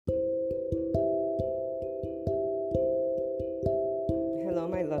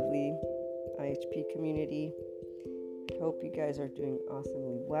lovely IHP community. I hope you guys are doing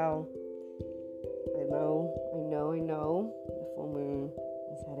awesomely well. I know the full moon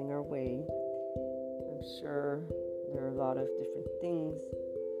is heading our way. I'm sure there are a lot of different things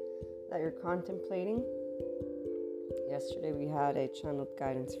that you're contemplating. Yesterday we had a channeled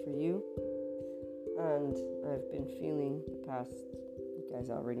guidance for you, and I've been feeling the past, you guys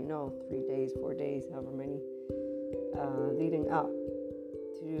already know, 3 days, 4 days, however many, leading up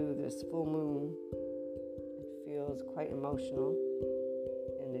to this full moon. It feels quite emotional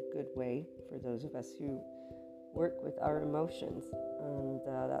in a good way for those of us who work with our emotions, and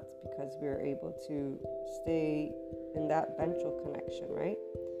that's because we're able to stay in that ventral connection, right?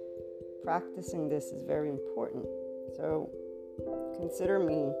 Practicing this is very important. So consider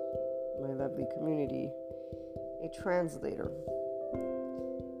me, my lovely community, a translator.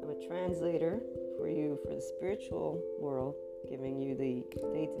 I'm a translator for you for the spiritual world, giving you the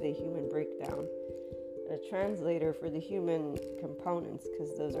day-to-day human breakdown. A translator for the human components,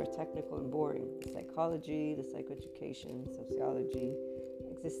 because those are technical and boring. The psychology, the psychoeducation, sociology,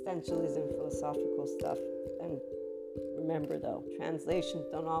 existentialism, philosophical stuff. And remember though, translations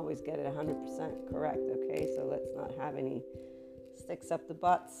don't always get it 100% correct, okay? So let's not have any sticks up the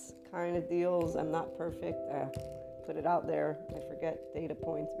butts kind of deals. I'm not perfect. Put it out there. I forget data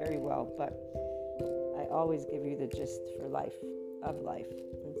points very well, but I always give you the gist for life, of life.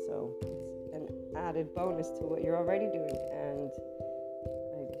 And so it's an added bonus to what you're already doing. And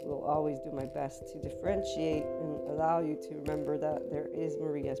I will always do my best to differentiate and allow you to remember that there is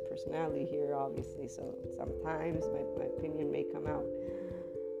Maria's personality here, obviously. So sometimes my opinion may come out.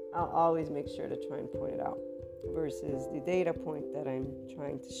 I'll always make sure to try and point it out versus the data point that I'm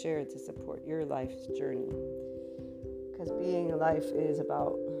trying to share to support your life's journey. Because being alive is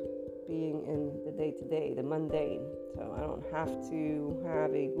about being in the day-to-day, the mundane. So I don't have to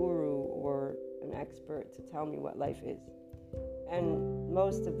have a guru or an expert to tell me what life is. And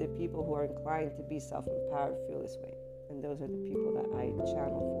most of the people who are inclined to be self-empowered feel this way. And those are the people that I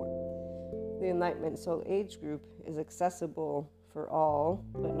channel for. The Enlightenment Soul Age group is accessible for all,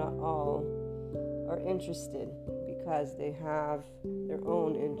 but not all are interested because they have their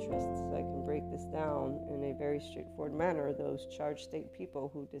own interests. So I can break this down in a very straightforward manner. Those charged state people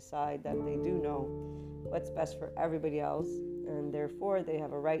who decide that they do know what's best for everybody else, and therefore they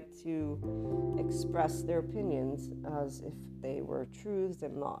have a right to express their opinions as if they were truths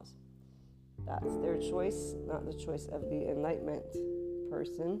and laws. That's their choice, not the choice of the enlightenment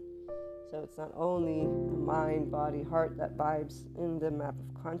person. So it's not only the mind, body, heart that vibes in the map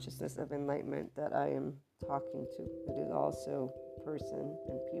of consciousness of enlightenment that I am talking to. It is also person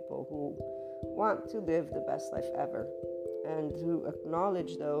and people who want to live the best life ever and who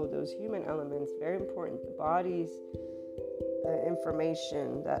acknowledge, though, those human elements, very important. The body's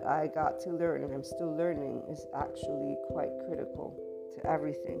information that I got to learn and I'm still learning is actually quite critical to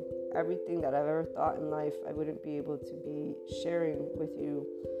everything. Everything that I've ever thought in life, I wouldn't be able to be sharing with you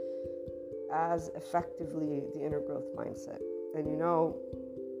as effectively the inner growth mindset. And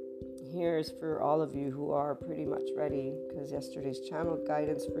here's for all of you who are pretty much ready, because yesterday's channeled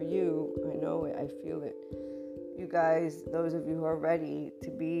guidance for you, I know it, I feel it. You guys, those of you who are ready to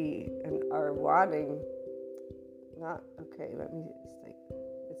be and are wanting,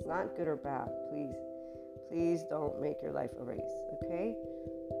 it's not good or bad, please don't make your life a race, okay?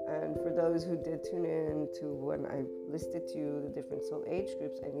 And for those who did tune in to when I listed to you the different soul age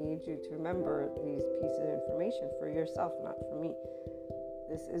groups, I need you to remember these pieces of information for yourself, not for me.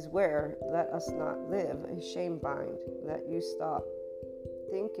 This is where let us not live a shame bind. Let you stop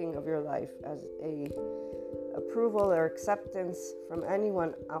thinking of your life as a approval or acceptance from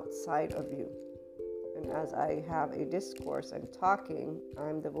anyone outside of you. And as I have a discourse, I'm talking,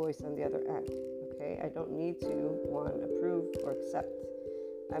 I'm the voice on the other end. Okay? I don't need to, approve or accept.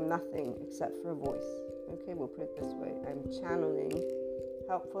 I'm nothing except for a voice. Okay, we'll put it this way. I'm channeling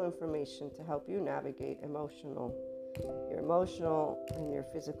helpful information to help you navigate your emotional and your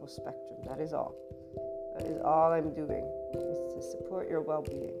physical spectrum. That is all. That is all I'm doing, is to support your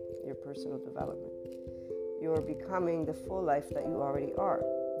well-being, your personal development. You're becoming the full life that you already are.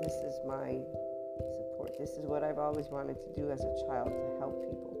 This is my support. This is what I've always wanted to do as a child, to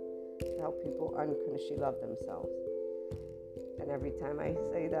help people unconditionally love themselves. And every time I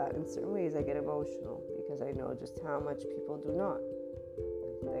say that, in certain ways, I get emotional because I know just how much people do not.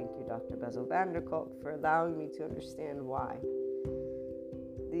 And thank you, Dr. Bessel van der Kolk, for allowing me to understand why.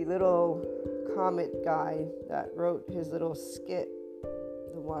 The little comet guy that wrote his little skit,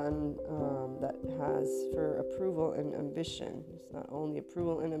 the one that has for approval and ambition. It's not only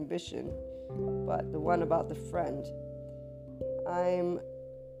approval and ambition, but the one about the friend. I'm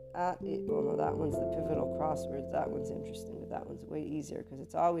Well, no, that one's the pivotal crosswords. That one's interesting, but that one's way easier because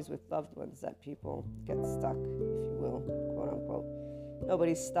it's always with loved ones that people get stuck, if you will, quote unquote.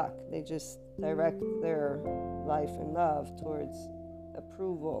 Nobody's stuck. They just direct their life and love towards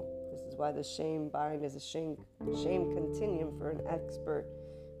approval. This is why the shame bind is a shame continuum for an expert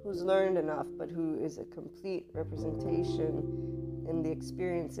who's learned enough, but who is a complete representation in the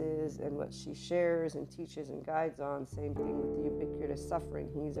experiences and what she shares and teaches and guides on. Same thing with the ubiquitous suffering.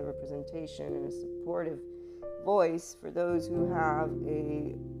 He's a representation and a supportive voice for those who have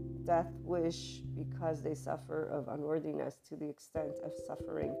a death wish because they suffer of unworthiness to the extent of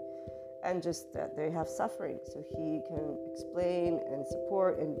suffering, and just that they have suffering. So he can explain and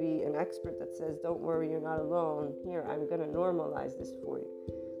support and be an expert that says, don't worry, you're not alone. Here, I'm going to normalize this for you.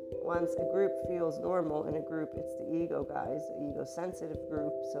 Once a group feels normal in a group, it's the ego, guys, the ego-sensitive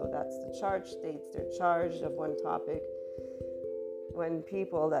group. So that's the charged states. They're charged of one topic. When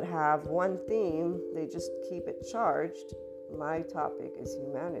people that have one theme, they just keep it charged. My topic is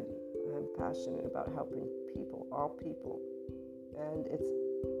humanity. I'm passionate about helping people, all people. And it's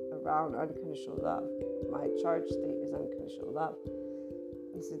around unconditional love. My charged state is unconditional love.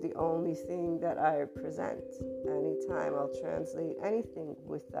 This is the only thing that I present. Anytime I'll translate anything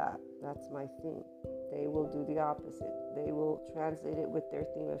with that, that's my theme. They will do the opposite. They will translate it with their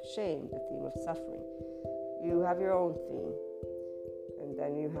theme of shame, the theme of suffering. You have your own theme, and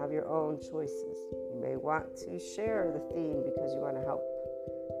then you have your own choices. You may want to share the theme because you want to help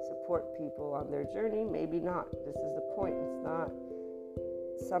support people on their journey. Maybe not. This is the point. It's not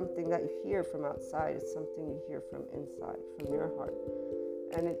something that you hear from outside. It's something you hear from inside, from your heart.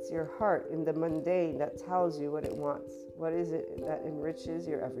 And it's your heart in the mundane that tells you what it wants. What is it that enriches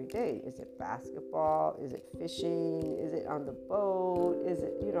your everyday? Is it basketball? Is it fishing? Is it on the boat? Is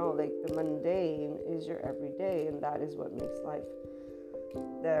it, like the mundane is your everyday, and that is what makes life.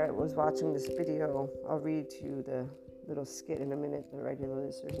 There, I was watching this video. I'll read to you the little skit in a minute. The regular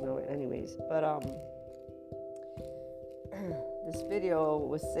listeners know it anyways. But this video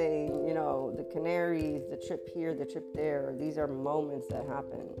was saying, the Canaries, the trip here, the trip there, these are moments that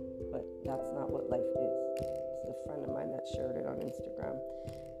happen, but that's not what life is. This is a friend of mine that shared it on Instagram.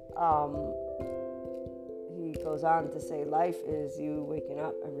 He goes on to say, life is you waking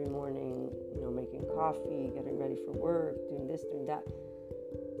up every morning, making coffee, getting ready for work, doing this, doing that.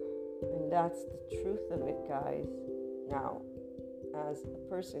 And that's the truth of it, guys. Now, as a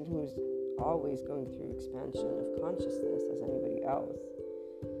person who's always going through expansion of consciousness as anybody else,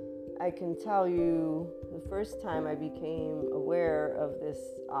 I can tell you the first time I became aware of this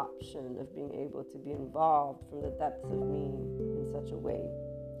option of being able to be involved from the depths of me in such a way.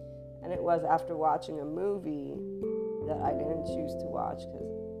 And it was after watching a movie that I didn't choose to watch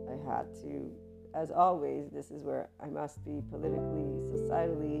because I had to. As always, this is where I must be politically,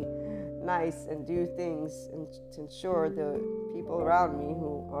 societally nice and do things and to ensure the people around me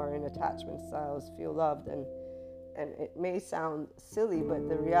who are in attachment styles feel loved. And it may sound silly, but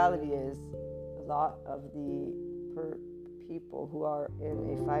the reality is a lot of the people who are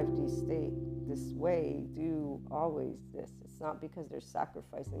in a 5D state this way do always this. It's not because they're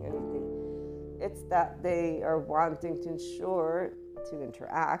sacrificing anything. It's that they are wanting to ensure to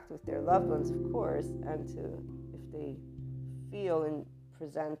interact with their loved ones, of course, and if they feel and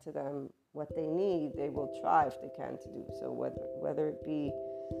present to them what they need, they will try if they can to do so. Whether it be,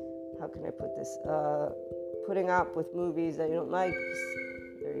 how can I put this, putting up with movies that you don't like,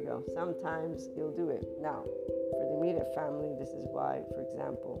 there you go. Sometimes you'll do it. Now, for the immediate family, this is why, for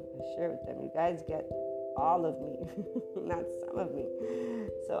example, I share with them, you guys get all of me, not some of me.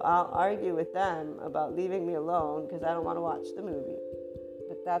 So I'll argue with them about leaving me alone because I don't want to watch the movie.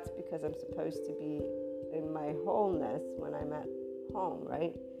 But that's because I'm supposed to be in my wholeness when I'm at home,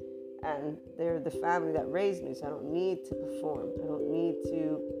 right? And they're the family that raised me, so I don't need to perform. I don't need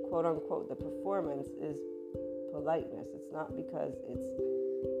to, quote unquote, the performance is politeness. It's not because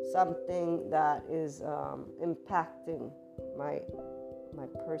it's something that is impacting my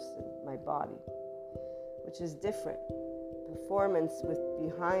person, my body, which is different. Performance with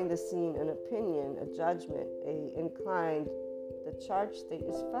behind the scene an opinion, a judgment, the charged state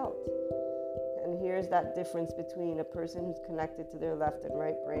is felt. And here's that difference between a person who's connected to their left and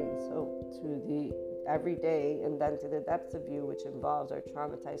right brain, so to the everyday, and then to the depths of you, which involves our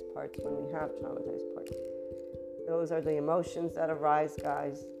traumatized parts when we have traumatized parts. Those are the emotions that arise,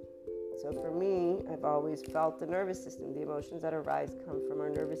 guys. So for me, I've always felt the nervous system. The emotions that arise come from our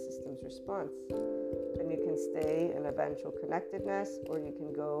nervous system's response. And you can stay in a ventral connectedness, or you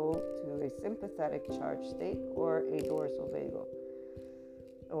can go to a sympathetic charged state, or a dorsal vagal,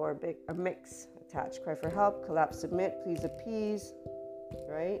 or a mix. Attach, cry for help, collapse, submit, please appease.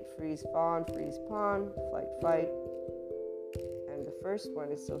 right? Freeze, fawn, freeze, pawn, flight, fight. And the first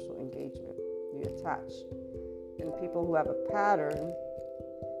one is social engagement. You attach. And people who have a pattern,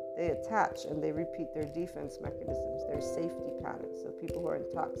 they attach and they repeat their defense mechanisms, their safety patterns. So people who are in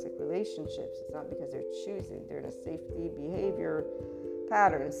toxic relationships, it's not because they're choosing, they're in a safety behavior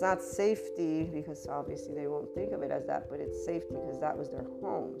pattern. It's not safety because obviously they won't think of it as that, but it's safety because that was their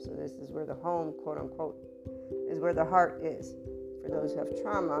home. So this is where the home, quote unquote, is where the heart is. For those who have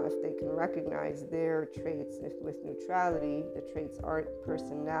trauma, if they can recognize their traits, if with neutrality, the traits aren't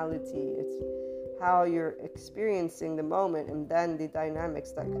personality, it's how you're experiencing the moment and then the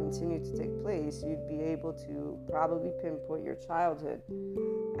dynamics that continue to take place, you'd be able to probably pinpoint your childhood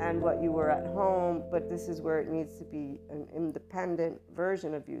and what you were at home. But this is where it needs to be an independent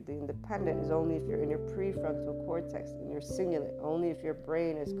version of you. The independent is only if you're in your prefrontal cortex, in your cingulate, only if your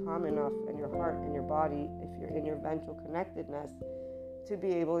brain is calm enough and your heart and your body, if you're in your ventral connectedness, to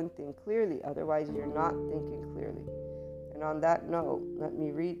be able to think clearly. Otherwise, you're not thinking clearly. And on that note, let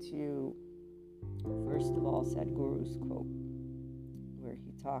me read to you, first of all, Sadhguru's quote, where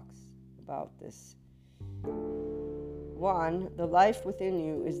he talks about this. 1, the life within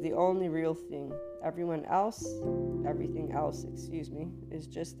you is the only real thing. Everything else, is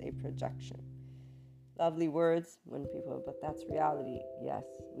just a projection. Lovely words when people, but that's reality. Yes,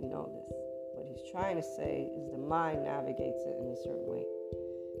 we know this. What he's trying to say is the mind navigates it in a certain way.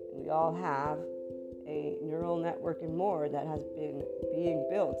 And we all have a neural network and more that has been being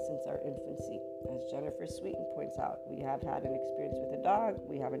built since our infancy. As Jennifer Sweeten points out, we have had an experience with a dog,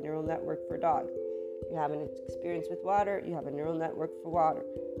 we have a neural network for dogs. You have an experience with water, you have a neural network for water.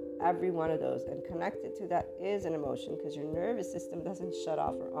 Every one of those, and connected to that is an emotion, because your nervous system doesn't shut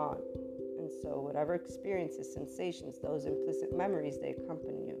off or on. And so whatever experiences, sensations, those implicit memories, they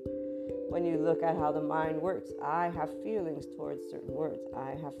accompany you. When you look at how the mind works, I have feelings towards certain words. I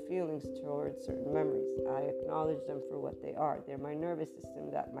have feelings towards certain memories. I acknowledge them for what they are. They're my nervous system,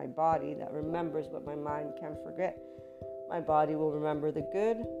 that my body that remembers what my mind can forget. My body will remember the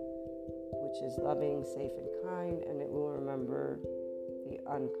good, which is loving, safe, and kind, and it will remember the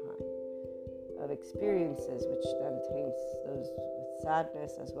unkind of experiences, which then taints those with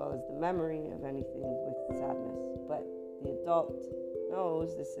sadness, as well as the memory of anything with sadness. But the adult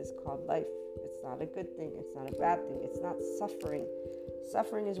knows this is called life. It's not a good thing. It's not a bad thing. It's not suffering.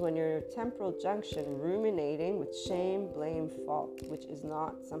 Suffering is when you're in a temporal junction ruminating with shame, blame, fault, which is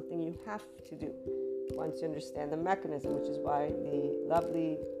not something you have to do. Once you understand the mechanism, which is why the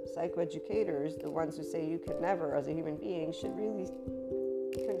lovely psychoeducators, the ones who say you could never as a human being, should really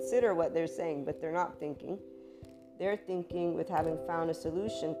consider what they're saying, but they're not thinking. They're thinking with having found a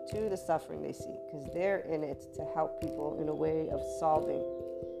solution to the suffering they see, because they're in it to help people in a way of solving.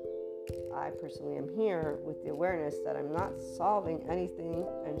 I personally am here with the awareness that I'm not solving anything.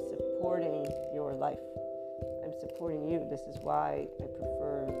 I'm supporting your life. I'm supporting you. This is why I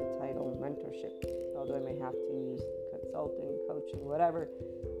prefer the title mentorship, although I may have to use consulting, coaching, whatever.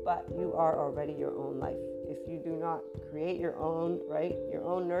 But you are already your own life. If you do not create your own, your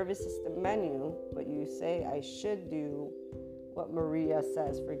own nervous system menu, but you say, I should do what Maria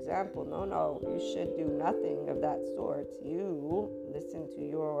says, for example, no, you should do nothing of that sort. You listen to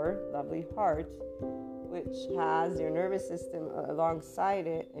your lovely heart, which has your nervous system alongside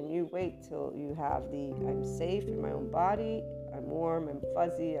it, and you wait till you have the I'm safe in my own body, I'm warm, I'm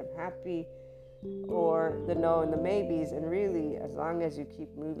fuzzy, I'm happy, or the no and the maybes. And really, as long as you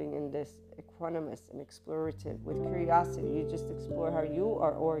keep moving in this equanimous and explorative with curiosity, you just explore how you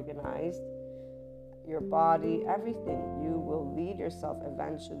are organized, your body, everything, you will lead yourself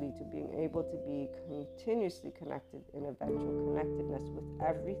eventually to being able to be continuously connected in eventual connectedness with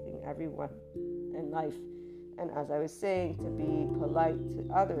everything, everyone in life. And as I was saying, to be polite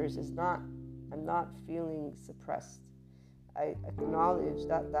to others is not, I'm not feeling suppressed. I acknowledge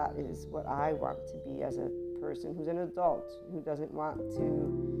that that is what I want to be as a person who's an adult, who doesn't want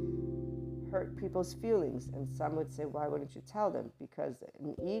to hurt people's feelings. And some would say, why wouldn't you tell them? Because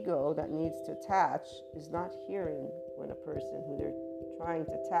an ego that needs to attach is not hearing when a person who they're trying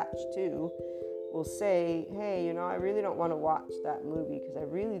to attach to will say, hey, I really don't want to watch that movie because I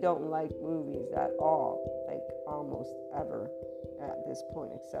really don't like movies at all, like almost ever at this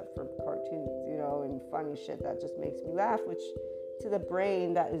point, except for cartoons, and funny shit that just makes me laugh, which to the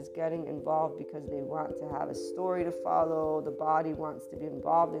brain that is getting involved because they want to have a story to follow, the body wants to be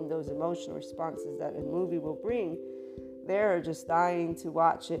involved in those emotional responses that a movie will bring. They're just dying to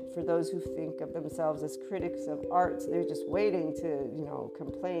watch it. For those who think of themselves as critics of art, they're just waiting to,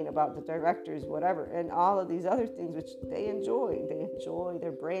 complain about the directors, whatever, and all of these other things, which they enjoy. They enjoy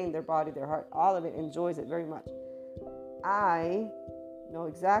their brain, their body, their heart, all of it enjoys it very much. I know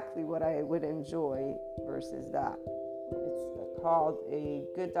exactly what I would enjoy versus that. It's called a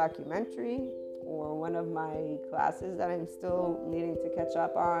good documentary, or one of my classes that I'm still needing to catch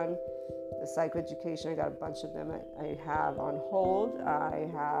up on. The psychoeducation, I got a bunch of them I have on hold. I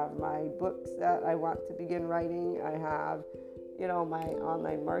have my books that I want to begin writing. I have, my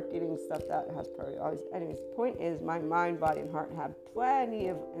online marketing stuff that has probably always. Anyways, point is, my mind, body, and heart have plenty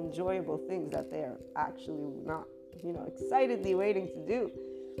of enjoyable things that they're actually not, excitedly waiting to do.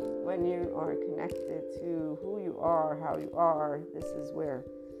 When you are connected to who you are, how you are, this is where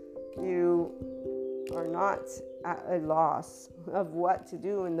you are not at a loss of what to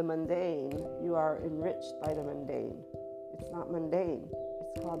do in the mundane. You are enriched by the mundane. It's not mundane.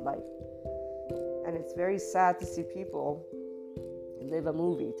 It's called life. And it's very sad to see people live a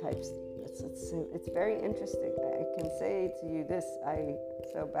movie type. It's very interesting. I can say to you this.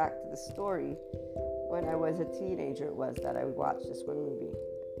 So back to the story. When I was a teenager, it was that I would watch this one movie.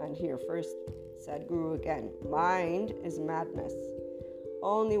 And here first, Sadhguru again, mind is madness.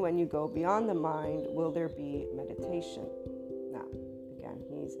 Only when you go beyond the mind will there be meditation. Now, again,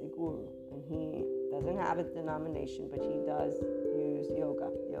 he's a guru, and he doesn't have a denomination, but he does use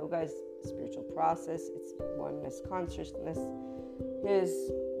yoga. Yoga is a spiritual process. It's oneness consciousness. His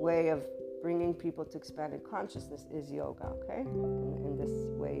way of bringing people to expanded consciousness is yoga, okay? In this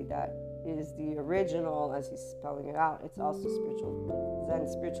way that is the original, as he's spelling it out. It's also spiritual, Zen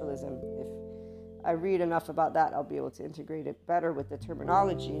spiritualism. If I read enough about that, I'll be able to integrate it better with the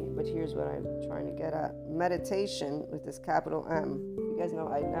terminology. But here's what I'm trying to get at. Meditation with this capital M. You guys know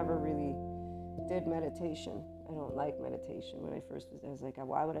I never really did meditation. I don't like meditation. When I was like,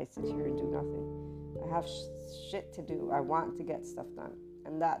 why would I sit here and do nothing? I have shit to do. I want to get stuff done.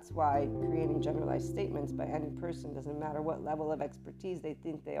 And that's why creating generalized statements by any person, doesn't matter what level of expertise they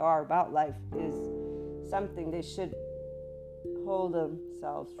think they are about life, is something they should hold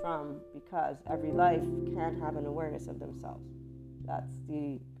themselves from, because every life can have an awareness of themselves. That's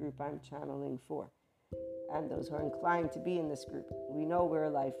the group I'm channeling for. And those who are inclined to be in this group. We know we're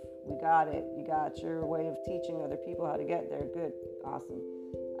life. We got it. You got your way of teaching other people how to get there. Good. Awesome.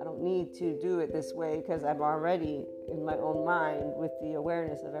 I don't need to do it this way because I'm already in my own mind with the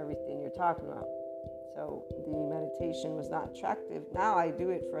awareness of everything you're talking about. So the meditation was not attractive. Now I do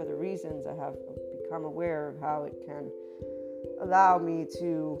it for other reasons. I have become aware of how it can allow me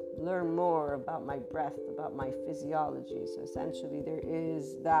to learn more about my breath, about my physiology. So essentially there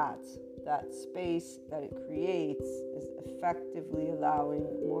is that space that it creates is effectively allowing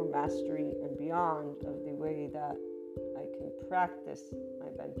more mastery and beyond of the way that I can practice my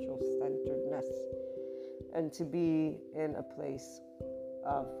ventral centeredness and to be in a place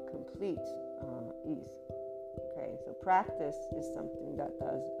of complete ease. Okay, so practice is something that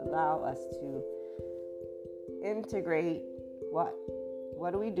does allow us to integrate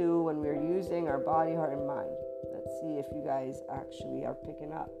what do we do when we're using our body, heart, and mind. Let's see if you guys actually are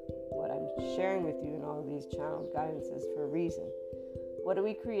picking up what I'm sharing with you in all of these channeled guidances for a reason. What are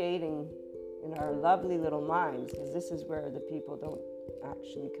we creating in our lovely little minds? Because this is where the people don't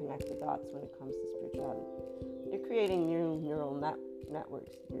actually connect the dots when it comes to spirituality. You're creating new neural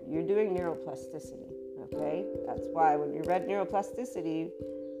networks. You're doing neuroplasticity, okay? That's why when you read neuroplasticity,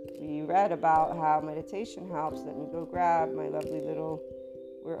 we read about how meditation helps. Let me go grab my lovely little,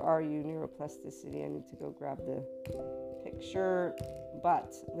 where are you, neuroplasticity? I need to go grab the picture.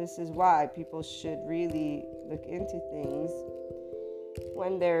 But this is why people should really look into things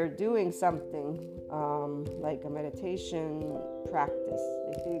when they're doing something like a meditation practice.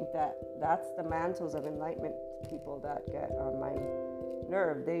 They think that that's the mantles of enlightenment people that get on my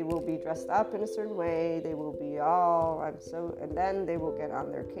nerve. They will be dressed up in a certain way. They will be and then they will get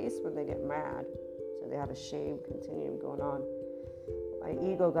on their case when they get mad. So they have a shame continuum going on. My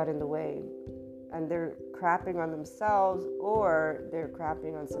ego got in the way. And they're crapping on themselves, or they're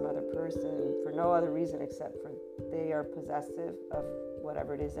crapping on some other person for no other reason except for they are possessive of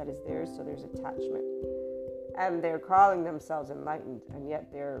whatever it is that is theirs, so there's attachment. And they're calling themselves enlightened, and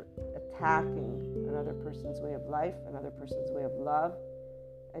yet they're attacking another person's way of life, another person's way of love,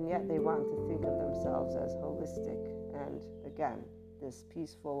 and yet they want to think of themselves as holistic. And again, this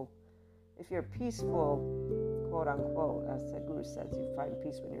peaceful, if you're peaceful, quote unquote, as Sadhguru says, you find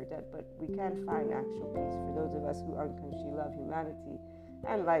peace when you're dead, but we can't find actual peace. For those of us who unconsciously love humanity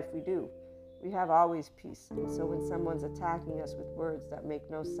and life, we do. We have always peace. And so when someone's attacking us with words that make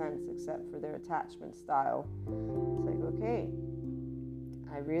no sense except for their attachment style, it's like, okay,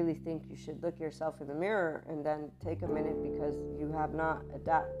 I really think you should look yourself in the mirror and then take a minute, because you have not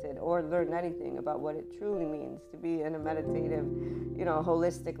adapted or learned anything about what it truly means to be in a meditative,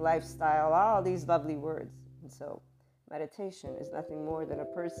 holistic lifestyle, all these lovely words. So Meditation is nothing more than a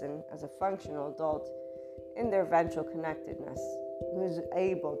person as a functional adult in their ventral connectedness, who's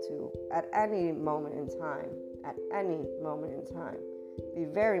able to, at any moment in time, be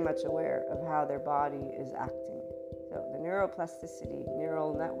very much aware of how their body is acting. So the neuroplasticity,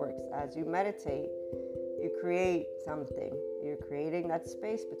 neural networks, as you meditate, you create something. You're creating that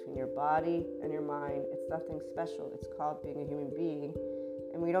space between your body and your mind. It's nothing special. It's called being a human being.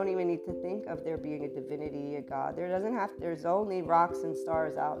 And we don't even need to think of there being a divinity, a God. There's only rocks and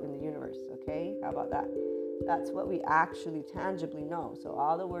stars out in the universe, okay? How about that? That's what we actually tangibly know. So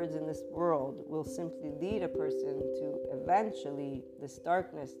all the words in this world will simply lead a person to eventually this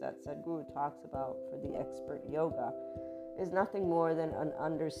darkness that Sadhguru talks about for the expert yoga is nothing more than an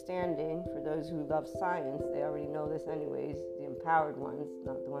understanding. For those who love science, they already know this anyways, the empowered ones,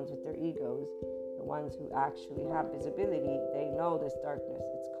 not the ones with their egos, the ones who actually have visibility, they know this darkness.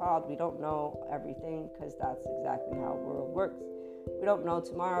 It's called, we don't know everything because that's exactly how the world works. We don't know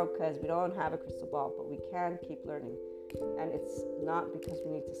tomorrow because we don't have a crystal ball, but we can keep learning. And it's not because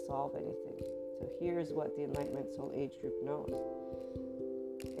we need to solve anything. So here's what the Enlightenment Soul Age group knows.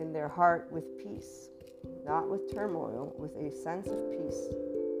 In their heart with peace, not with turmoil, with a sense of peace.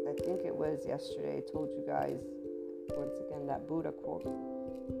 I think it was yesterday I told you guys, once again, that Buddha quote.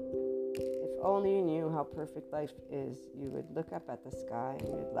 If only you knew how perfect life is, you would look up at the sky and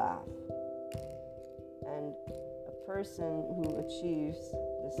you'd laugh. And a person who achieves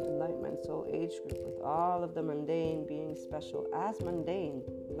this Enlightenment Soul Age group with all of the mundane being special as mundane,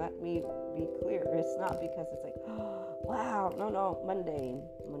 let me be clear, it's not because it's like, oh, wow, no, mundane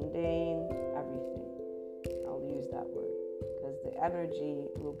everything. I'll use that word because the energy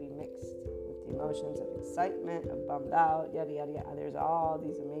will be mixed with the emotions of excitement, of bummed out, yada, yada, yada. There's all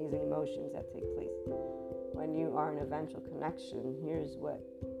these amazing emotions that take place. When you are in a ventral connection, here's what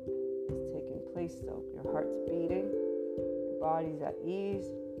is taking place though. Your heart's beating, your body's at ease,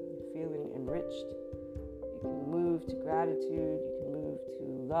 you're feeling enriched. You can move to gratitude, you can move to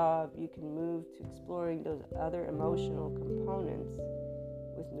love, you can move to exploring those other emotional components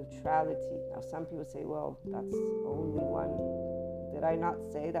with neutrality. Now, some people say, well, that's only one. Did I not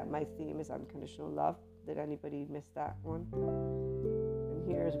say that my theme is unconditional love? Did anybody miss that one? And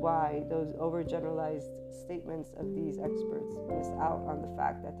here's why those overgeneralized statements of these experts miss out on the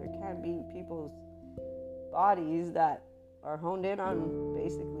fact that there can be people's bodies that are honed in on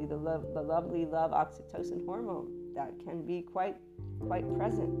basically the lovely love oxytocin hormone that can be quite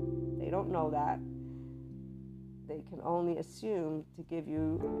present. They don't know that. They can only assume to give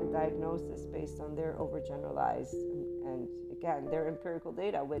you a diagnosis based on their overgeneralized and again, their empirical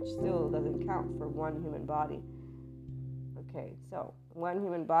data, which still doesn't count for one human body. Okay, so one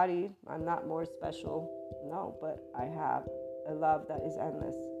human body, I'm not more special, no, but I have a love that is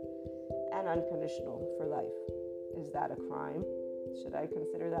endless and unconditional for life. Is that a crime? Should I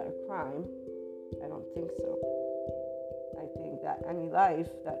consider that a crime? I don't think so. I think that any life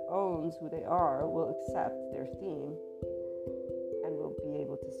that owns who they are will accept their theme and will be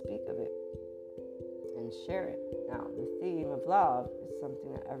able to speak of it and share it. Now, the theme of love is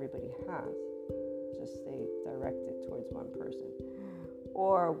something that everybody has. Just they direct it towards one person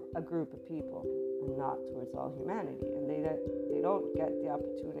or a group of people and not towards all humanity. And they don't get the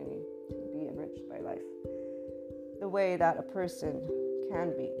opportunity to be enriched by life the way that a person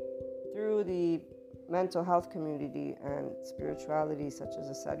can be. Through the mental health community and spirituality such as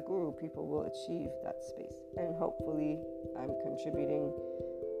a Sadhguru, people will achieve that space. And hopefully I'm contributing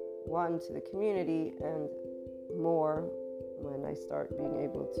one to the community and more when I start being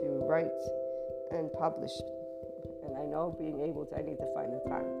able to write and publish. And I know I need to find the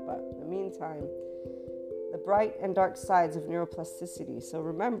time. But in the meantime, the bright and dark sides of neuroplasticity. So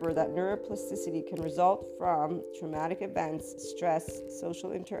remember that neuroplasticity can result from traumatic events, stress,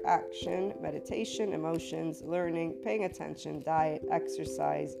 social interaction, meditation, emotions, learning, paying attention, diet,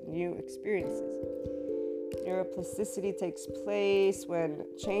 exercise, new experiences. Neuroplasticity takes place when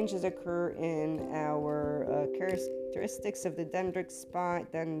changes occur in our characteristics of the dendritic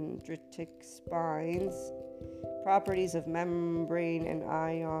spines, properties of membrane and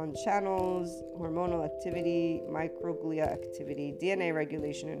ion channels, hormonal activity, microglia activity, DNA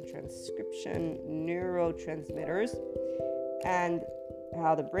regulation and transcription, neurotransmitters, and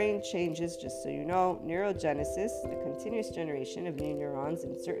how the brain changes. Just so you know, neurogenesis, the continuous generation of new neurons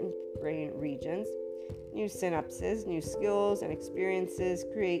in certain brain regions, new synapses, new skills and experiences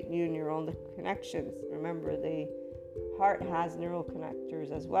create new neural connections. Remember, the heart has neural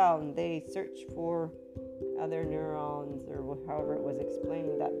connectors as well, and they search for other neurons, or however it was explained,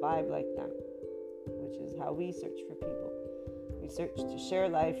 that vibe like them, which is how we search for people. We search to share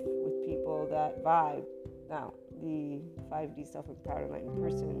life with people that vibe, Now, the 5D self-empowered enlightened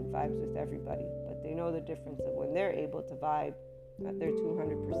person vibes with everybody, but they know the difference of when they're able to vibe at their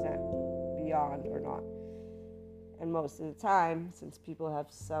 200% beyond or not. And most of the time, since people have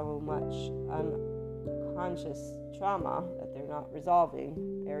so much unconscious trauma that they're not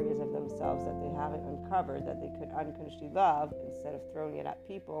resolving, areas of themselves that they haven't uncovered that they could unconditionally love, instead of throwing it at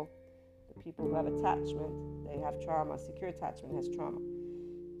people, the people who have attachment, they have trauma. Secure attachment has trauma.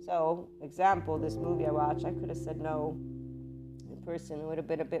 So, example, this movie I watched, I could have said no. The person would have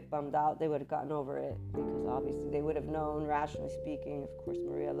been a bit bummed out. They would have gotten over it, because obviously they would have known, rationally speaking, of course,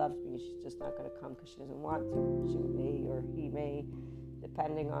 Maria loves me. She's just not going to come because she doesn't want to. She may, or he may,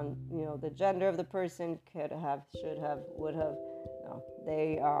 depending on, the gender of the person, could have, should have, would have. No,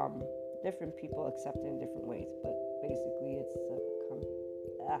 they, different people accept it in different ways. But basically, it's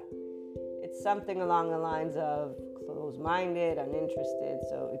something along the lines of closed-minded, uninterested,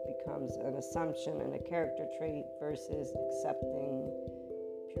 so it becomes an assumption and a character trait versus accepting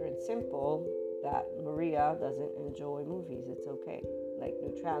pure and simple that Maria doesn't enjoy movies. It's okay. Like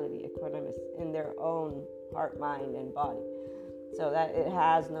neutrality, equanimous in their own heart, mind, and body. So that it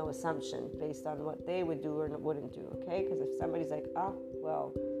has no assumption based on what they would do or wouldn't do, okay? Because if somebody's like,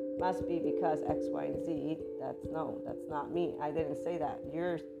 must be because X, Y, and Z, that's not me. I didn't say that.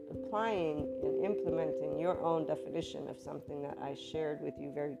 You're applying and implementing your own definition of something that I shared with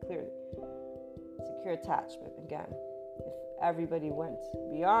you very clearly. Secure attachment, again. If everybody went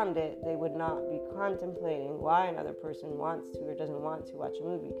beyond it, they would not be contemplating why another person wants to or doesn't want to watch a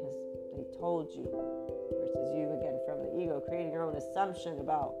movie, because they told you, versus you, again, from the ego, creating your own assumption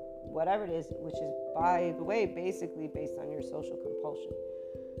about whatever it is, which is, by the way, basically based on your social compulsion.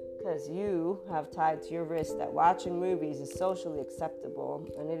 Because you have tied to your wrist that watching movies is socially acceptable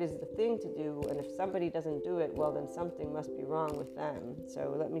and it is the thing to do, and if somebody doesn't do it, well, then something must be wrong with them.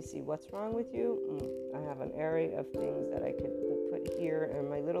 So let me see, what's wrong with you? I have an array of things that I could put here in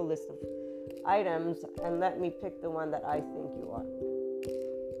my little list of items, and let me pick the one that I think you are.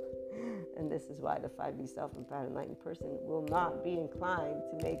 And this is why the 5D self-empowered enlightened person will not be inclined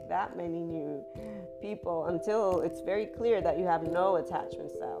to make that many new people until it's very clear that you have no attachment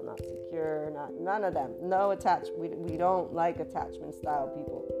style, not secure, none of them, no attachment. We don't like attachment style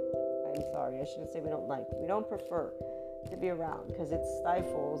people. I'm sorry, I shouldn't say we don't prefer to be around, because it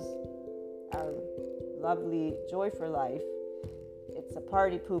stifles our lovely joy for life. It's a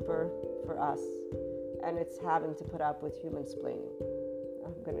party pooper for us, and it's having to put up with human splaining.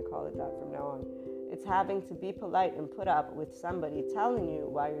 I'm going to call it that from now on. It's having to be polite and put up with somebody telling you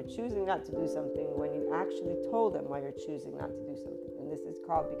why you're choosing not to do something when you actually told them why you're choosing not to do something. And this is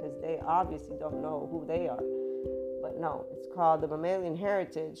called, because they obviously don't know who they are. But no, it's called the mammalian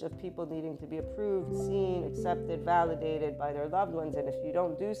heritage of people needing to be approved, seen, accepted, validated by their loved ones. And if you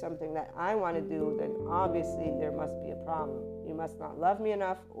don't do something that I want to do, then obviously there must be a problem. You must not love me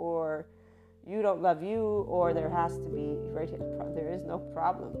enough, or you don't love you, or there has to be, right? There is no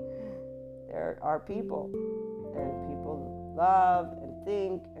problem. There are people, and people love and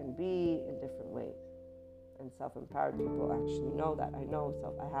think and be in different ways. And self-empowered people actually know that.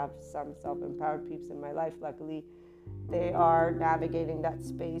 I have some self-empowered peeps in my life. Luckily, they are navigating that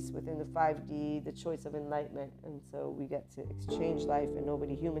space within the 5D, the choice of enlightenment. And so we get to exchange life, and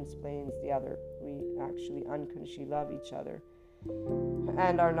nobody human-splains the other. We actually unconsciously love each other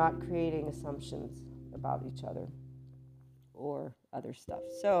and are not creating assumptions about each other or other stuff.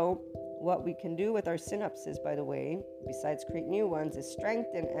 So what we can do with our synapses, by the way, besides create new ones, is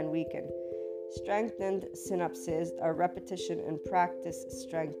strengthen and weaken. Strengthened synapses are repetition and practice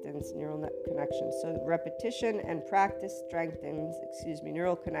strengthens neural connections. So repetition and practice strengthens,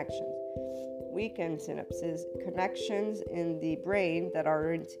 neural connections. Weakened synapses, connections in the brain that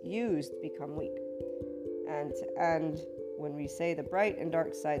aren't used become weak. And when we say the bright and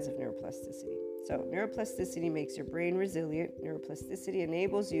dark sides of neuroplasticity. So neuroplasticity makes your brain resilient. Neuroplasticity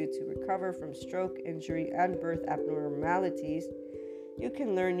enables you to recover from stroke, injury, and birth abnormalities. You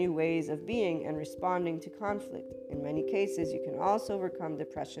can learn new ways of being and responding to conflict. In many cases, you can also overcome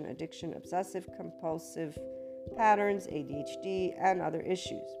depression, addiction, obsessive compulsive patterns, ADHD, and other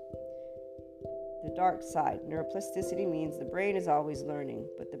issues. The dark side. Neuroplasticity means the brain is always learning,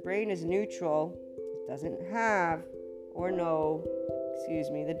 but the brain is neutral. It doesn't have or know,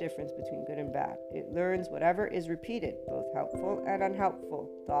 the difference between good and bad. It learns whatever is repeated, both helpful and unhelpful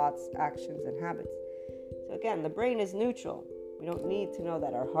thoughts, actions, and habits. So again, the brain is neutral. We don't need to know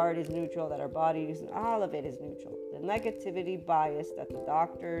that our heart is neutral, that our body is, all of it is neutral. The negativity bias that the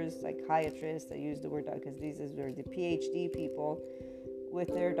doctors, psychiatrists, I use the word because these are the PhD people with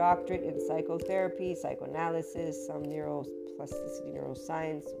their doctorate in psychotherapy, psychoanalysis, some neuroplasticity,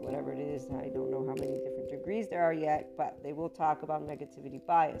 neuroscience, whatever it is. I don't know how many different degrees there are yet, but they will talk about negativity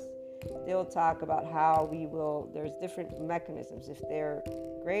bias. They'll talk about how there's different mechanisms. If they're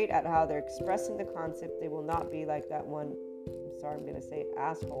great at how they're expressing the concept, they will not be like that one, I'm going to say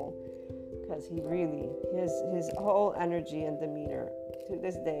asshole, because he really, his whole energy and demeanor, to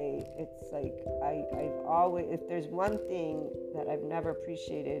this day, it's like, I've always, if there's one thing that I've never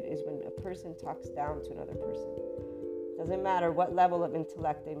appreciated is when a person talks down to another person. Doesn't matter what level of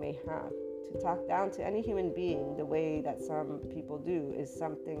intellect they may have. To talk down to any human being the way that some people do is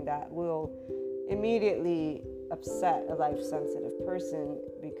something that will immediately upset a life-sensitive person,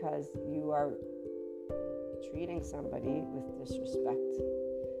 because you are treating somebody with disrespect.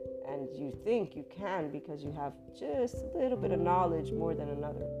 And you think you can because you have just a little bit of knowledge more than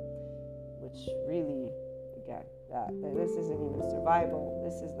another, which really, again, this isn't even survival.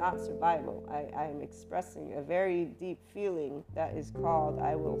 This is not survival. I'm expressing a very deep feeling that is called,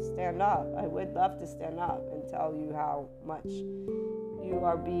 I will stand up. I would love to stand up and tell you how much you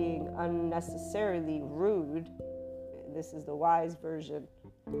are being unnecessarily rude. This is the wise version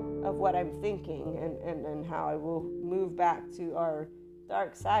of what I'm thinking, and how I will move back to our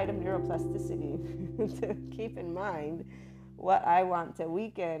dark side of neuroplasticity to keep in mind what I want to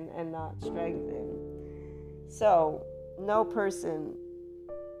weaken and not strengthen. So no person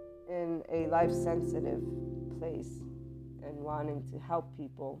in a life-sensitive place and wanting to help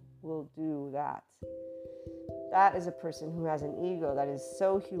people will do that. That is a person who has an ego that is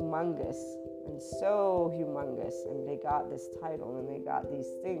so humongous, and they got this title and they got these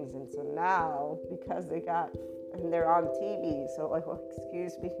things, and so now, because and they're on TV, so like, well,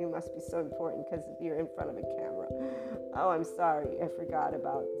 excuse me, you must be so important because you're in front of a camera. Oh, I'm sorry, I forgot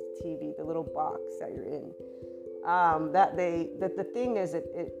about the TV, the little box that you're in. The thing is,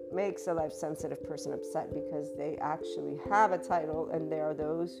 it makes a life-sensitive person upset because they actually have a title, and there are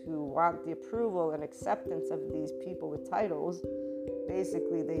those who want the approval and acceptance of these people with titles.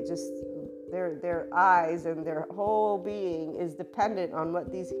 Basically, their eyes and their whole being is dependent on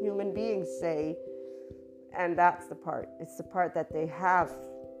what these human beings say. And that's the part. It's the part that they have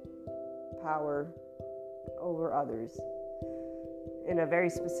power over others in a very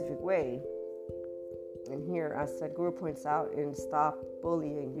specific way. And here, as Sadhguru points out in Stop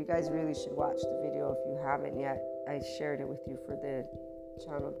Bullying, you guys really should watch the video if you haven't yet. I shared it with you for the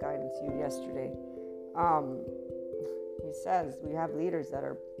channeled guidance you yesterday. He says we have leaders that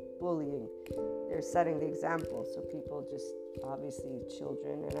are bullying. They're setting the example. So people just, obviously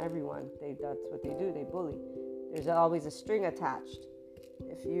children and everyone, that's what they do. They bully. There's always a string attached.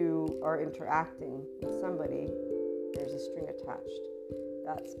 If you are interacting with somebody, there's a string attached.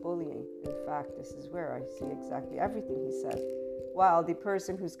 That's bullying. In fact, this is where I see exactly everything he said. While the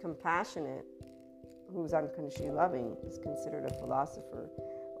person who's compassionate, who's unconditionally loving, is considered a philosopher,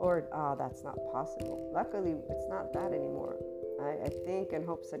 or that's not possible. Luckily, it's not that anymore. I think and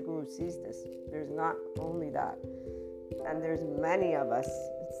hope Sadhguru sees this. There's not only that, and there's many of us.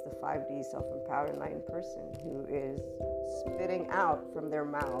 It's the 5D self-empowered enlightened person who is spitting out from their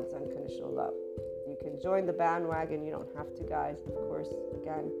mouths unconditional love. You can join the bandwagon. You don't have to, guys. Of course,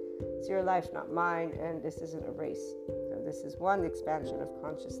 again, it's your life, not mine, and this isn't a race. So this is one expansion of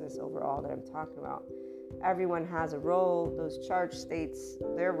consciousness overall that I'm talking about. Everyone has a role. Those charged states,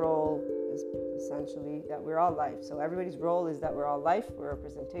 their role is essentially that we're all life. So everybody's role is that we're all life. We're a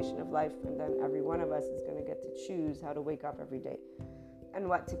representation of life, and then every one of us is going to get to choose how to wake up every day and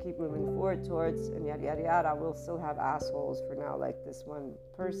what to keep moving forward towards, and yada yada yada. We'll still have assholes for now, like this one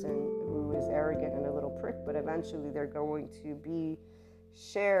person who is arrogant and a little prick, but eventually they're going to be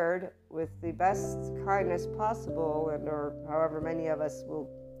shared with the best kindness possible, and or however many of us will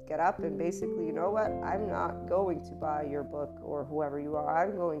get up and basically, you know what, I'm not going to buy your book or whoever you are.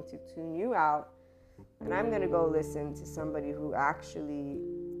 I'm going to tune you out, and I'm going to go listen to somebody who actually,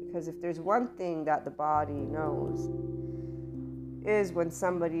 because if there's one thing that the body knows, is when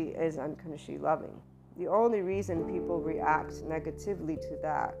somebody is unconditionally loving. The only reason people react negatively to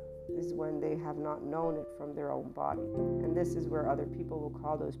that is when they have not known it from their own body. And this is where other people will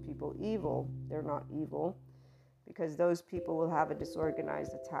call those people evil. They're not evil, because those people will have a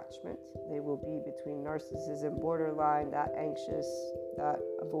disorganized attachment. They will be between narcissism, borderline, that anxious, that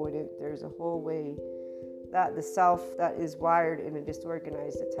avoidant. There's a whole way that the self that is wired in a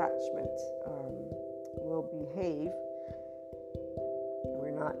disorganized attachment will behave.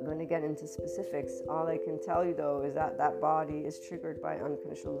 Not going to get into specifics. All I can tell you though is that that body is triggered by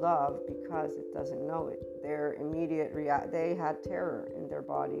unconditional love because it doesn't know it. Their immediate they had terror in their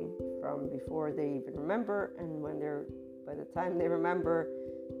body from before they even remember, and by the time they remember,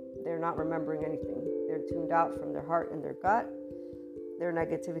 they're not remembering anything. They're tuned out from their heart and their gut. Their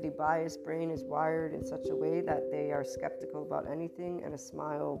negativity bias brain is wired in such a way that they are skeptical about anything, and a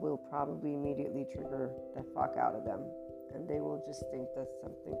smile will probably immediately trigger the fuck out of them. And they will just think that's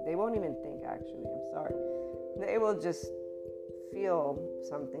something. They won't even think, actually. I'm sorry. They will just feel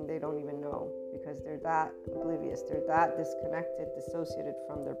something they don't even know, because they're that oblivious. They're that disconnected, dissociated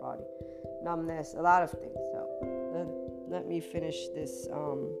from their body. Numbness, a lot of things. So let me finish this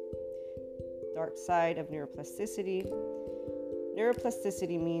dark side of neuroplasticity.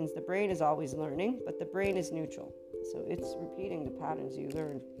 Neuroplasticity means the brain is always learning, but the brain is neutral. So it's repeating the patterns you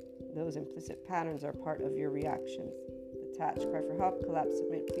learned. Those implicit patterns are part of your reactions. Detach, cry for help, collapse,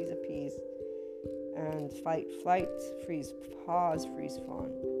 submit, please, appease, and fight, flight, freeze, pause, freeze,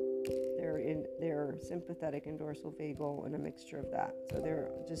 fawn. They're sympathetic and dorsal vagal and a mixture of that. So they're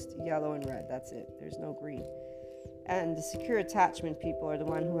just yellow and red. That's it. There's no green. And the secure attachment people are the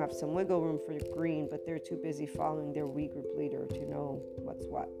one who have some wiggle room for the green, but they're too busy following their we group leader to know what's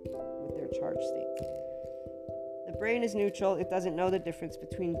what with their charge states. The brain is neutral. It doesn't know the difference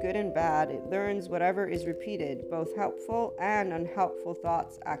between good and bad. It learns whatever is repeated, both helpful and unhelpful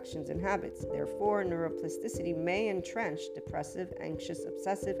thoughts, actions, and habits. Therefore, neuroplasticity may entrench depressive, anxious,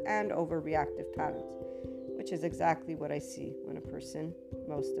 obsessive, and overreactive patterns, which is exactly what I see when a person,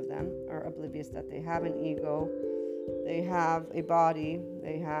 most of them, are oblivious that they have an ego, they have a body,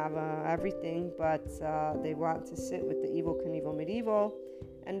 they have everything, but they want to sit with the evil Knievel medieval.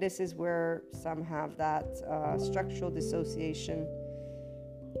 And this is where some have that structural dissociation,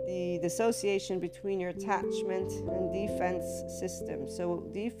 the dissociation between your attachment and defense system. So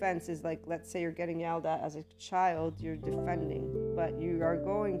defense is like, let's say you're getting yelled at as a child, you're defending, but you are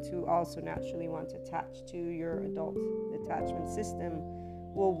going to also naturally want to attach to your adult. The attachment system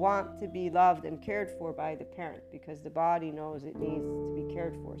will want to be loved and cared for by the parent, because the body knows it needs to be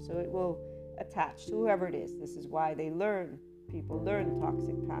cared for. So it will attach to whoever it is. This is why people learn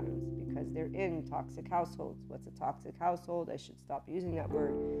toxic patterns, because they're in toxic households. What's a toxic household? I should stop using that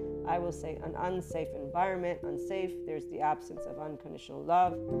word. I will say an unsafe environment. Unsafe, there's the absence of unconditional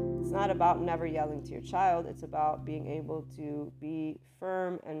love. It's not about never yelling to your child. It's about being able to be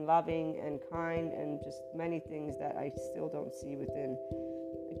firm and loving and kind and just many things that I still don't see within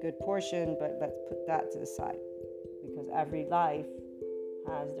a good portion, but let's put that to the side, because every life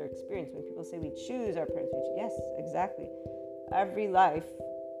has their experience. When people say we choose our parents, yes, exactly. Every life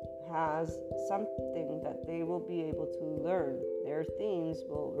has something that they will be able to learn. Their themes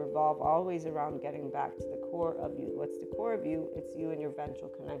will revolve always around getting back to the core of you. What's the core of you? It's you and your ventral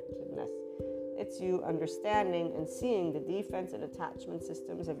connectedness. It's you understanding and seeing the defense and attachment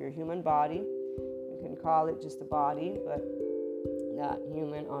systems of your human body. You can call it just a body, but that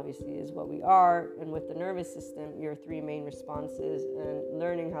human obviously is what we are. And with the nervous system, your three main responses, and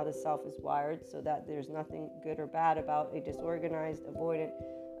learning how the self is wired so that there's nothing good or bad about a disorganized, avoidant,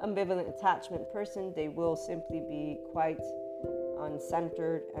 ambivalent attachment person. They will simply be quite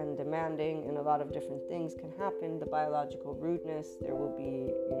uncentered and demanding, and a lot of different things can happen. The biological rudeness, there will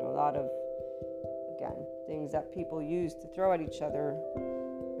be a lot of, again, things that people use to throw at each other,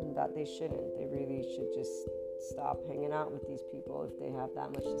 and that they shouldn't. They really should just stop hanging out with these people if they have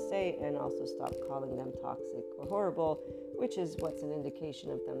that much to say, and also stop calling them toxic or horrible, which is what's an indication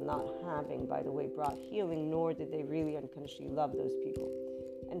of them not having, by the way, brought healing, nor did they really unconditionally love those people.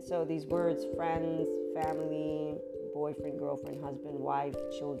 And so these words, friends, family, boyfriend, girlfriend, husband, wife,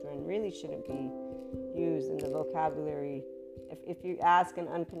 children, really shouldn't be used in the vocabulary. If you ask an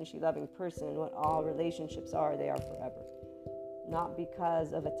unconditionally loving person what all relationships are, they are forever. Not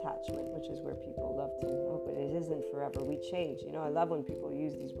because of attachment, which is where people love to, but it isn't forever. We change. I love when people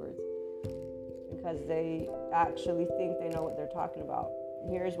use these words, because they actually think they know what they're talking about.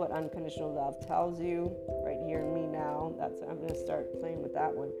 Here's what unconditional love tells you right here in me now. I'm going to start playing with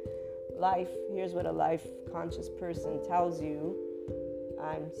that one. Life, here's what a life conscious person tells you.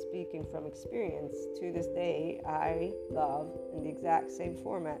 I'm speaking from experience. To this day, I love, in the exact same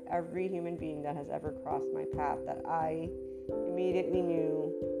format, every human being that has ever crossed my path that I immediately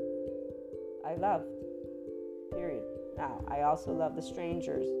knew I loved, period. Now, I also love the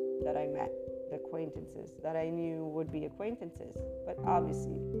strangers that I met, the acquaintances that I knew would be acquaintances, but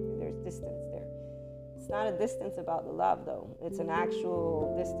obviously there's distance there. It's not a distance about the love, though. It's an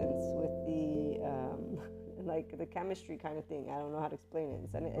actual distance with the like the chemistry kind of thing. I don't know how to explain it.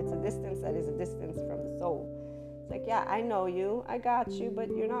 It's a distance that is a distance from the soul. It's like, yeah, I know you, I got you,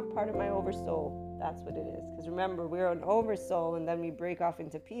 but you're not part of my oversoul. That's what it is. Because remember, we're an oversoul, and then we break off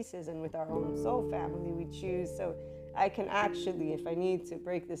into pieces, and with our own soul family, we choose. So I can actually, if I need to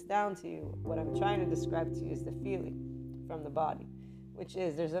break this down to you, what I'm trying to describe to you is the feeling from the body, which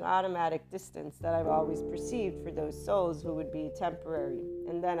is there's an automatic distance that I've always perceived for those souls who would be temporary.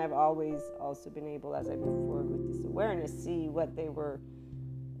 And then I've always also been able, as I move forward with this awareness, see what they were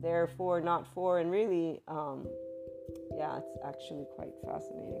there for, not for, and really, it's actually quite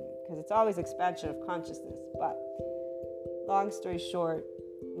fascinating because it's always expansion of consciousness. But long story short,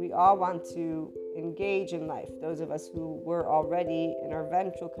 we all want to engage in life. Those of us who were already in our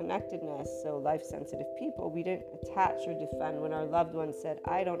ventral connectedness, so life-sensitive people, we didn't attach or defend when our loved one said,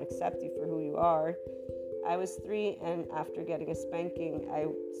 I don't accept you for who you are. I was 3, and after getting a spanking, I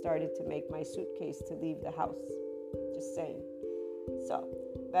started to make my suitcase to leave the house. Just saying. So,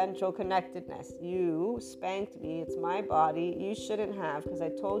 ventral connectedness. You spanked me. It's my body. You shouldn't have, because I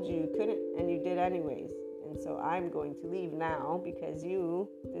told you you couldn't, and you did anyways. And so I'm going to leave now because you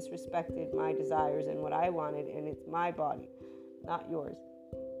disrespected my desires and what I wanted, and it's my body, not yours.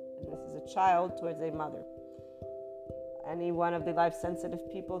 And this is a child towards a mother. Any one of the life-sensitive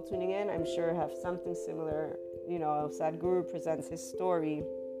people tuning in, I'm sure, have something similar. Sadhguru presents his story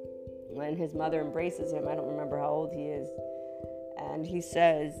when his mother embraces him. I don't remember how old he is. And he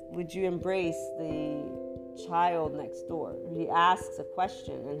says, would you embrace the child next door? He asks a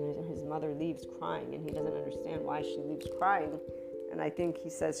question, and his mother leaves crying, and he doesn't understand why she leaves crying. And I think he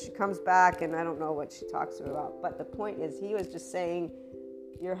says she comes back, and I don't know what she talks to her about. But the point is, he was just saying,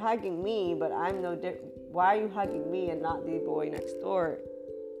 you're hugging me, but I'm no different. Why are you hugging me and not the boy next door?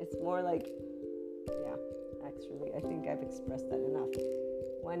 It's more like, actually, I think I've expressed that enough.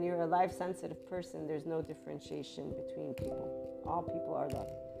 When you're a life-sensitive person, there's no differentiation between people. All people are love.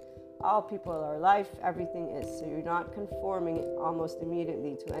 All people are life. Everything is. So you're not conforming almost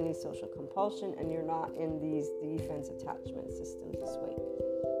immediately to any social compulsion, and you're not in these defense attachment systems this way.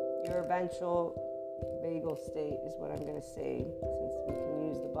 Your eventual vagal state is what I'm going to say, since we can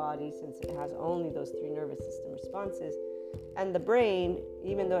use the body, since it has only those 3 nervous system responses. And the brain,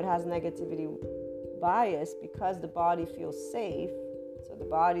 even though it has negativity bias, because the body feels safe, so the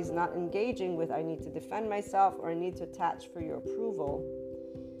body's not engaging with, I need to defend myself or I need to attach for your approval.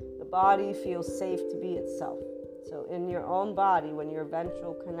 The body feels safe to be itself. So in your own body, when your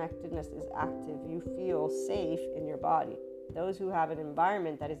ventral connectedness is active, you feel safe in your body. Those who have an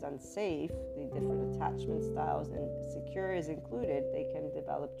environment that is unsafe, the different attachment styles, and secure is included, they can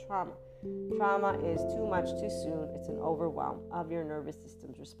develop trauma. Trauma is too much too soon. It's an overwhelm of your nervous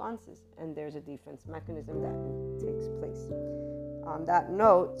system's responses, and there's a defense mechanism that takes place. On that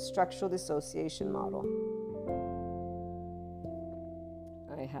note, structural dissociation model.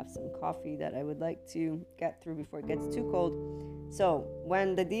 I have some coffee that I would like to get through before it gets too cold. So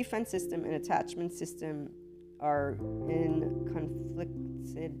when the defense system and attachment system are in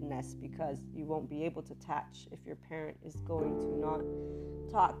conflictedness, because you won't be able to attach if your parent is going to not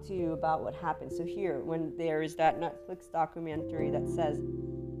talk to you about what happened. So here, when there is that Netflix documentary that says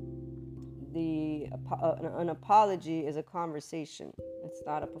an apology is a conversation, it's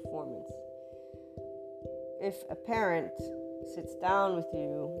not a performance. If a parent sits down with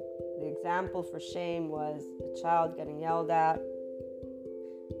you, the example for shame was a child getting yelled at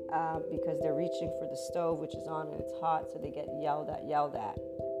because they're reaching for the stove, which is on and it's hot, so they get yelled at,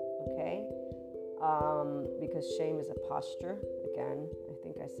 okay? Because shame is a posture. Again, I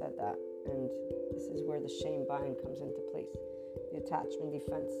think I said that, and this is where the shame bind comes into place, the attachment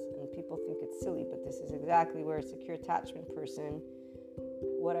defense. And people think it's silly, but this is exactly where a secure attachment person,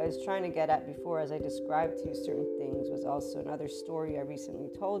 what I was trying to get at before as I described to you certain things, was also another story I recently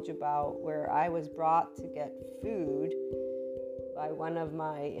told you about, where I was brought to get food by one of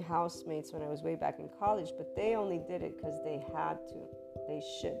my housemates when I was way back in college, but they only did it because they had to.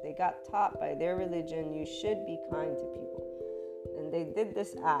 They got taught by their religion, you should be kind to people. And they did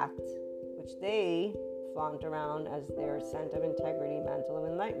this act, which they flaunt around as their scent of integrity, mantle of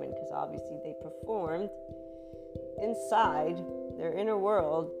enlightenment, because obviously they performed inside their inner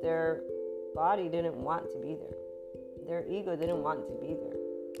world. Their body didn't want to be there. Their ego didn't want to be there.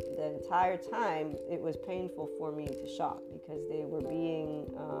 The entire time, it was painful for me to shop because they were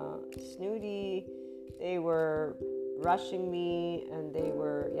being snooty, they were rushing me, and they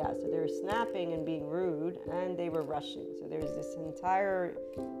were snapping and being rude, and they were rushing. So there's this entire,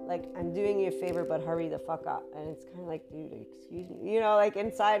 like, I'm doing you a favor, but hurry the fuck up. And it's kind of like, dude, excuse me. Like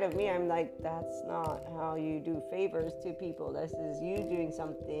inside of me, I'm like, that's not how you do favors to people. This is you doing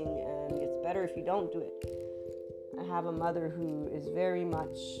something, and it's better if you don't do it. I have a mother who is very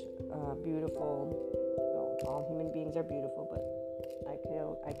much beautiful. Well, all human beings are beautiful, but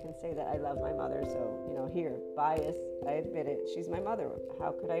I can say that I love my mother. So, here, bias, I admit it. She's my mother.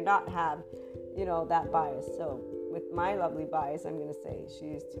 How could I not have, that bias? So with my lovely bias, I'm going to say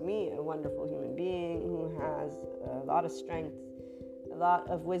she's, to me, a wonderful human being who has a lot of strength, a lot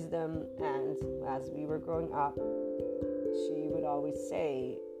of wisdom. And as we were growing up, she would always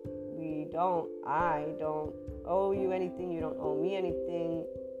say, I don't owe you anything. You don't owe me anything.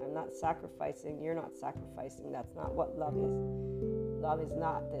 I'm not sacrificing. You're not sacrificing. That's not what love is. Love is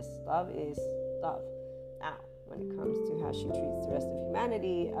not this. Love is love. Now, when it comes to how she treats the rest of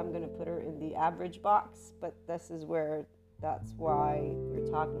humanity, I'm going to put her in the average box. But that's why we're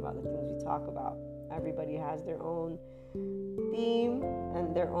talking about the things we talk about. Everybody has their own theme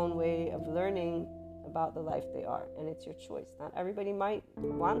and their own way of learning about the life they are, and it's your choice. Not everybody might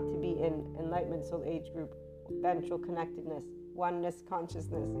want to be in enlightenment soul age group, ventral connectedness, oneness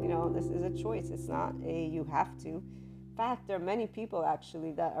consciousness. This is a choice. It's not a you have to. In fact, there are many people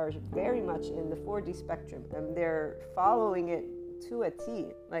actually that are very much in the 4D spectrum, and they're following it to a T.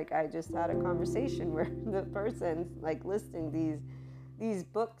 Like, I just had a conversation where the person's like listing these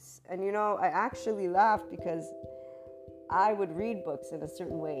books, and I actually laughed because I would read books in a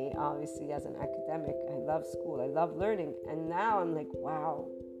certain way. Obviously, as an academic, I love school, I love learning, and now I'm like, wow,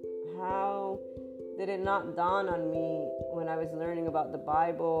 how did it not dawn on me when I was learning about the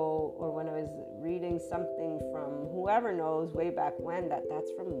Bible, or when I was reading something from whoever knows way back when,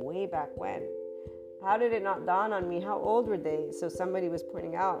 that's from way back when? How did it not dawn on me? How old were they? So somebody was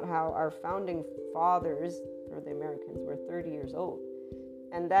pointing out how our founding fathers, for the Americans, were 30 years old.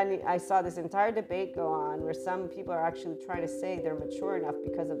 And then I saw this entire debate go on where some people are actually trying to say they're mature enough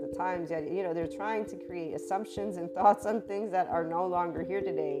because of the times. They're trying to create assumptions and thoughts on things that are no longer here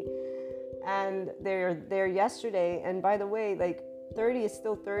today. And they're there yesterday. And by the way, like, 30 is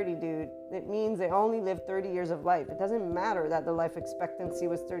still 30, dude. It means they only lived 30 years of life. It doesn't matter that the life expectancy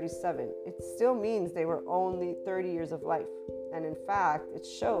was 37. It still means they were only 30 years of life. And in fact, it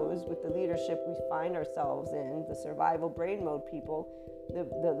shows with the leadership we find ourselves in, the survival brain mode people,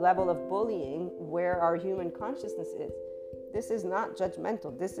 the level of bullying, where our human consciousness is. This is not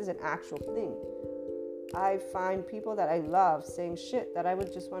judgmental. This is an actual thing. I find people that I love saying shit that I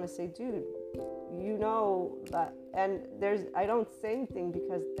would just want to say, dude, that. And I don't say anything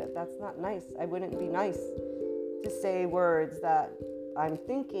because that's not nice. I wouldn't be nice to say words that I'm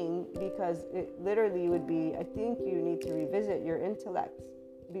thinking, because it literally would be, I think you need to revisit your intellect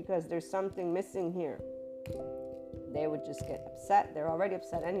because there's something missing here. They would just get upset. They're already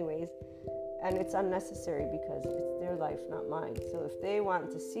upset anyways. And it's unnecessary because it's their life, not mine. So if they want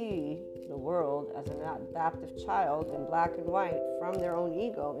to see the world as an adaptive child in black and white from their own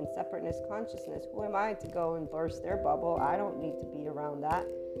ego in separateness consciousness, who am I to go and burst their bubble? I don't need to be around that.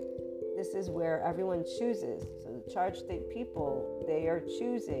 This is where everyone chooses. So the charged state people, they are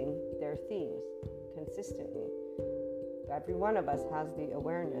choosing their themes consistently. Every one of us has the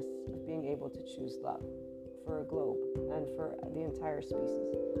awareness of being able to choose love for a globe and for the entire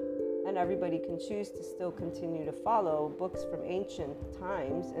species. And everybody can choose to still continue to follow books from ancient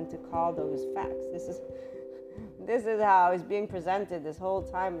times and to call those facts. This is how I was being presented this whole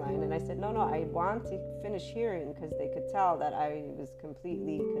timeline. And I said, no, I want to finish hearing, because they could tell that I was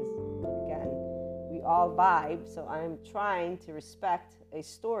completely, because again, we all vibe. So I'm trying to respect a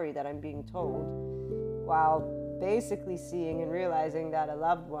story that I'm being told, while basically seeing and realizing that a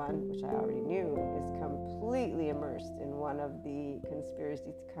loved one, which I already knew, is completely immersed in one of the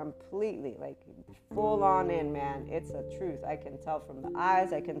conspiracies, completely, like, full on in, man. It's a truth. I can tell from the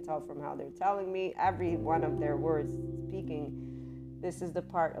eyes. I can tell from how they're telling me. Every one of their words speaking. This is the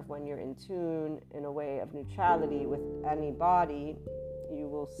part of when you're in tune in a way of neutrality with any body, you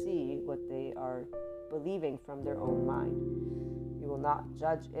will see what they are believing from their own mind. You will not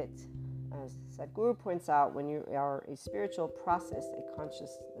judge it. As Sadhguru points out, when you are a spiritual process, a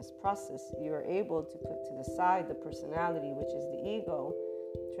consciousness process, you are able to put to the side the personality, which is the ego,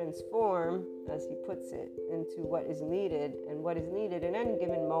 transform, as he puts it, into what is needed. And what is needed in any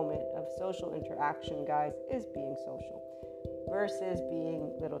given moment of social interaction, guys, is being social, versus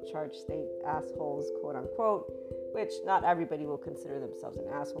being little charged state assholes, quote unquote, which not everybody will consider themselves an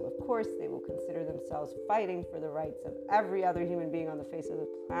asshole. Of course, they will consider themselves fighting for the rights of every other human being on the face of the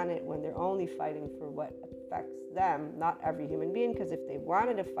planet, when they're only fighting for what affects them, not every human being. Because if they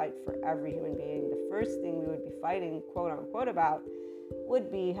wanted to fight for every human being, the first thing we would be fighting, quote unquote, about would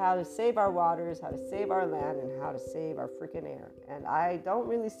be how to save our waters, how to save our land, and how to save our freaking air. And I don't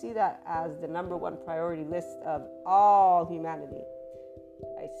really see that as the number one priority list of all humanity.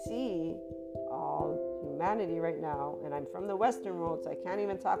 I see all humanity right now, and I'm from the Western world, so I can't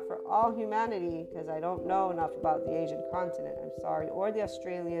even talk for all humanity because I don't know enough about the Asian continent, I'm sorry, or the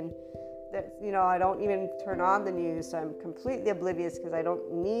Australian. That, I don't even turn on the news, so I'm completely oblivious, because I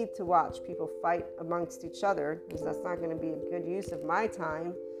don't need to watch people fight amongst each other, because that's not going to be a good use of my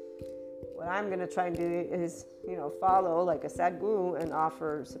time. what I'm going to try and do is, follow like a Sadhguru and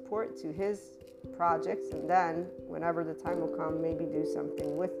offer support to his projects. And then whenever the time will come, maybe do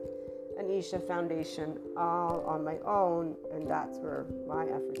something with an Isha Foundation all on my own. And that's where my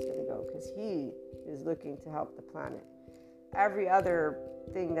effort's going to go, because he is looking to help the planet. Every other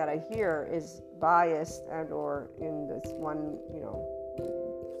thing that I hear is biased and or in this one,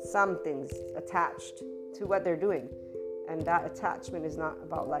 some things attached to what they're doing. And that attachment is not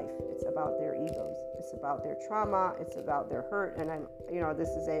about life. It's about their egos. It's about their trauma. It's about their hurt. And this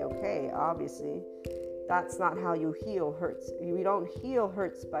is A-okay, obviously. That's not how you heal hurts. You don't heal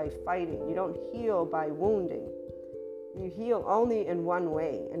hurts by fighting. You don't heal by wounding. You heal only in one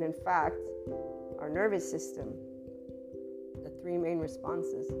way. And in fact, our nervous system, the three main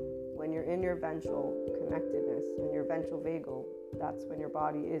responses, when you're in your ventral connectedness, in your ventral vagal, that's when your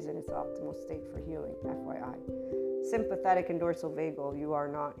body is in its optimal state for healing, FYI. Sympathetic and dorsal vagal, you are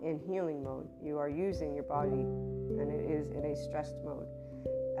not in healing mode. You are using your body, and it is in a stressed mode,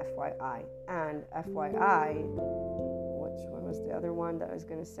 FYI. And FYI, which one was the other one that I was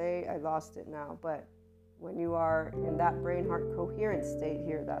going to say? I lost it now. But when you are in that brain-heart coherent state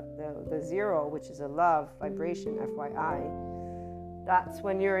here, that the zero, which is a love vibration, FYI, that's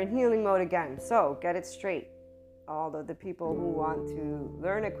when you're in healing mode again. So get it straight. All of the people who want to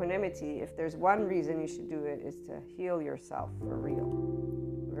learn equanimity, if there's one reason you should do it, is to heal yourself for real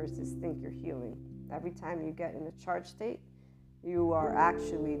versus think you're healing. Every time you get in a charged state, you are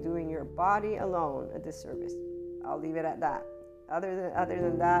actually doing your body alone a disservice. I'll leave it at that. Other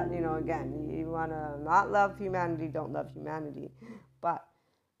than that, again, you want to not love humanity, don't love humanity. But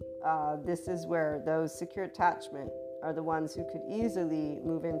this is where those secure attachment are the ones who could easily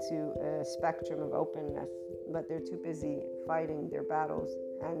move into a spectrum of openness, but they're too busy fighting their battles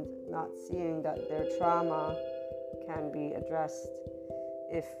and not seeing that their trauma can be addressed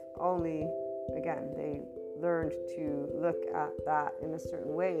if only, again, they learned to look at that in a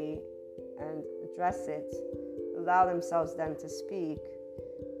certain way and address it, allow themselves then to speak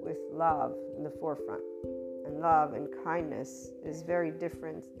with love in the forefront. And love and kindness is very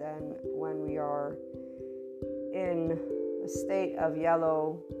different than when we are in a state of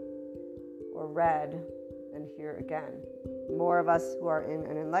yellow or red. And here again, the more of us who are in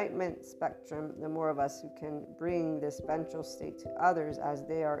an enlightenment spectrum, the more of us who can bring this ventral state to others as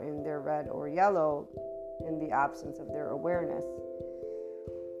they are in their red or yellow in the absence of their awareness.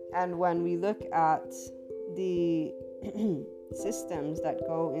 And when we look at the systems that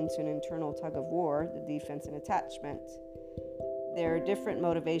go into an internal tug of war, the defense and attachment, their different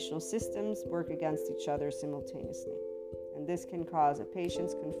motivational systems work against each other simultaneously. And this can cause a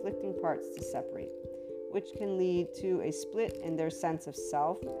patient's conflicting parts to separate, which can lead to a split in their sense of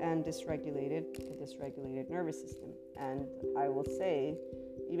self and dysregulated nervous system. And I will say,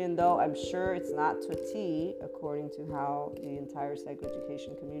 even though I'm sure it's not to a T according to how the entire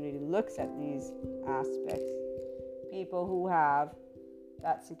psychoeducation community looks at these aspects, people who have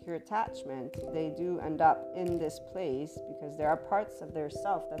that secure attachment, they do end up in this place because there are parts of their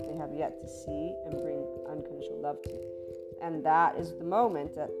self that they have yet to see and bring unconditional love to. And that is the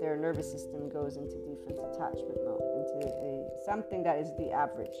moment that their nervous system goes into defense attachment mode, into something that is the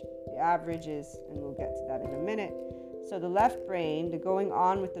average. The average is, and we'll get to that in a minute. So the left brain, the going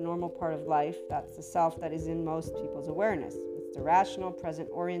on with the normal part of life, that's the self that is in most people's awareness. It's the rational,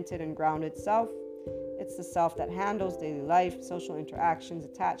 present-oriented, and grounded self. It's the self that handles daily life, social interactions,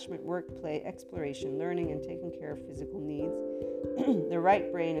 attachment, work, play, exploration, learning, and taking care of physical needs. The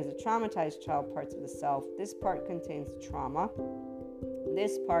right brain is the traumatized child parts of the self. This part contains trauma.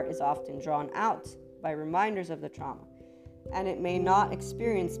 This part is often drawn out by reminders of the trauma, and it may not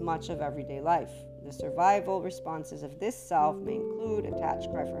experience much of everyday life. The survival responses of this self may include attach,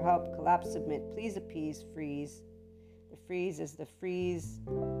 cry for help, collapse, submit, please, appease, freeze. The freeze is the freeze,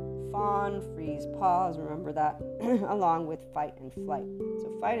 fawn, freeze, pause, remember that, along with fight and flight.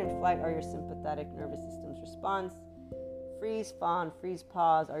 So fight and flight are your sympathetic nervous system's response. Freeze, fawn, freeze,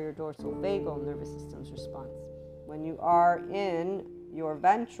 pause are your dorsal vagal nervous system's response. When you are in your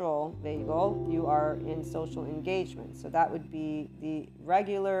ventral vagal, you are in social engagement. So that would be the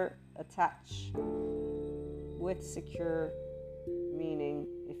regular attach with secure meaning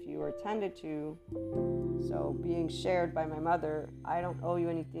if you are tended to. So being shared by my mother, I don't owe you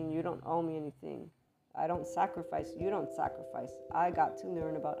anything, you don't owe me anything. I don't sacrifice, you don't sacrifice. I got to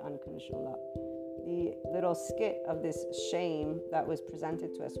learn about unconditional love. The little skit of this shame that was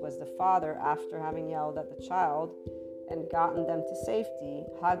presented to us was the father, after having yelled at the child and gotten them to safety,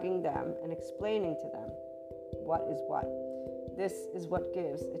 hugging them and explaining to them what is what. This is what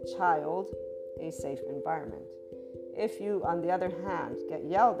gives a child a safe environment. If you, on the other hand, get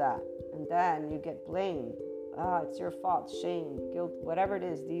yelled at and then you get blamed, it's your fault, shame, guilt, whatever it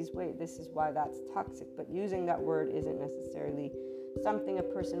is, this is why that's toxic. But using that word isn't necessarily something a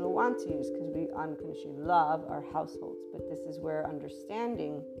person will want to use, because we unconditionally love our households. But this is where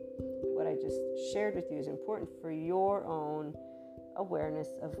understanding what I just shared with you is important for your own awareness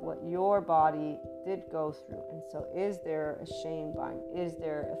of what your body did go through. And so, is there a shame bind? Is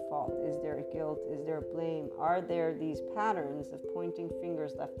there a fault? Is there a guilt? Is there a blame? Are there these patterns of pointing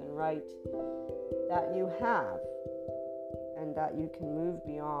fingers left and right that you have and that you can move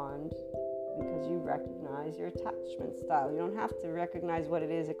beyond because you recognize your attachment style? You don't have to recognize what it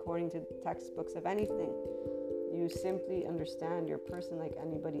is according to textbooks of anything. You simply understand your person like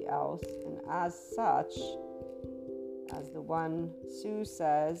anybody else, and as such, as the one Sue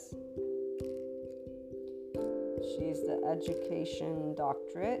says, she's the education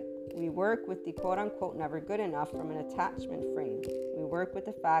doctorate. We work with the quote-unquote never good enough from an attachment frame. We work with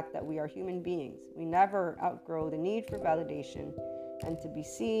the fact that we are human beings. We never outgrow the need for validation and to be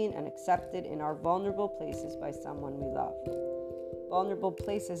seen and accepted in our vulnerable places by someone we love. Vulnerable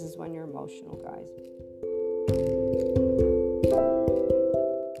places is when you're emotional, guys.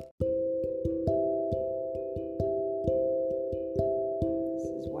 This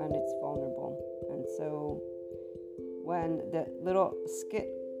is when it's vulnerable. And so when the little skit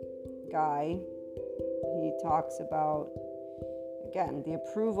guy, he talks about, again, the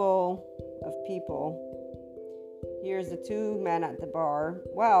approval of people. Here's the two men at the bar.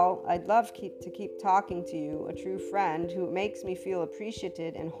 Well, I'd love to keep talking to you, a true friend who makes me feel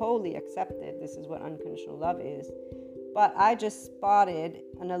appreciated and wholly accepted. This is what unconditional love is. But I just spotted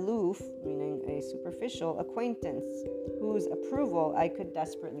an aloof, meaning a superficial acquaintance, whose approval I could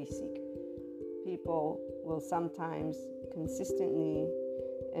desperately seek. People will sometimes consistently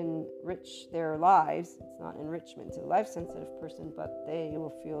enrich their lives. It's not enrichment to the life-sensitive person, but they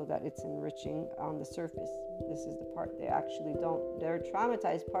will feel that it's enriching on the surface. This is the part they actually don't. Their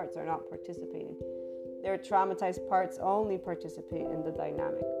traumatized parts are not participating. Their traumatized parts only participate in the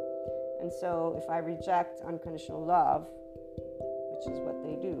dynamic. And so if I reject unconditional love, which is what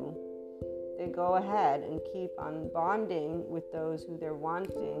they do, they go ahead and keep on bonding with those who they're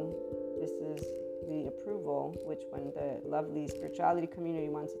wanting. This is the approval, which when the lovely spirituality community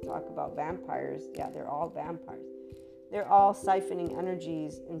wants to talk about vampires, they're all vampires. They're all siphoning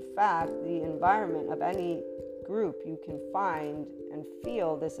energies. In fact, the environment of any group, you can find and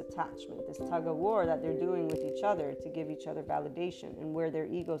feel this attachment, this tug of war that they're doing with each other to give each other validation, and where their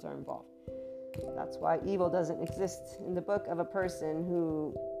egos are involved. That's why evil doesn't exist in the book of a person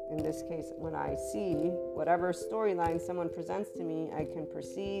who, in this case, when I see whatever storyline someone presents to me, I can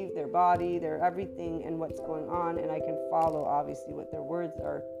perceive their body, their everything, and what's going on, and I can follow, obviously, what their words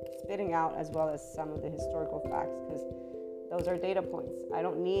are spitting out, as well as some of the historical facts, because those are data points. I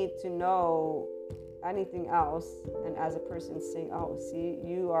don't need to know anything else. And as a person saying, oh, see,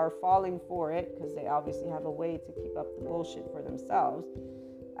 you are falling for it, because they obviously have a way to keep up the bullshit for themselves,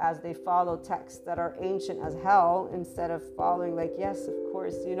 as they follow texts that are ancient as hell, instead of following like, yes, of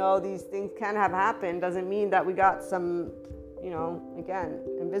course, these things can have happened, doesn't mean that we got some, again,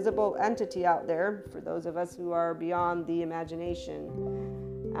 invisible entity out there for those of us who are beyond the imagination.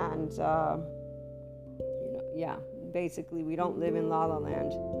 And, basically we don't live in La La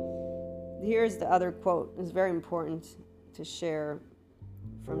Land. Here's the other quote. It's very important to share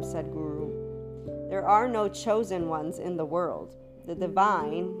from Sadhguru. There are no chosen ones in the world. The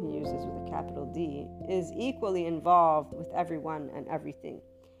divine, he uses with a capital D, is equally involved with everyone and everything.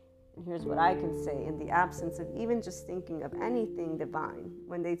 And here's what I can say in the absence of even just thinking of anything divine.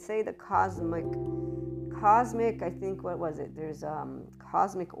 When they say the cosmic, I think, what was it? There's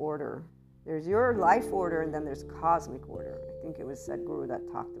cosmic order. There's your life order, and then there's cosmic order. I think it was Sadhguru that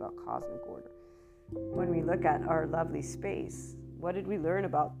talked about cosmic order. When we look at our lovely space, what did we learn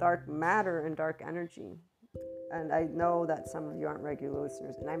about dark matter and dark energy? And I know that some of you aren't regular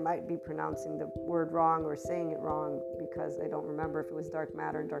listeners, and I might be pronouncing the word wrong or saying it wrong because I don't remember if it was dark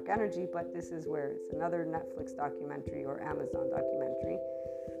matter and dark energy, but this is where it's another Netflix documentary or Amazon documentary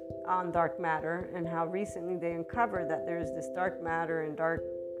on dark matter, and how recently they uncovered that there's this dark matter and dark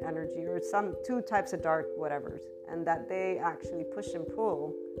energy, or some two types of dark whatevers, and that they actually push and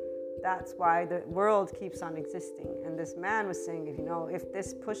pull. That's why the world keeps on existing. And this man was saying, if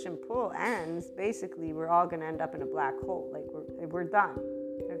this push and pull ends, basically we're all going to end up in a black hole. Like we're done.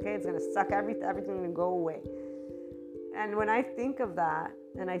 Okay, it's going to suck everything going to go away. And when I think of that,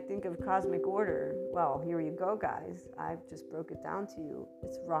 and I think of cosmic order, well, here you go, guys. I've just broke it down to you.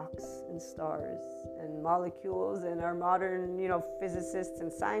 It's rocks and stars and molecules, and our modern, physicists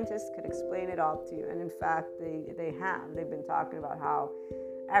and scientists could explain it all to you. And in fact, they have. They've been talking about how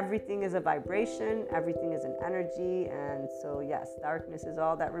everything is a vibration, everything is an energy, and so yes, darkness is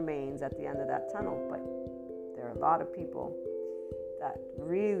all that remains at the end of that tunnel. But there are a lot of people that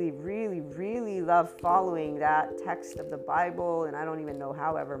really, really, really love following that text of the Bible, and I don't even know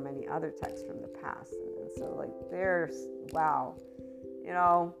however many other texts from the past. And so, there's, wow,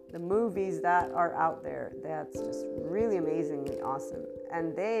 the movies that are out there, that's just really amazingly awesome.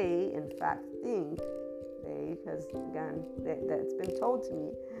 And they, in fact, because again, it's been told to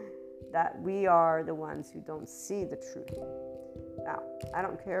me that we are the ones who don't see the truth. Now, I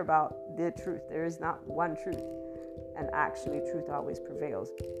don't care about the truth. There is not one truth. And actually, truth always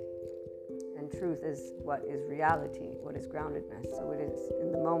prevails. And truth is what is reality, what is groundedness. So it is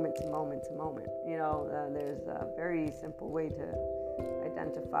in the moment to moment to moment. There's a very simple way to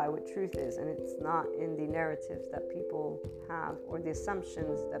identify what truth is. And it's not in the narratives that people have or the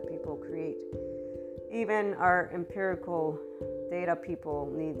assumptions that people create. Even our empirical data people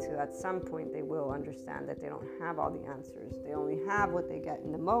need to, at some point, they will understand that they don't have all the answers. They only have what they get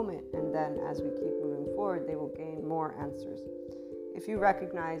in the moment. And then as we keep moving forward, they will gain more answers. If you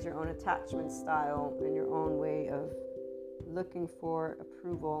recognize your own attachment style and your own way of looking for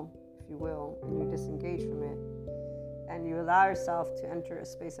approval, if you will, and you disengage from it, and you allow yourself to enter a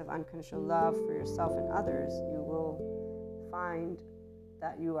space of unconditional love for yourself and others, you will find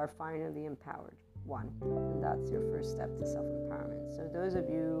that you are finally empowered. One, and that's your first step to self-empowerment. So those of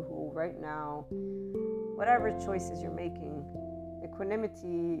you who right now, whatever choices you're making,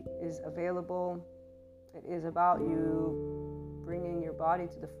 equanimity is available. It is about you bringing your body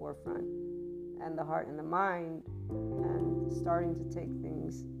to the forefront and the heart and the mind and starting to take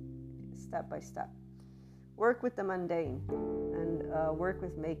things step by step. Work with the mundane and work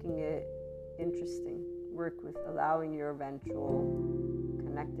with making it interesting. Work with allowing your eventual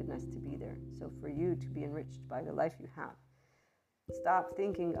connectedness to be there. So for you to be enriched by the life you have. Stop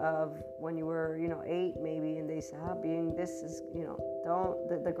thinking of when you were, 8 maybe, and they say, being this is,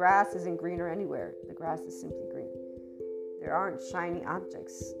 the grass isn't greener anywhere. The grass is simply green. There aren't shiny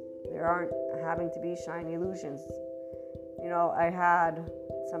objects. There aren't having to be shiny illusions. I had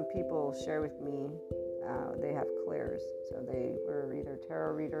some people share with me, they have clairs. So they were either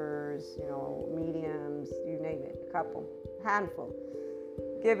tarot readers, mediums, you name it, a handful,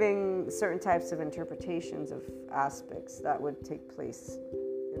 giving certain types of interpretations of aspects that would take place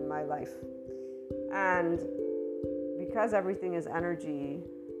in my life. And because everything is energy,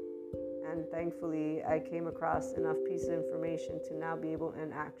 and thankfully I came across enough pieces of information to now be able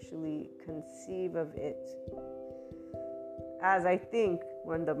and actually conceive of it as I think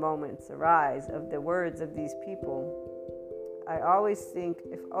when the moments arise of the words of these people. I always think,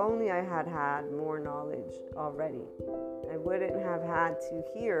 if only I had had more knowledge already, I wouldn't have had to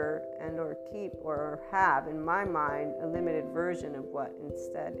hear and or keep or have in my mind a limited version of what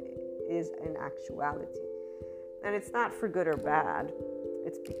instead is in actuality. And it's not for good or bad.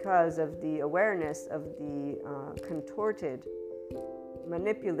 It's because of the awareness of the contorted,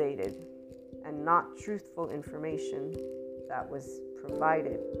 manipulated, and not truthful information that was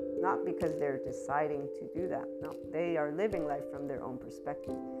provided. Not because they're deciding to do that. No, they are living life from their own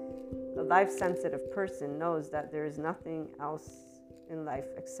perspective. A life-sensitive person knows that there is nothing else in life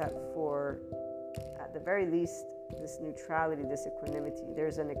except for, at the very least, this neutrality, this equanimity.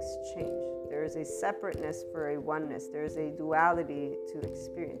 There's an exchange. There is a separateness for a oneness. There is a duality to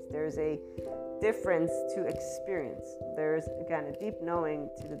experience. There is a difference to experience. There's, again, a deep knowing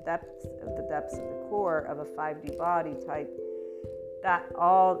to the depths of the core of a 5D body type, that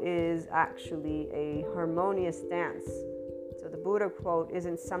all is actually a harmonious dance. So the Buddha quote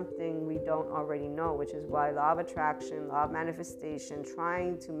isn't something we don't already know, which is why law of attraction, law of manifestation,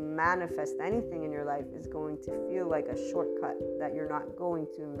 trying to manifest anything in your life is going to feel like a shortcut that you're not going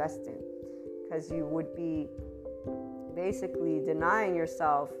to invest in, because you would be basically denying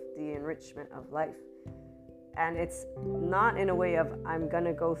yourself the enrichment of life. And it's not in a way of, I'm going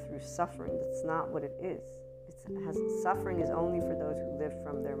to go through suffering. That's not what it is. Suffering is only for those who live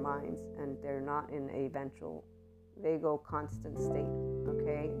from their minds, and they're not in a ventral, vagal, constant state,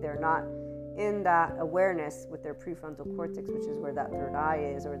 okay? They're not in that awareness with their prefrontal cortex, which is where that third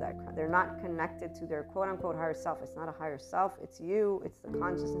eye is, or that they're not connected to their quote-unquote higher self. It's not a higher self. It's you. It's the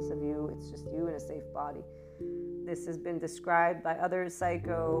consciousness of you. It's just you in a safe body. This has been described by other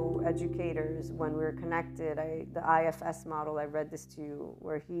psychoeducators when we're connected. The IFS model, I read this to you,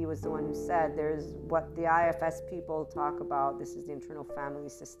 where he was the one who said there's what the IFS people talk about. This is the internal family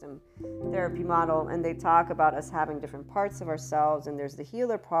system therapy model. And they talk about us having different parts of ourselves. And there's the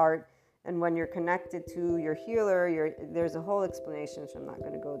healer part. And when you're connected to your healer, there's a whole explanation, which I'm not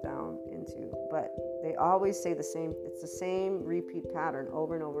going to go down into. But they always say the same. It's the same repeat pattern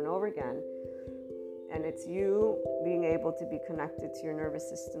over and over and over again. And it's you being able to be connected to your nervous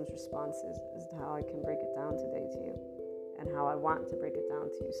system's responses is how I can break it down today to you, and how I want to break it down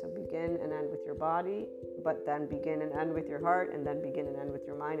to you. So begin and end with your body, but then begin and end with your heart, and then begin and end with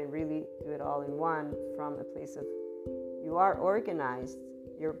your mind, and really do it all in one from a place of you are organized.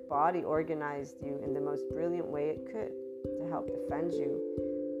 Your body organized you in the most brilliant way it could to help defend you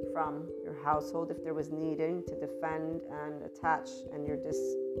from your household if there was needing to defend and attach, and you're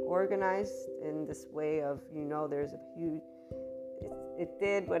disorganized in this way of, there's a huge, it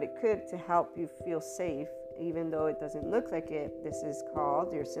did what it could to help you feel safe, even though it doesn't look like it. This is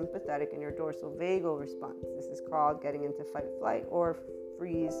called your sympathetic and your dorsal vagal response. This is called getting into fight, flight, or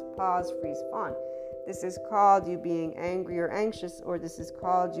freeze, pause, freeze, fawn. This is called you being angry or anxious, or this is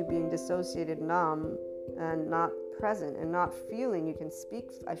called you being dissociated, numb, and not present and not feeling. You can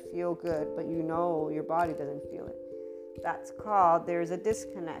speak, I feel good, but your body doesn't feel it. That's called there's a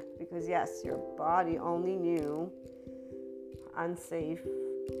disconnect, because yes, your body only knew unsafe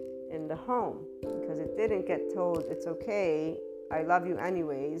in the home because it didn't get told it's okay, I love you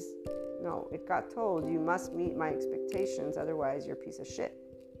anyways. No, it got told you must meet my expectations, otherwise you're a piece of shit.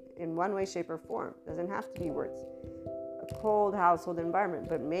 In one way, shape, or form. Doesn't have to be words. A cold household environment,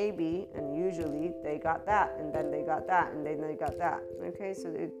 but maybe and usually they got that, and then they got that, and then they got that. Okay, so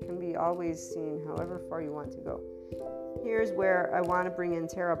it can be always seen however far you want to go. Here's where I want to bring in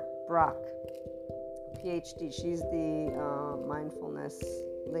Tara Brach, PhD. She's the mindfulness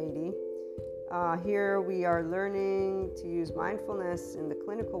lady. Here we are learning to use mindfulness in the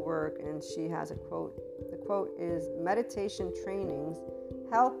clinical work, and she has a quote. The quote is, meditation trainings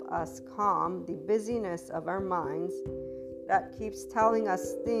help us calm the busyness of our minds that keeps telling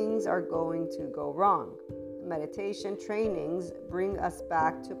us things are going to go wrong. Meditation trainings bring us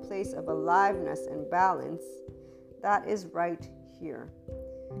back to a place of aliveness and balance that is right here.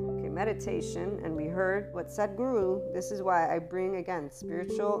 Okay, meditation, and we heard what Sadhguru, this is why I bring again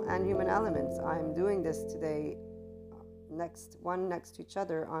spiritual and human elements. I'm doing this today next to each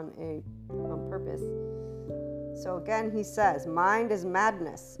other on purpose. So again, he says, mind is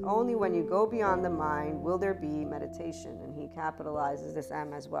madness. Only when you go beyond the mind will there be meditation. And he capitalizes this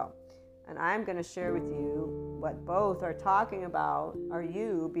M as well. And I'm going to share with you what both are talking about are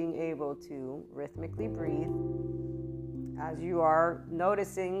you being able to rhythmically breathe as you are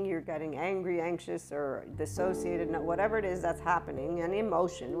noticing you're getting angry, anxious, or dissociated, whatever it is that's happening, any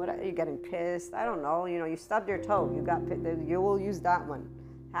emotion, you're getting pissed, I don't know, you stubbed your toe, you will use that one.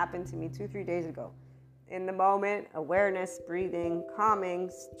 Happened to me 2-3 days ago. In the moment, awareness, breathing,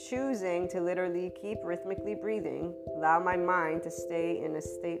 calming, choosing to literally keep rhythmically breathing, allow my mind to stay in a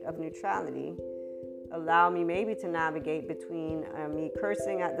state of neutrality, allow me maybe to navigate between me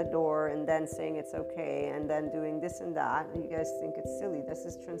cursing at the door and then saying it's okay and then doing this and that. And you guys think it's silly. This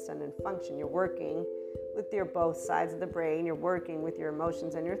is transcendent function. You're working with your both sides of the brain. You're working with your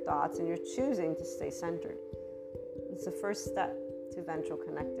emotions and your thoughts, and you're choosing to stay centered. It's the first step to ventral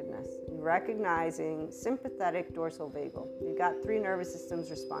connectedness. Recognizing sympathetic dorsal vagal. You got 3 nervous systems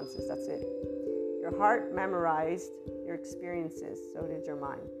responses. That's it. Your heart memorized your experiences. So did your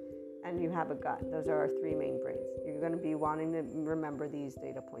mind. And you have a gut. Those are our 3 main brains. You're going to be wanting to remember these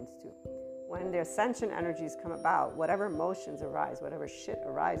data points too. When the ascension energies come about, whatever emotions arise, whatever shit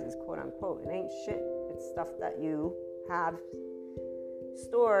arises, quote unquote, it ain't shit. It's stuff that you have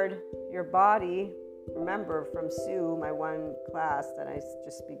stored. Your body, remember from Sue, my one class that I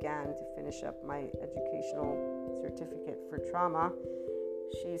just began to finish up my educational certificate for trauma,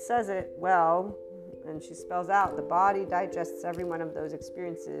 she says it well, and she spells out the body digests every one of those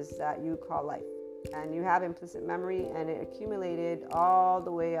experiences that you call life. And you have implicit memory, and it accumulated all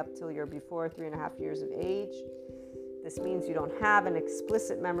the way up till you're before 3.5 years of age. This means you don't have an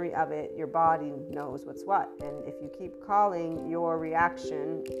explicit memory of it. Your body knows what's what. And if you keep calling your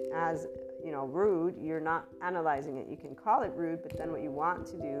reaction as rude, you're not analyzing it. You can call it rude, but then what you want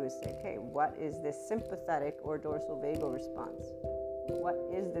to do is say, okay, what is this sympathetic or dorsal vagal response? What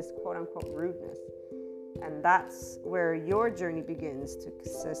is this quote unquote rudeness? And that's where your journey begins to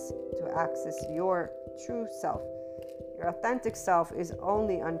access your true self. Your authentic self is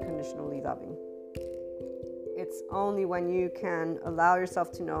only unconditionally loving. it's only when you can allow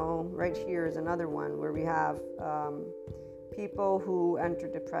yourself to know. Right here is another one where we have people who enter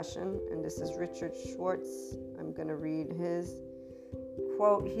depression, and this is Richard Schwartz. I'm going to read his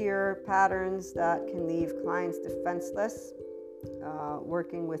quote here: patterns that can leave clients defenseless,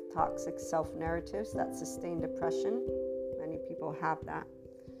 working with toxic self-narratives that sustain depression. Many people have that,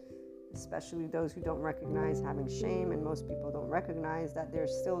 especially those who don't recognize having shame, and most people don't recognize that they're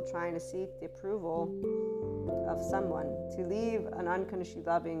still trying to seek the approval of someone. To leave an unconditionally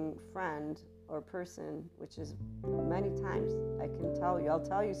loving friend or person, which is many times, I'll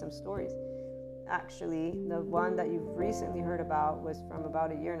tell you some stories. Actually, the one that you've recently heard about was from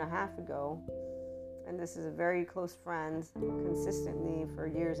about a year and a half ago, and this is a very close friend, consistently for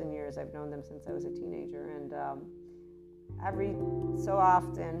years and years. I've known them since I was a teenager, and every so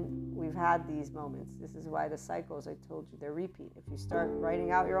often we've had these moments. This is why the cycles, I told you, they're repeat. If you start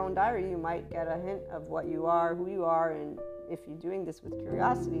writing out your own diary, you might get a hint of what you are, who you are, and if you're doing this with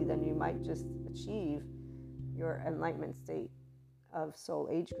curiosity, then you might just achieve your enlightenment state of soul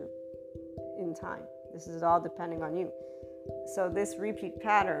age group in time. This is all depending on you. So this repeat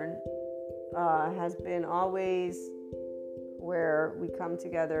pattern has been always where we come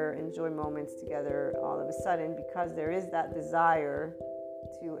together, enjoy moments together all of a sudden, because there is that desire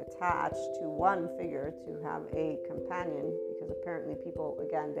to attach to one figure, to have a companion, because apparently people,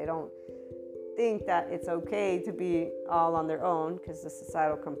 again, they don't think that it's okay to be all on their own, because the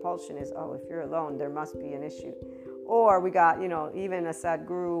societal compulsion is, oh, if you're alone, there must be an issue. Or we got, even a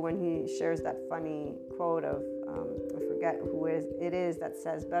Sadhguru, when he shares that funny quote of, I forget who it is that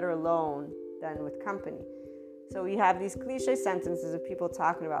says, better alone than with company. So we have these cliche sentences of people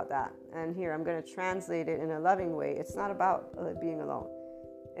talking about that. And here, I'm going to translate it in a loving way. It's not about being alone.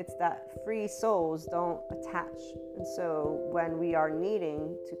 It's that free souls don't attach. And so when we are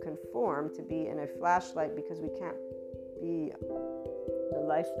needing to conform, to be in a flashlight because we can't be the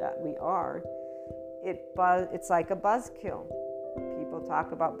life that we are, it's like a buzzkill. People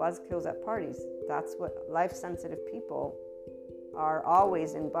talk about buzzkills at parties. That's what life-sensitive people are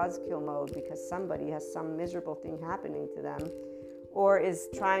always in buzzkill mode, because somebody has some miserable thing happening to them, or is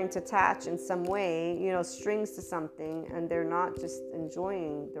trying to attach in some way, strings to something, and they're not just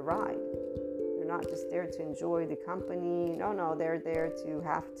enjoying the ride. They're not just there to enjoy the company. No, they're there to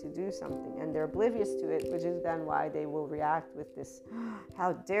have to do something, and they're oblivious to it, which is then why they will react with this,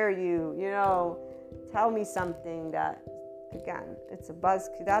 how dare you, tell me something that, again, that's a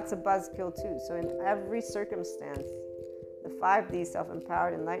buzzkill too. So in every circumstance, the 5D,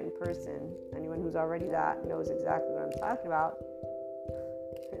 self-empowered, enlightened person, anyone who's already that knows exactly what I'm talking about.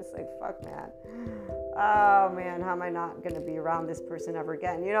 It's like, fuck, man. Oh, man, how am I not going to be around this person ever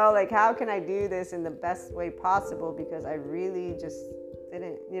again? How can I do this in the best way possible? Because I really just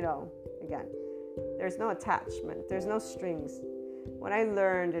didn't, again, there's no attachment. There's no strings. When I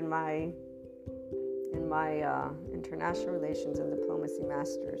learned in my international relations and diplomacy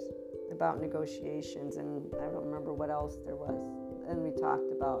masters about negotiations, and I don't remember what else there was, and we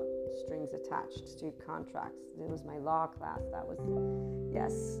talked about strings attached to contracts. It was my law class.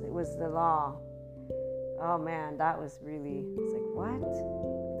 It was the law. Oh man, that was really, it's like,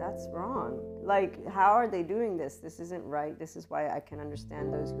 what? That's wrong. How are they doing this? This isn't right. This is why I can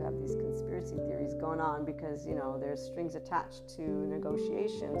understand those who have these conspiracy theories going on, because, there's strings attached to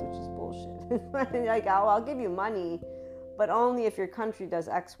negotiations, which is bullshit. I'll give you money, but only if your country does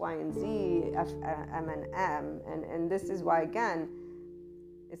X, Y, and Z, F, M, and M. And this is why, again,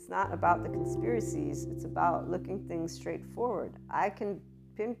 it's not about the conspiracies. It's about looking things straight forward. I can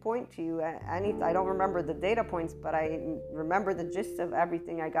pinpoint to you I don't remember the data points, but I remember the gist of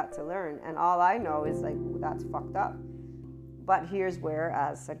everything I got to learn. And all I know is that's fucked up. But here's where,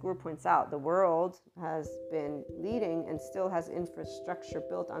 as Sadhguru points out, the world has been leading and still has infrastructure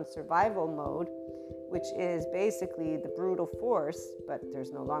built on survival mode, which is basically the brutal force, but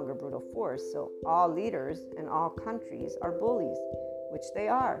there's no longer brutal force. So all leaders in all countries are bullies, which they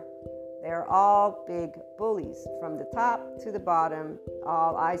are. They're all big bullies. From the top to the bottom,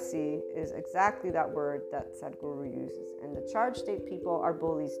 all I see is exactly that word that Sadhguru uses. And the charge state people are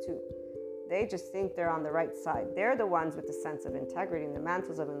bullies too. They just think they're on the right side. They're the ones with the sense of integrity and the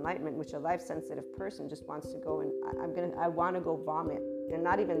mantles of enlightenment, which a life-sensitive person just wants to go and I want to go vomit. And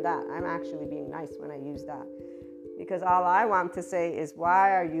not even that. I'm actually being nice when I use that. Because all I want to say is,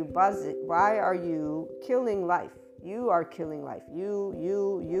 why are you buzzing? Why are you killing life? You are killing life. You,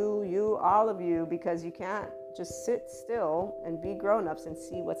 all of you, because you can't just sit still and be grown-ups and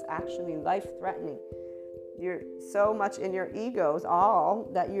see what's actually life-threatening. You're so much in your egos all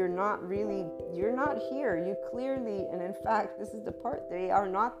that you're not here. You clearly, and in fact, this is the part, they are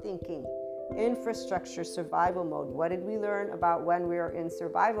not thinking. Infrastructure survival mode. What did we learn about when we are in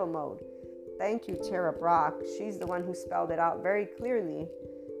survival mode? Thank you, Tara Brock. She's the one who spelled it out very clearly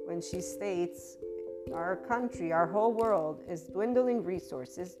when she states our country, our whole world is dwindling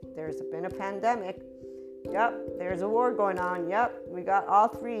resources. There's been a pandemic. Yep, there's a war going on. Yep, we got all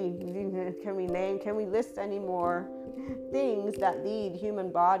three. Can we list any more things that lead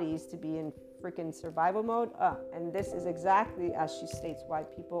human bodies to be in freaking survival mode? And this is exactly, as she states, why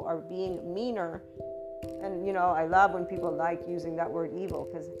people are being meaner. And, I love when people like using that word evil,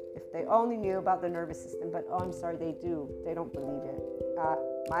 because if they only knew about the nervous system, but I'm sorry, they do. They don't believe it.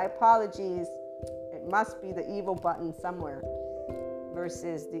 My apologies. It must be the evil button somewhere.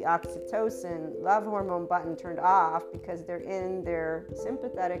 Versus the oxytocin love hormone button turned off because they're in their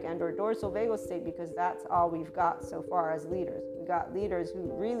sympathetic and or dorsal vagal state, because that's all we've got so far as leaders. We got leaders who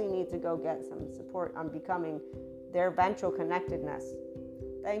really need to go get some support on becoming their ventral connectedness.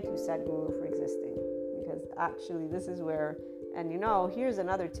 Thank you, Sadhguru, for existing, because actually this is where, and here's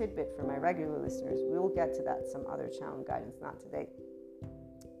another tidbit for my regular listeners. We'll get to that some other channel guidance, not today.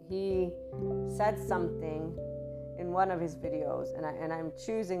 He said something in one of his videos, and I'm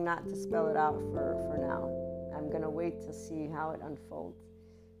choosing not to spell it out for now. I'm going to wait to see how it unfolds.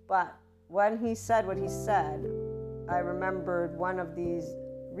 But when he said what he said, I remembered one of these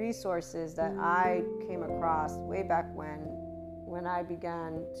resources that I came across way back when I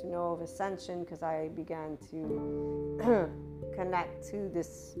began to know of ascension, because I began to connect to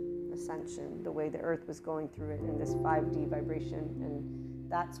this ascension, the way the earth was going through it in this 5D vibration. And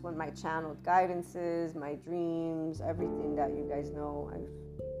that's when my channeled guidances, my dreams, everything that you guys know I've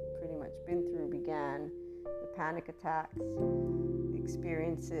pretty much been through began. The panic attacks, the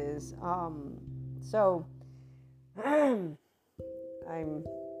experiences. So I'm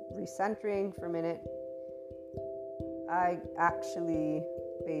recentering for a minute. I actually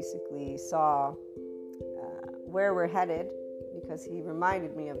basically saw where we're headed, because he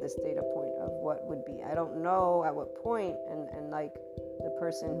reminded me of this data point of what would be. I don't know at what point, and like the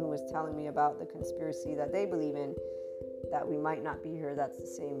person who was telling me about the conspiracy that they believe in, that we might not be here, that's the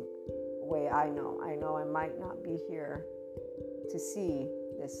same way I know I might not be here to see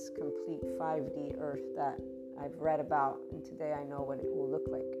this complete 5D earth that I've read about, and today I know what it will look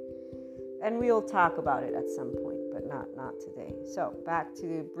like. And we'll talk about it at some point, but not today. So back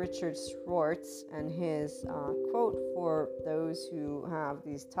to Richard Schwartz and his quote for those who have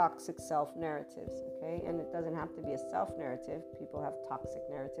these toxic self-narratives, okay? And it doesn't have to be a self-narrative. People have toxic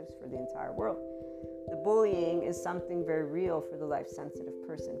narratives for the entire world. The bullying is something very real for the life-sensitive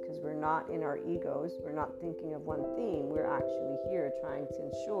person, because we're not in our egos. We're not thinking of one theme. We're actually here trying to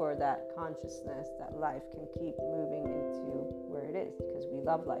ensure that consciousness, that life can keep moving into where it is, because we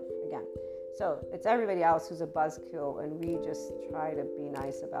love life, again. So it's everybody else who's a buzzkill, and we just try to be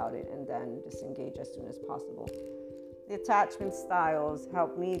nice about it and then disengage as soon as possible. The attachment styles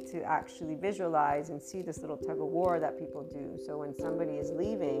help me to actually visualize and see this little tug of war that people do. So when somebody is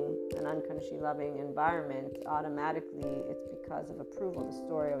leaving an unconsciously loving environment, automatically it's because of approval. The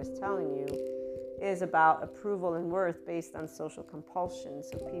story I was telling you is about approval and worth based on social compulsion.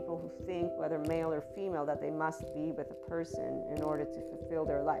 So people who think, whether male or female, that they must be with a person in order to fulfill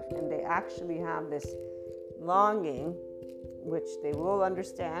their life. And they actually have this longing, which they will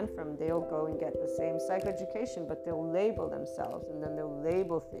understand from, they'll go and get the same psychoeducation, but they'll label themselves, and then they'll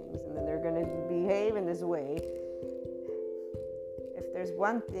label things, and then they're going to behave in this way. If there's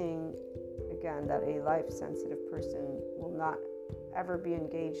one thing, again, that a life-sensitive person will not ever be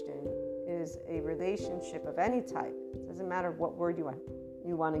engaged in, is a relationship of any type. It doesn't matter what word you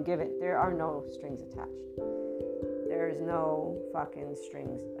want to give it. There are no strings attached. There is no fucking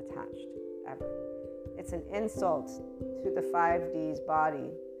strings attached, ever. It's an insult to the 5D's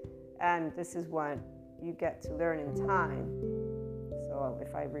body, and this is what you get to learn in time. So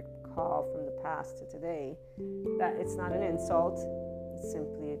if I recall from the past to today, that it's not an insult, it's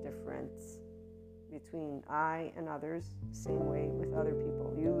simply a difference between I and others, same way with other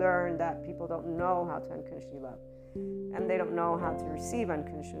people. You learn that people don't know how to unconditionally love, and they don't know how to receive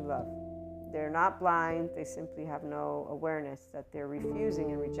unconditional love. They're not blind, they simply have no awareness that they're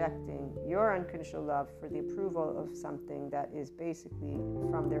refusing and rejecting your unconditional love for the approval of something that is basically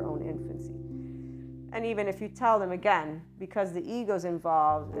from their own infancy. And even if you tell them, again, because the ego's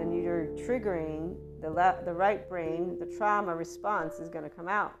involved and you're triggering the right brain, the trauma response is going to come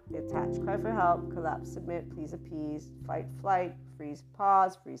out. The attached, cry for help, collapse, submit, please appease, fight, flight, freeze,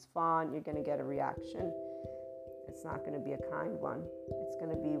 pause, freeze, fawn. You're going to get a reaction. It's not going to be a kind one. It's going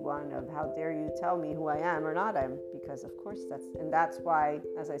to be one of, how dare you tell me who I am or not am, because of course that's why,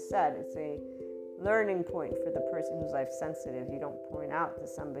 as I said, it's a learning point for the person who's life sensitive. You don't point out to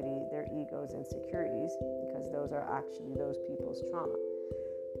somebody their ego's insecurities, because those are actually those people's trauma.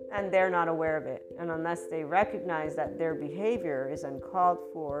 And they're not aware of it. And unless they recognize that their behavior is uncalled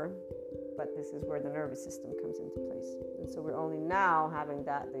for, but this is where the nervous system comes into place. And so we're only now having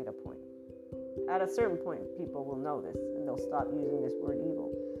that data point. At a certain point, people will know this, and they'll stop using this word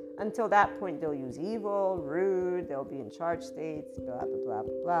evil. Until that point, they'll use evil, rude, they'll be in charge states, blah, blah, blah,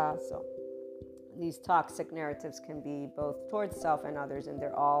 blah, blah. So these toxic narratives can be both towards self and others, and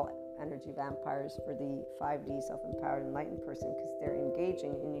they're all energy vampires for the 5D self-empowered enlightened person, because they're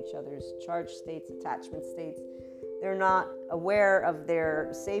engaging in each other's charge states, attachment states. They're not aware of their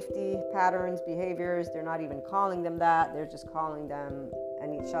safety patterns, behaviors. They're not even calling them that. They're just calling them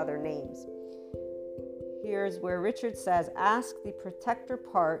and each other names. Here's where Richard says, ask the protector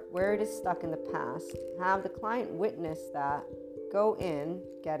part where it is stuck in the past. Have the client witness that. Go in,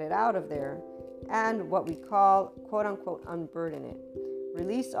 get it out of there. And what we call, quote unquote, unburden it.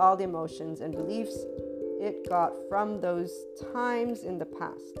 Release all the emotions and beliefs it got from those times in the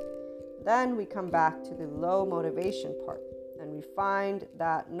past. Then we come back to the low motivation part, and we find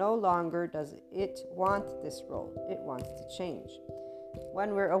that no longer does it want this role. It wants to change.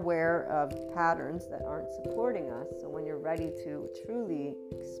 When we're aware of patterns that aren't supporting us, so when you're ready to truly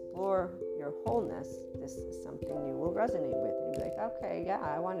explore your wholeness, this is something you will resonate with. And you'll be like, okay, yeah,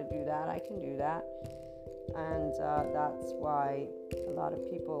 I want to do that. I can do that. And that's why a lot of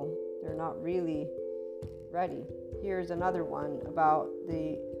people, they're not really ready. Here's another one about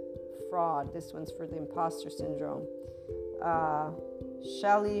the fraud. This one's for the imposter syndrome.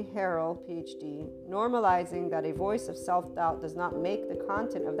 Shelley Harrell, PhD, normalizing that a voice of self-doubt does not make the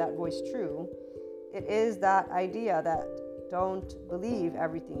content of that voice true. It is that idea that don't believe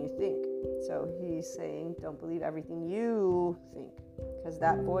everything you think. So he's saying don't believe everything you think, because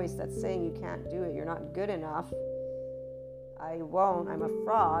that voice that's saying you can't do it, you're not good enough, I won't, I'm a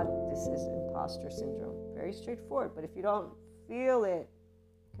fraud, this is imposter syndrome. Very straightforward, but if you don't feel it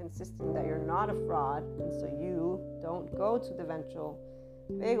consistent that you're not a fraud, and so you don't go to the ventral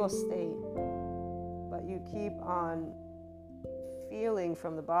vagal state, but you keep on feeling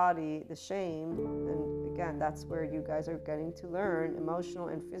from the body the shame, and again, that's where you guys are getting to learn emotional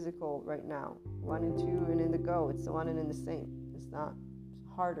and physical right now. 1 and 2 and in the go, it's the one and in the same. It's not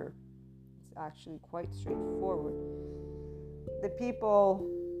harder, it's actually quite straightforward. The people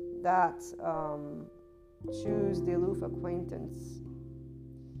that choose the aloof acquaintance,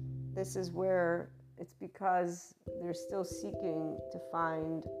 this is where it's because they're still seeking to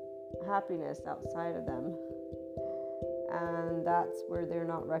find happiness outside of them. And that's where they're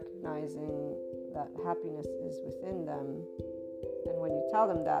not recognizing that happiness is within them. And when you tell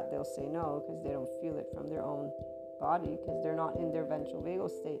them that, they'll say no, because they don't feel it from their own body, because they're not in their ventral vagal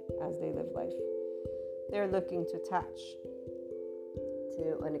state as they live life. They're looking to attach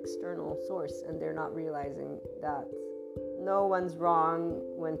to an external source, and they're not realizing that no one's wrong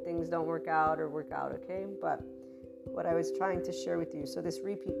when things don't work out, okay? But what I was trying to share with you, so this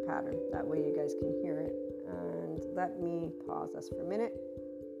repeat pattern, that way you guys can hear it. And let me pause us for a minute.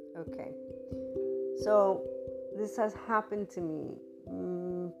 Okay. So this has happened to me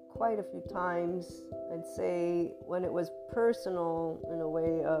quite a few times. I'd say when it was personal in a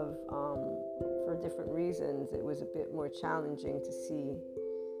way of, for different reasons, it was a bit more challenging to see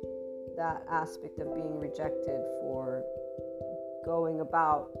that aspect of being rejected for going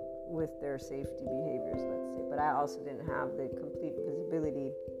about with their safety behaviors, let's say. But I also didn't have the complete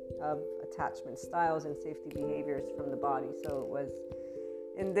visibility of attachment styles and safety behaviors from the body. So it was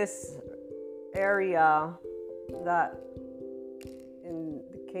in this area that, in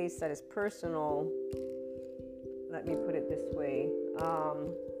the case that is personal, let me put it this way,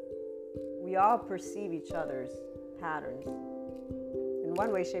 we all perceive each other's patterns. In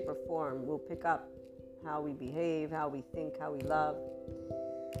one way, shape, or form, we'll pick up how we behave, how we think, how we love,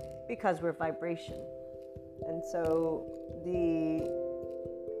 because we're vibration. And so the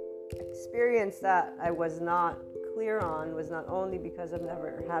experience that I was not clear on was not only because of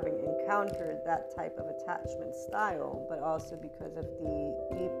never having encountered that type of attachment style, but also because of the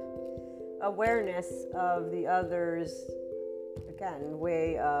deep awareness of the other's, again,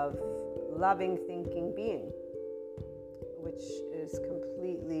 way of loving, thinking, being, which is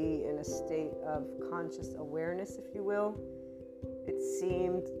completely in a state of conscious awareness, if you will. It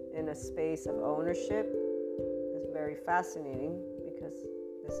seemed in a space of ownership. It's very fascinating, because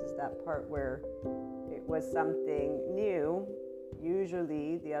this is that part where it was something new.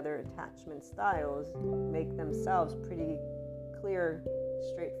 Usually the other attachment styles make themselves pretty clear,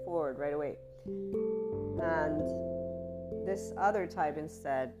 straightforward right away. And this other type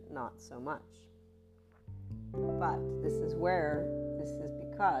instead, not so much. But this is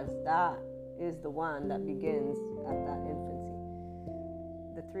because that is the one that begins at that infancy.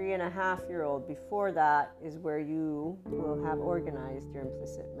 The 3.5-year-old before that is where you will have organized your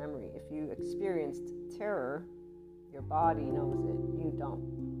implicit memory. If you experienced terror, your body knows it, you don't.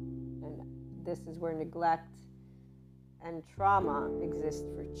 And this is where neglect and trauma exist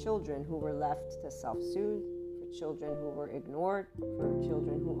for children who were left to self-soothe, for children who were ignored, for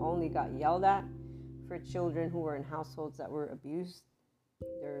children who only got yelled at, for children who were in households that were abused.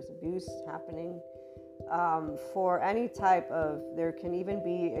 There's abuse happening. For any type of, there can even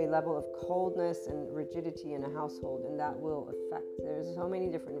be a level of coldness and rigidity in a household, and that will affect, there's so many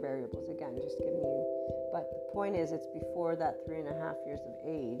different variables, again, just giving you, but the point is, it's before that 3.5 years of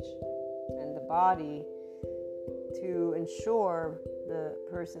age, and the body, to ensure the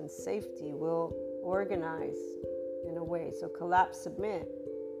person's safety, will organize in a way. So collapse, submit,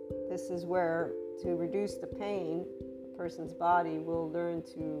 this is where, to reduce the pain, the person's body will learn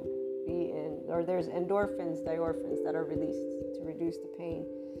to be in, or there's endorphins, diorphins that are released to reduce the pain.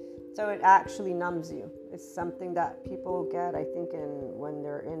 So it actually numbs you. It's something that people get, I think, when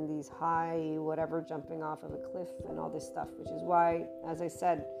they're in these high, whatever, jumping off of a cliff and all this stuff, which is why, as I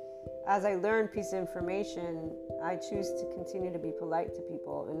said, as I learn piece of information, I choose to continue to be polite to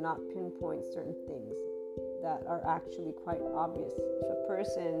people and not pinpoint certain things that are actually quite obvious. If a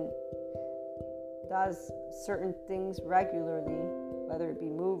person does certain things regularly, whether it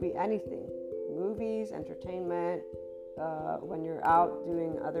be anything, movies, entertainment, when you're out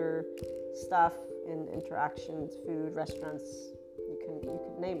doing other stuff in interactions, food, restaurants, you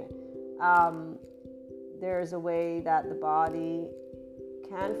could name it. There's a way that the body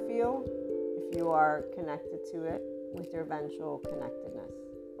can feel if you are connected to it with your ventral connectedness,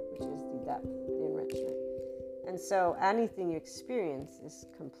 which is the depth, the enrichment. And so anything you experience is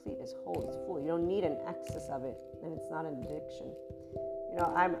complete, is whole, is full. You don't need an excess of it, and it's not an addiction. You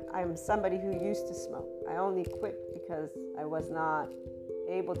know, I'm somebody who used to smoke. I only quit because I was not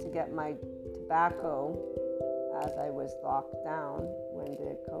able to get my tobacco as I was locked down when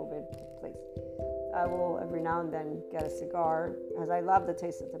the COVID took place. I will every now and then get a cigar, as I love the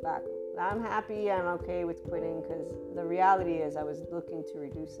taste of tobacco. I'm happy, I'm okay with quitting, because the reality is I was looking to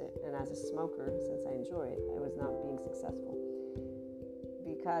reduce it, and as a smoker, since I enjoy it, I was not being successful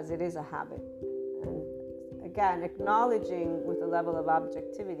because it is a habit. And again, acknowledging with a level of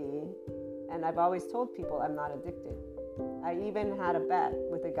objectivity, and I've always told people I'm not addicted. I even had a bet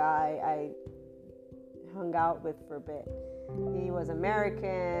with a guy I hung out with for a bit. He was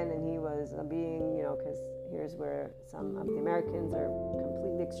American, and he was being, because here's where some of the Americans are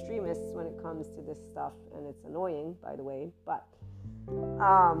completely extremists when it comes to this stuff, and it's annoying, by the way, but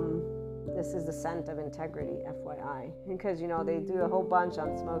this is the scent of integrity, FYI, because they do a whole bunch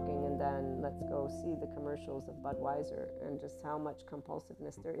on smoking, and then let's go see the commercials of Budweiser and just how much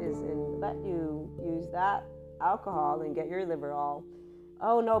compulsiveness there is in let you use that alcohol and get your liver all,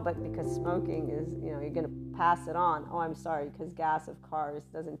 oh no, but because smoking is, you're going to pass it on. Oh, I'm sorry, because gas of cars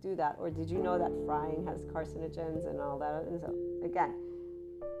doesn't do that. Or did you know that frying has carcinogens and all that? And so again,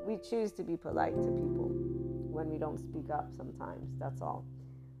 we choose to be polite to people when we don't speak up sometimes, that's all.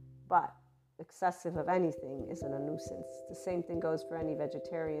 But excessive of anything isn't a nuisance. The same thing goes for any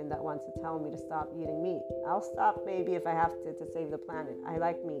vegetarian that wants to tell me to stop eating meat. I'll stop maybe if I have to save the planet. I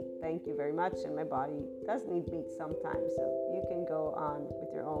like meat, thank you very much, and my body does need meat sometimes, so you can go on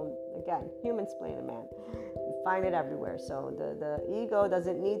with your own, again, human-splaining, man. You find it everywhere, so the ego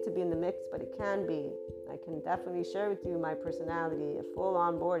doesn't need to be in the mix, but it can be. I can definitely share with you my personality, full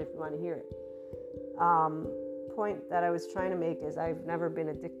on board if you want to hear it. Point that I was trying to make is I've never been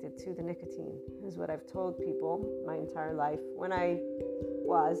addicted to the nicotine, is what I've told people my entire life. When I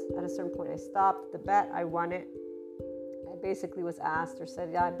was at a certain point, I stopped the bet, I won it. I basically was asked or said,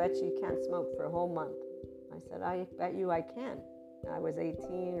 yeah, I bet you can't smoke for a whole month. I said, I bet you I can. I was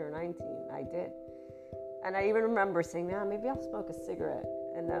 18 or 19, I did. And I even remember saying, maybe I'll smoke a cigarette.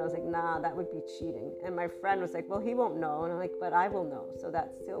 And then I was like, nah, that would be cheating. And my friend was like, well, he won't know. And I'm like, but I will know. So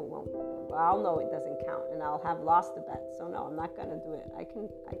that still won't. Well, I'll know it doesn't count. And I'll have lost the bet. So no, I'm not going to do it. I can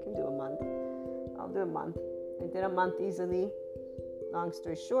do a month. I'll do a month. I did a month easily. Long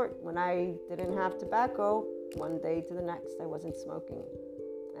story short, when I didn't have tobacco, one day to the next, I wasn't smoking.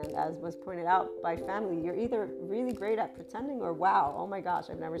 And as was pointed out by family, you're either really great at pretending or wow, oh my gosh,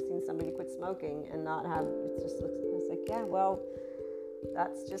 I've never seen somebody quit smoking and not have, it just looks, it's like, yeah, well,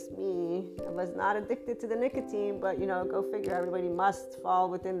 that's just me. I was not addicted to the nicotine, but go figure, everybody must fall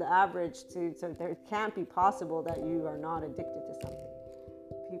within the average so there can't be possible that you are not addicted to something.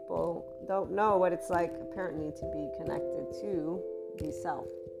 People don't know what it's like, apparently, to be connected to the self.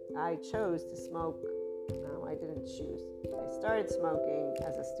 I chose to smoke, I would choose. I started smoking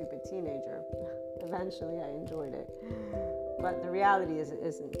as a stupid teenager. Eventually I enjoyed it. But the reality is it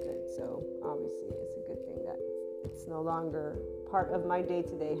isn't good. So obviously it's a good thing that it's no longer part of my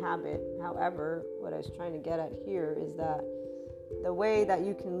day-to-day habit. However, what I was trying to get at here is that the way that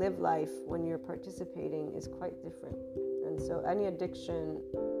you can live life when you're participating is quite different. And so any addiction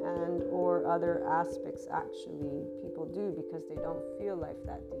and or other aspects actually people do because they don't feel life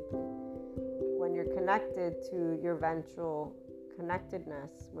that deeply. When you're connected to your ventral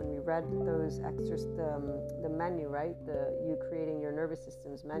connectedness, when we read those extras, the menu, right? You creating your nervous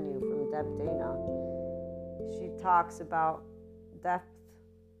system's menu from Deb Dana, she talks about depth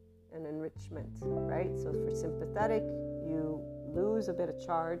and enrichment, right? So for sympathetic, you lose a bit of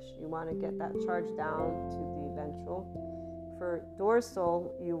charge. You want to get that charge down to the ventral. For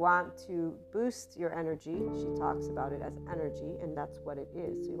dorsal, you want to boost your energy. She talks about it as energy, and that's what it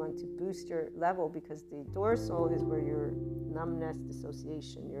is. So you want to boost your level because the dorsal is where your numbness,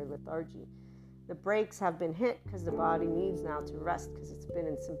 dissociation, your lethargy. The brakes have been hit because the body needs now to rest because it's been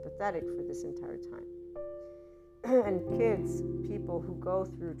in sympathetic for this entire time. And kids, people who go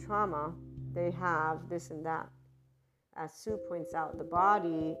through trauma, they have this and that. As Sue points out, the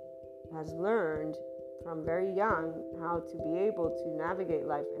body has learned from very young how to be able to navigate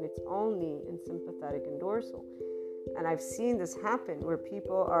life, and it's only in sympathetic and dorsal. And I've seen this happen where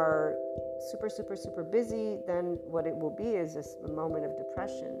people are super busy, then what it will be is a moment of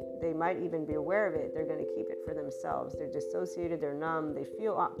depression. They might even be aware of it. They're going to keep it for themselves. They're dissociated, they're numb, they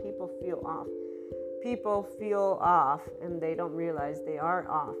feel off. People feel off and they don't realize they are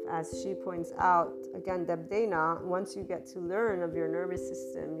off. As she points out, again, Deb Dana, once you get to learn of your nervous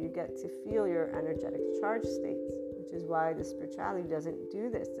system, you get to feel your energetic charge states, which is why the spirituality doesn't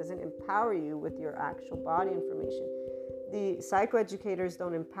do this, doesn't empower you with your actual body information. The psychoeducators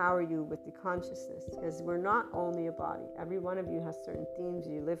don't empower you with the consciousness because we're not only a body. Every one of you has certain themes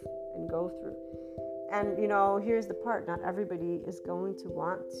you live and go through. And, here's the part. Not everybody is going to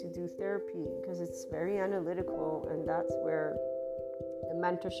want to do therapy because it's very analytical, and that's where the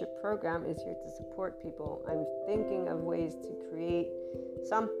mentorship program is here to support people. I'm thinking of ways to create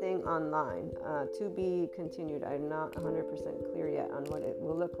something online to be continued. I'm not 100% clear yet on what it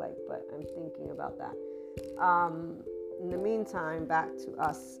will look like, but I'm thinking about that. In the meantime, back to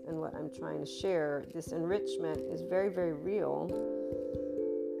us and what I'm trying to share. This enrichment is very, very real.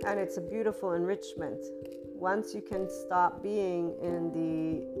 And it's a beautiful enrichment. Once you can stop being in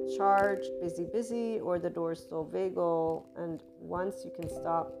the charged, busy, or the dorsal vagal, and once you can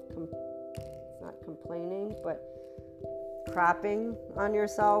stop, it's not complaining, but crapping on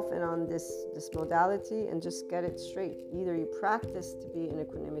yourself and on this modality, and just get it straight. Either you practice to be in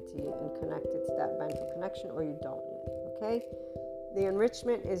equanimity and connected to that ventral connection, or you don't. Okay? The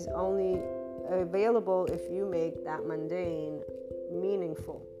enrichment is only available if you make that mundane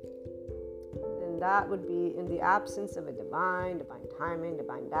meaningful. And that would be in the absence of a divine timing,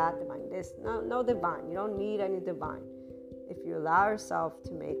 divine that, divine this. No divine. You don't need any divine. If you allow yourself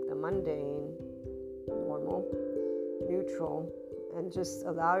to make the mundane normal, neutral, and just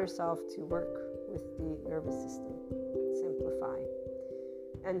allow yourself to work with the nervous system. Simplify.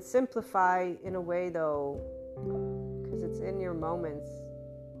 And simplify in a way, though, because it's in your moments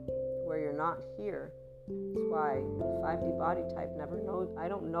where you're not here. That's why 5D body type I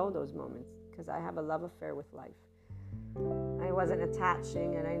don't know those moments because I have a love affair with life. I wasn't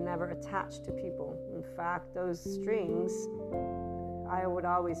attaching, and I never attached to people. In fact, those strings, I would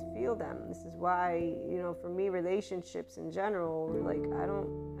always feel them. This is why, for me, relationships in general, like I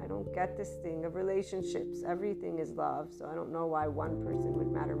don't get this thing of relationships. Everything is love, so I don't know why one person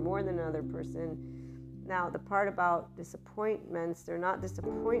would matter more than another person. Now, the part about disappointments, they're not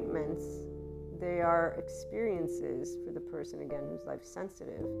disappointments. They are experiences for the person, again, who's life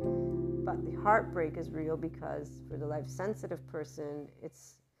sensitive. But the heartbreak is real because for the life sensitive person,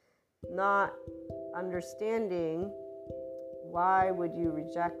 it's not understanding why would you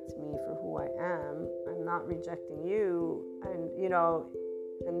reject me for who I am. I'm not rejecting you.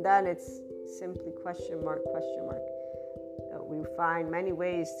 And then it's simply question mark. We find many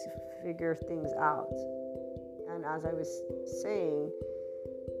ways to figure things out. And as I was saying,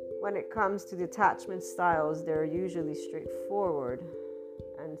 when it comes to the attachment styles, they're usually straightforward.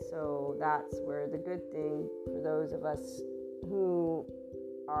 And so that's where the good thing for those of us who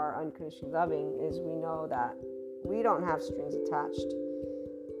are unconditionally loving is we know that we don't have strings attached,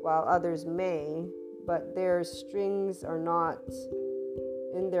 while others may, but their strings are not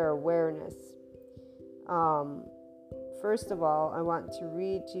in their awareness. First of all, I want to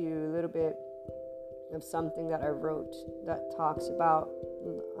read to you a little bit of something that I wrote that talks about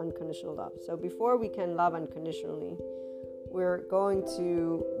unconditional love. So before we can love unconditionally, we're going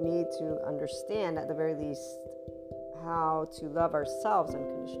to need to understand at the very least how to love ourselves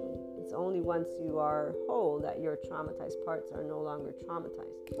unconditionally. It's only once you are whole that your traumatized parts are no longer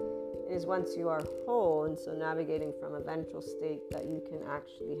traumatized. It is once you are whole, and so navigating from a ventral state, that you can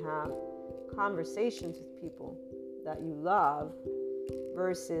actually have conversations with people that you love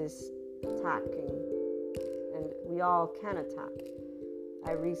versus attacking. And we all can attack.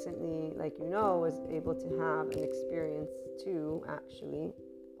 I recently, was able to have an experience too, actually,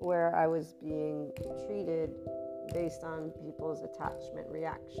 where I was being treated based on people's attachment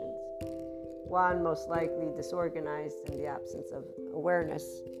reactions. One, most likely disorganized in the absence of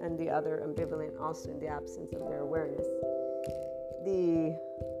awareness, and the other ambivalent also in the absence of their awareness. The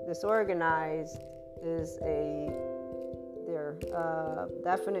disorganized is they're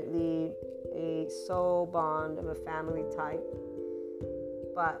definitely a soul bond of a family type,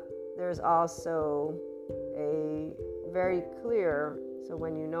 but there's also a very clear, so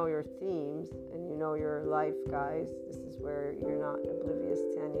when you know your themes and you know your life, guys, this is where you're not oblivious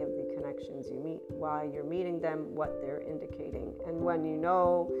to any of the connections you meet, why you're meeting them, what they're indicating. And when you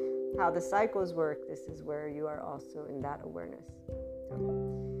know how the cycles work, this is where you are also in that awareness.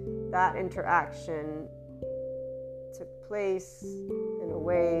 So that interaction took place in a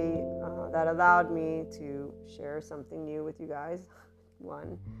way that allowed me to share something new with you guys,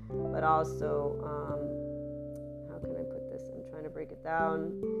 one, but also, how can I put this? I'm trying to break it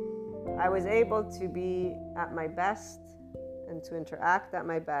down. I was able to be at my best and to interact at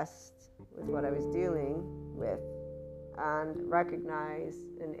my best with what I was dealing with, and recognize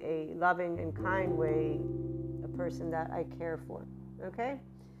in a loving and kind way a person that I care for, okay?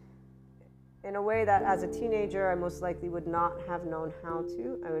 In a way that as a teenager I most likely would not have known how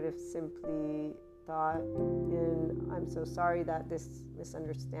to. I would have simply thought I'm so sorry that this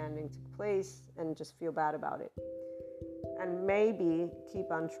misunderstanding took place, and just feel bad about it. And maybe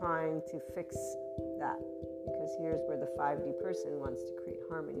keep on trying to fix that, because here's where the 5D person wants to create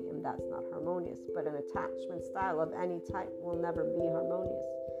harmony, and that's not harmonious. But an attachment style of any type will never be harmonious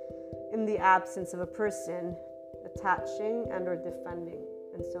in the absence of a person attaching and or defending.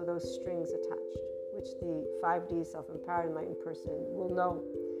 And so those strings attached, which the 5D self-empowered enlightened person will know,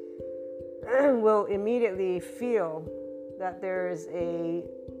 will immediately feel that there is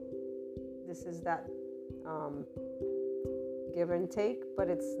that give and take, but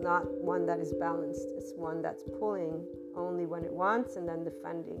it's not one that is balanced. It's one that's pulling only when it wants and then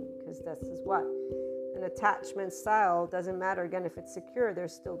defending, because this is what an attachment style doesn't matter. Again, if it's secure,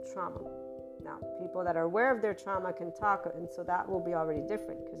 there's still trauma. Now, people that are aware of their trauma can talk, and so that will be already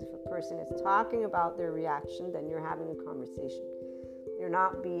different, because if a person is talking about their reaction, then you're having a conversation. You're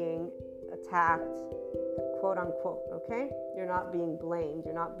not being attacked, quote unquote, okay? You're not being blamed.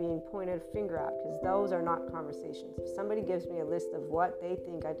 You're not being pointed a finger at, because those are not conversations. If somebody gives me a list of what they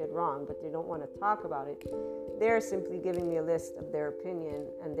think I did wrong, but they don't want to talk about it, they're simply giving me a list of their opinion,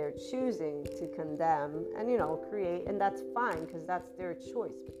 and they're choosing to condemn and, create, and that's fine, because that's their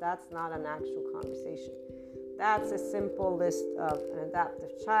choice, but that's not an actual conversation. That's a simple list of an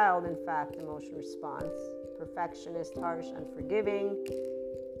adaptive child, in fact, emotion response, perfectionist, harsh, unforgiving,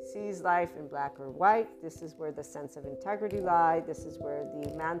 sees life in black or white. This is where the sense of integrity lie. This is where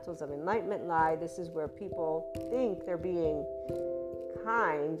the mantles of enlightenment lie. This is where people think they're being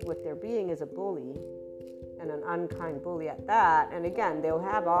kind. What they're being is a bully, and an unkind bully at that. And again, they'll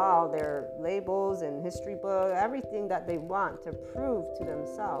have all their labels and history book, everything that they want to prove to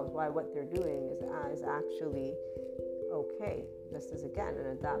themselves why what they're doing is actually okay. This is, again,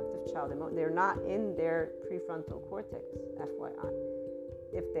 an adaptive child. They're not in their prefrontal cortex, FYI.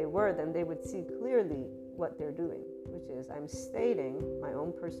 If they were, then they would see clearly what they're doing, which is I'm stating my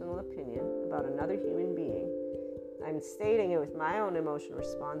own personal opinion about another human being. I'm stating it with my own emotional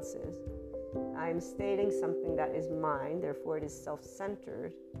responses. I'm stating something that is mine, therefore it is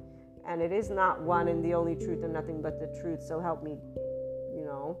self-centered. And it is not one and the only truth and nothing but the truth, so help me,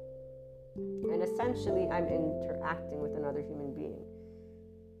 And essentially, I'm interacting with another human being.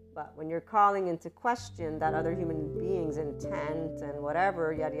 But when you're calling into question that other human being's intent and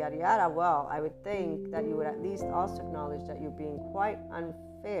whatever, yada, yada, yada, well, I would think that you would at least also acknowledge that you're being quite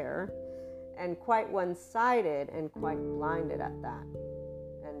unfair and quite one-sided and quite blinded at that.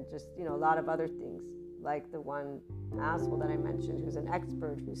 And just, a lot of other things, like the one asshole that I mentioned who's an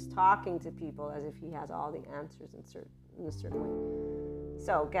expert, who's talking to people as if he has all the answers in a certain way.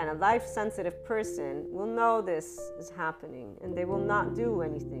 So again, a life-sensitive person will know this is happening, and they will not do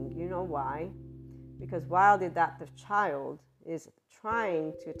anything. You know why? Because while the adaptive child is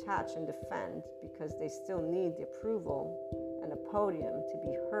trying to attach and defend because they still need the approval and a podium to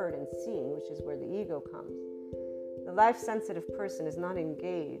be heard and seen, which is where the ego comes. The life-sensitive person is not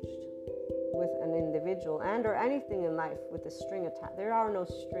engaged with an individual and or anything in life with a string attached. There are no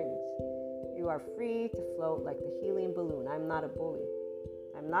strings. You are free to float like the helium balloon. I'm not a bully.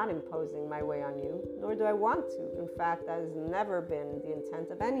 I'm not imposing my way on you, nor do I want to. In fact, that has never been the intent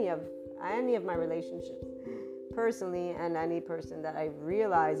of any of my relationships, personally, and any person that I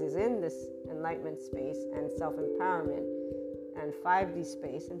realize is in this enlightenment space and self-empowerment and 5D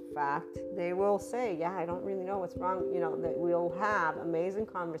space. In fact, they will say, yeah, I don't really know what's wrong. That we'll have amazing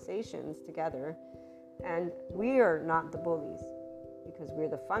conversations together, and we are not the bullies, because we're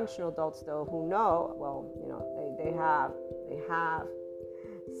the functional adults, though, who know, they have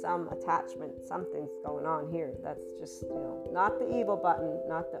some attachment, something's going on here. That's just, not the evil button,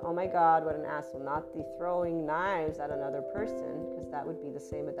 not the, oh my God, what an asshole, not the throwing knives at another person, because that would be the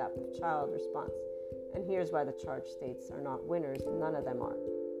same adaptive child response. And here's why the charged states are not winners. None of them are.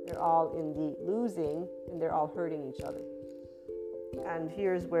 They're all in the losing, and they're all hurting each other. And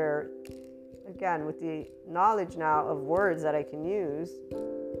here's where, again, with the knowledge now of words that I can use,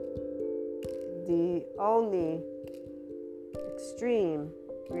 the only extreme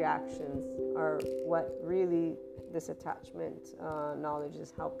reactions are what really this attachment knowledge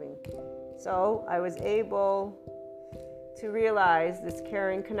is helping. So I was able to realize this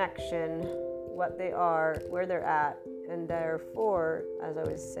caring connection, what they are, where they're at, and therefore, as I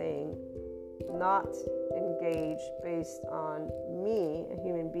was saying, not engage based on me, a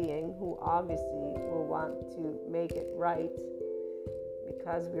human being who obviously will want to make it right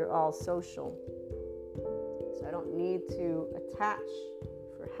because we're all social. So I don't need to attach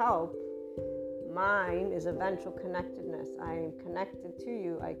for help. Mine is eventual connectedness. I am connected to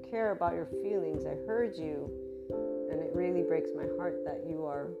you. I care about your feelings. I heard you. And it really breaks my heart that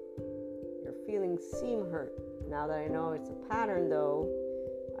your feelings seem hurt. Now that I know it's a pattern, though,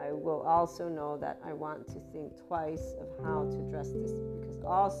 I will also know that I want to think twice of how to address this, because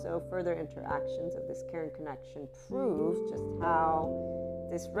also further interactions of this caring connection prove just how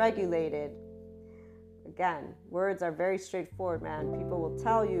dysregulated. Again, words are very straightforward, man. People will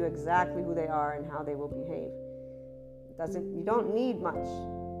tell you exactly who they are and how they will behave. You don't need much,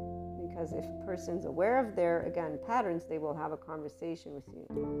 because if a person's aware of their, again, patterns, they will have a conversation with you.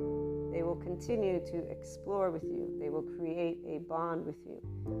 They will continue to explore with you. They will create a bond with you.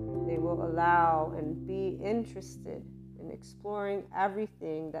 They will allow and be interested in exploring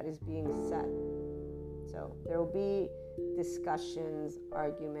everything that is being said. So there will be discussions,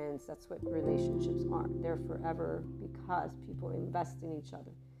 arguments. That's what relationships are. They're forever because people invest in each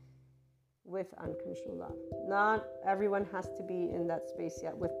other with unconditional love. Not everyone has to be in that space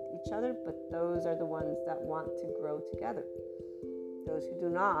yet with each other, but those are the ones that want to grow together. Those who do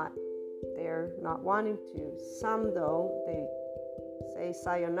not, they're not wanting to. Some, though, they say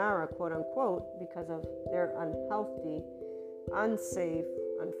sayonara, quote unquote, because of their unhealthy, unsafe,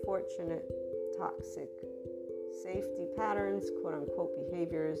 unfortunate, toxic safety patterns, quote unquote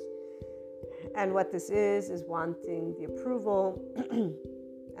behaviors. And what this is wanting the approval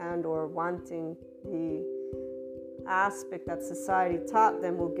and or wanting the aspect that society taught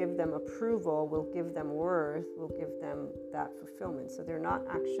them will give them approval, will give them worth, will give them that fulfillment. So they're not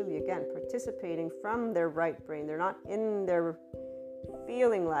actually, again, participating from their right brain. They're not in their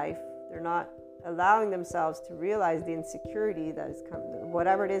feeling life. They're not allowing themselves to realize the insecurity that is coming,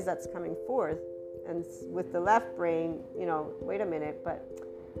 whatever it is that's coming forth. And with the left brain, wait a minute, but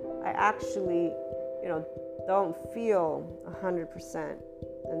I actually, don't feel 100%.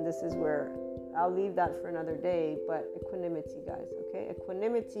 And this is where I'll leave that for another day, but equanimity, guys, okay?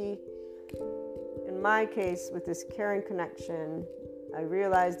 Equanimity, in my case, with this caring connection, I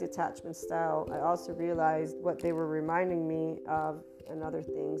realized the attachment style. I also realized what they were reminding me of, and other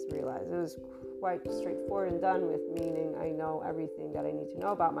things realized. It was quite straightforward and done with, meaning I know everything that I need to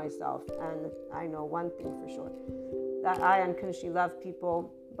know about myself, and I know one thing for sure, that I unconditionally love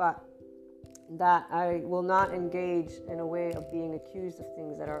people, but that I will not engage in a way of being accused of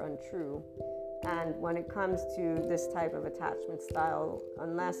things that are untrue. And when it comes to this type of attachment style,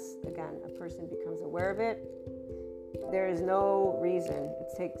 unless, again, a person becomes aware of it, there is no reason.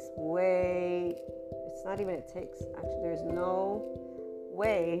 There's no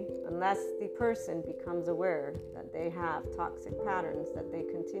way, unless the person becomes aware that they have toxic patterns that they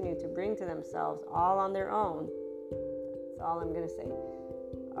continue to bring to themselves all on their own. That's all I'm going to say.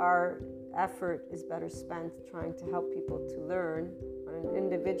 Our effort is better spent trying to help people to learn on an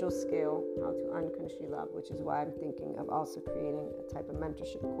individual scale how to unconditionally love, which is why I'm thinking of also creating a type of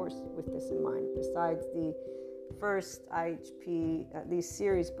mentorship course with this in mind, besides the first IHP, these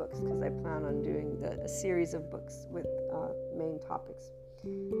series books, because I plan on doing a series of books with main topics.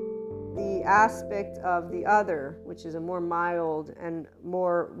 The aspect of the other, which is a more mild and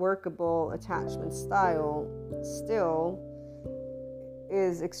more workable attachment style, still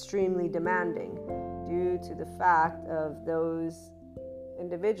is extremely demanding due to the fact of those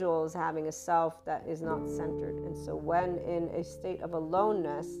individuals having a self that is not centered. And so when in a state of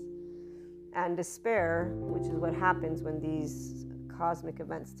aloneness and despair, which is what happens when these cosmic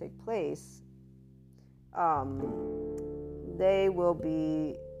events take place, they will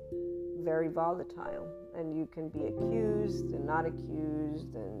be very volatile, and you can be accused and not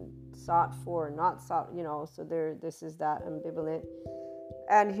accused, and sought for and not sought, so this is that ambivalent.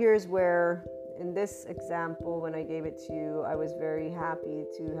 And here's where, in this example, when I gave it to you, I was very happy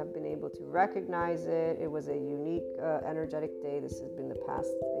to have been able to recognize it. It was a unique energetic day. This has been the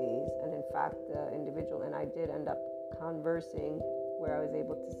past days, and in fact the individual and I did end up conversing, where I was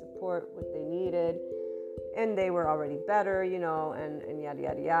able to support what they needed, and they were already better, and yada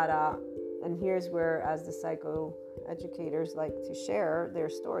yada yada. And here's where, as the psychoeducators like to share their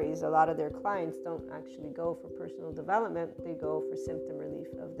stories, a lot of their clients don't actually go for personal development. They go for symptom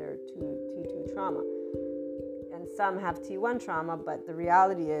relief of their T2 trauma. And some have T1 trauma, but the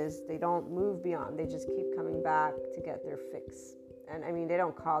reality is they don't move beyond. They just keep coming back to get their fix. And I mean, they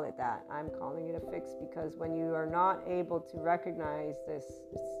don't call it that. I'm calling it a fix, because when you are not able to recognize this,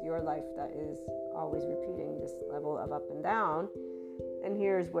 it's your life that is always repeating this level of up and down. And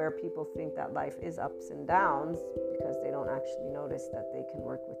here's where people think that life is ups and downs, because they don't actually notice that they can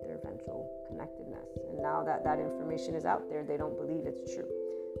work with their ventral connectedness. And now that that information is out there, they don't believe it's true.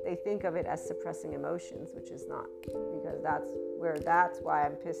 They think of it as suppressing emotions, which is not, because that's why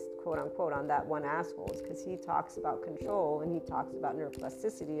I'm pissed, quote unquote, on that one asshole, is because he talks about control and he talks about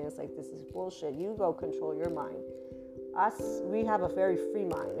neuroplasticity, and it's like, this is bullshit. You go control your mind. Us, we have a very free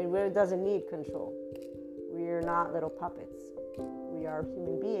mind, and it doesn't need control. We're not little puppets. We are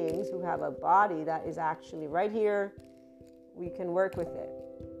human beings who have a body that is actually right here. We can work with it.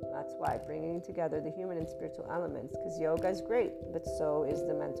 That's why bringing together the human and spiritual elements, because yoga is great, but so is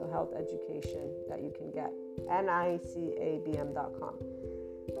the mental health education that you can get. NICABM.com.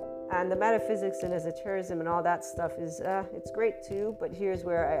 And the metaphysics and esotericism and all that stuff is, it's great too, but here's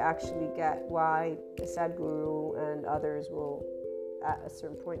where I actually get why the Sadhguru and others will, at a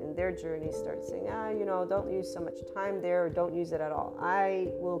certain point in their journey, start saying, don't use so much time there, or don't use it at all. I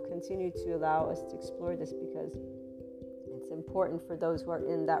will continue to allow us to explore this, because it's important for those who are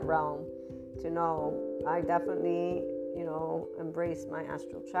in that realm to know. I definitely, embrace my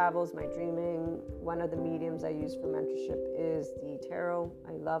astral travels, my dreaming. One of the mediums I use for mentorship is the tarot.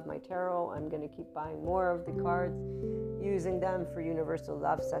 I love my tarot. I'm going to keep buying more of the cards, using them for universal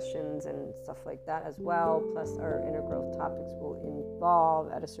love sessions and stuff like that as well. Plus, our inner growth topics will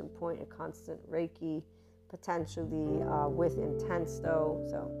involve, at a certain point, a constant Reiki, potentially with intense though.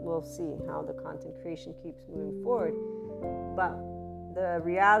 So we'll see how the content creation keeps moving forward. But the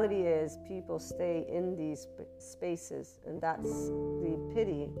reality is, people stay in these spaces, and that's the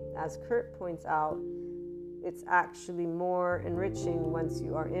pity. As Kurt points out, it's actually more enriching once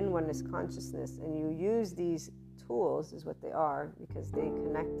you are in oneness consciousness and you use these tools, is what they are, because they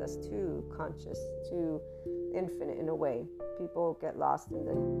connect us to conscious, to infinite in a way. People get lost in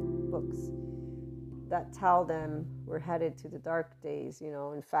the books that tell them we're headed to the dark days.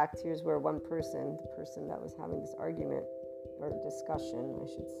 In fact, here's where the person that was having this argument, or discussion, I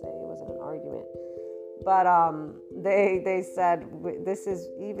should say, it wasn't an argument, but they said this is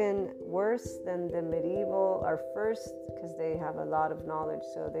even worse than the medieval, our first, because they have a lot of knowledge,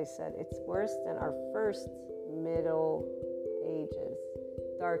 so they said it's worse than our first Middle Ages,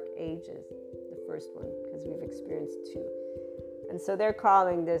 Dark Ages, the first one, because we've experienced two. And so they're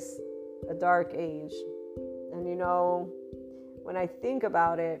calling this a dark age. And when I think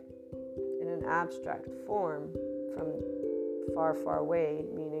about it in an abstract form, from far, far away,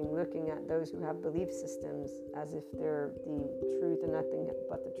 meaning looking at those who have belief systems as if they're the truth and nothing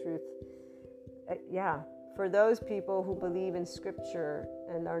but the truth. For those people who believe in scripture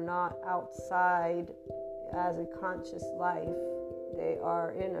and are not outside as a conscious life, they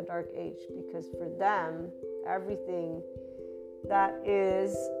are in a dark age, because for them, everything that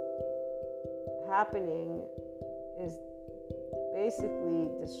is happening is basically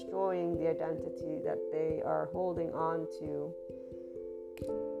destroying the identity that they are holding on to.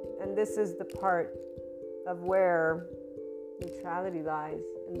 And this is the part of where neutrality lies.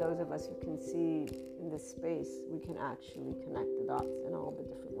 And those of us who can see in this space, we can actually connect the dots in all the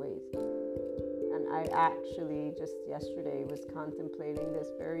different ways. And I actually just yesterday was contemplating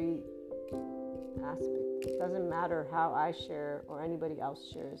this very aspect. It doesn't matter how I share or anybody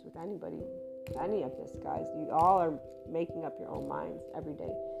else shares with anybody, any of this, guys. You all are making up your own minds every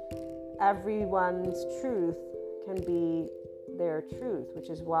day. Everyone's truth can be their truth, which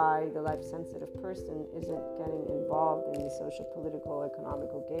is why the life-sensitive person isn't getting involved in the social, political,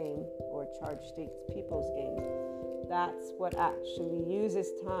 economical game or charged states people's games. That's what actually uses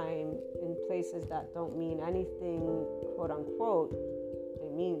time in places that don't mean anything, quote unquote. They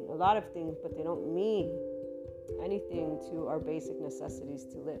mean a lot of things, but they don't mean anything to our basic necessities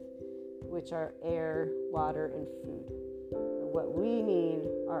to live, which are air, water, and food. And what we need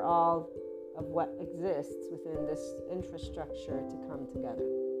are all of what exists within this infrastructure to come together.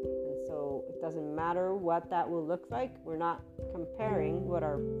 And so it doesn't matter what that will look like. We're not comparing what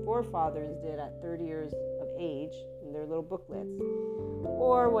our forefathers did at 30 years of age in their little booklets,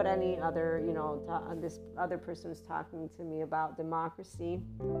 or what any other, this other person is talking to me about democracy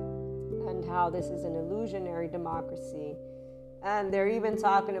and how this is an illusionary democracy. And they're even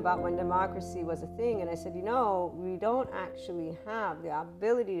talking about when democracy was a thing. And I said, we don't actually have the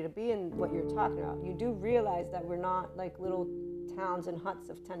ability to be in what you're talking about. You do realize that we're not like little towns and huts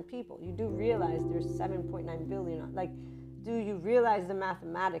of 10 people. You do realize there's 7.9 billion. Like, do you realize the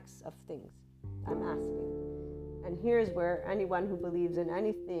mathematics of things? I'm asking. And here's where anyone who believes in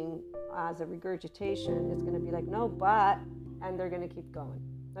anything as a regurgitation is going to be like, no, but, and they're going to keep going.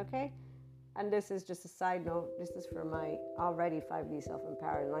 Okay? And this is just a side note. This is for my already 5D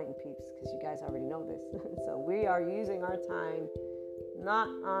self-empowered enlightened peeps, because you guys already know this. So we are using our time not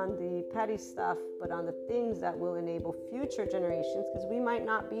on the petty stuff, but on the things that will enable future generations, because we might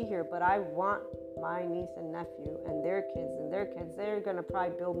not be here, but I want my niece and nephew and their kids, they're going to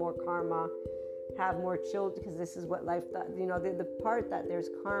probably build more karma, have more children, because this is what life does. The part that there's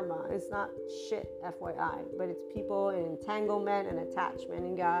karma, it's not shit, FYI, but it's people and entanglement and attachment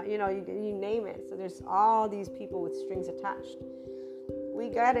and you name it. So there's all these people with strings attached. We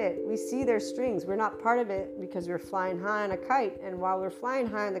get it. We see their strings. We're not part of it because we're flying high on a kite. And while we're flying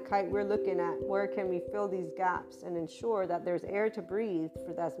high on the kite, we're looking at where can we fill these gaps and ensure that there's air to breathe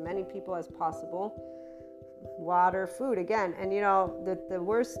for as many people as possible. Water, food, again. And the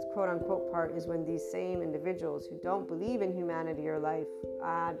worst quote unquote part is when these same individuals who don't believe in humanity or life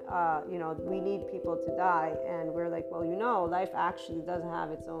add, we need people to die, and we're like, well, life actually does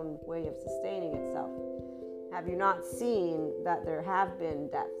have its own way of sustaining itself. Have you not seen that there have been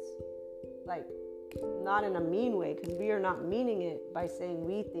deaths? Like, not in a mean way, because we are not meaning it by saying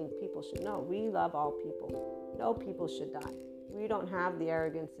we think people should. No, we love all people. No people should die. We don't have the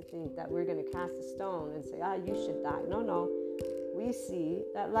arrogance to think that we're going to cast a stone and say, you should die. No. We see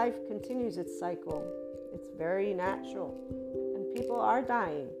that life continues its cycle. It's very natural. And people are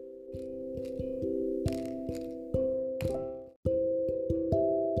dying.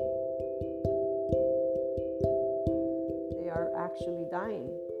 They are actually dying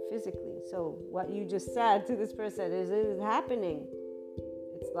physically. So what you just said to this person is happening.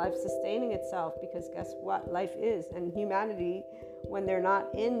 Life sustaining itself, because guess what? Life is. And humanity, when they're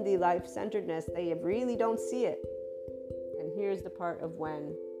not in the life-centeredness, they really don't see it. And here's the part of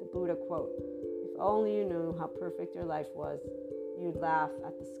when the Buddha quote, if only you knew how perfect your life was, you'd laugh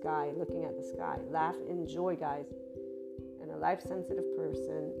at the sky, looking at the sky. Laugh in joy, guys. And a life-sensitive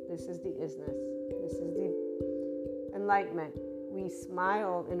person, this is the isness. This is the enlightenment. We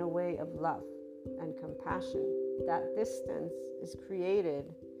smile in a way of love and compassion. That distance is created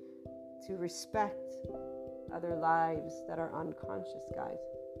to respect other lives that are unconscious, guys.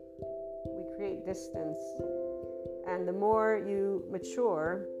 We create distance, and the more you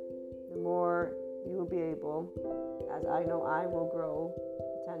mature, the more you will be able, as I know I will grow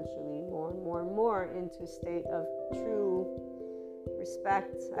potentially more and more and more into a state of true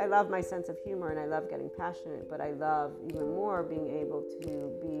respect. I love my sense of humor and I love getting passionate, but I love even more being able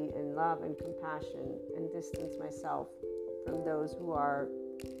to be in love and compassion and distance myself from those who are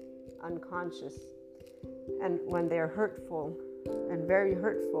unconscious. And when they're hurtful and very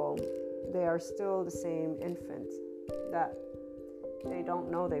hurtful, they are still the same infant that they don't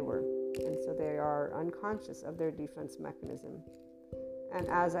know they were. And so they are unconscious of their defense mechanism. And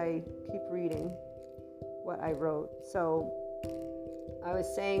as I keep reading what I wrote, so I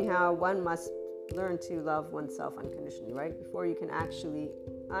was saying how one must learn to love oneself unconditionally, right? Before you can actually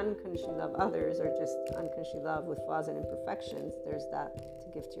unconditionally love others, or just unconditionally love with flaws and imperfections, there's that to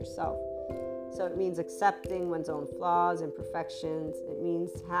give to yourself. So it means accepting one's own flaws, imperfections. It means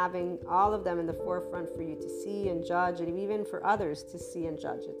having all of them in the forefront for you to see and judge, and even for others to see and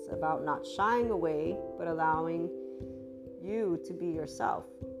judge. It's about not shying away, but allowing you to be yourself.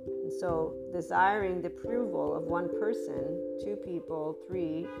 And So desiring the approval of one person, two people,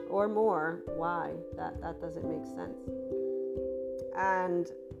 three, or more, why? That doesn't make sense. And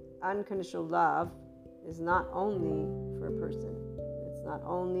unconditional love is not only for a person. It's not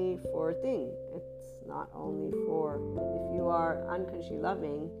only for a thing. It's not only for, if you are unconditionally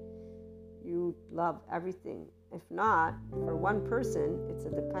loving, you love everything. If not, for one person, it's a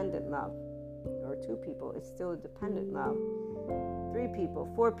dependent love. Or two people, it's still a dependent love. Three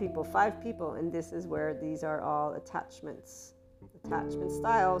people, four people, five people, and this is where these are all attachments. Attachment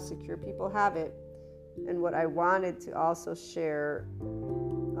style, secure people have it. And what I wanted to also share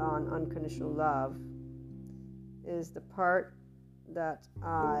on unconditional love is the part that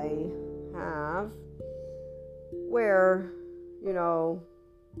I have where,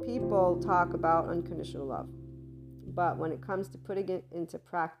 people talk about unconditional love. But when it comes to putting it into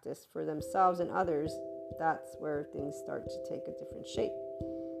practice for themselves and others, that's where things start to take a different shape.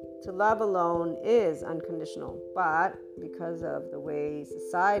 To love alone is unconditional, but because of the way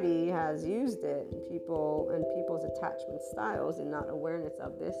society has used it, and people's attachment styles and not awareness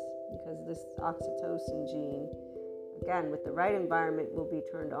of this, because this oxytocin gene, again, with the right environment will be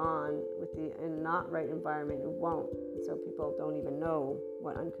turned on, with the not right environment it won't. So people don't even know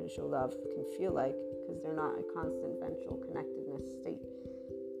what unconditional love can feel like because they're not a constant ventral connectedness state,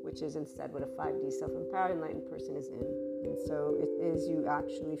 which is instead what a 5D self-empowered enlightened person is in. And so it is you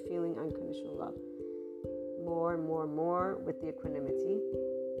actually feeling unconditional love more and more and more with the equanimity.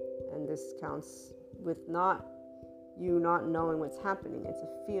 And this counts with not knowing what's happening. It's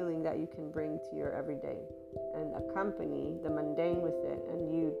a feeling that you can bring to your everyday and accompany the mundane with it.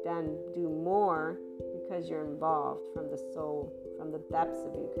 And you then do more because you're involved from the soul, from the depths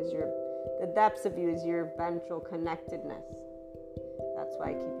of you, because the depths of you is your ventral connectedness. That's why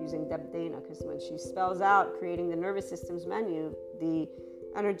I keep using Deb Dana, because when she spells out creating the nervous system's menu, the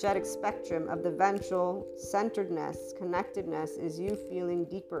energetic spectrum of the ventral centeredness, connectedness is you feeling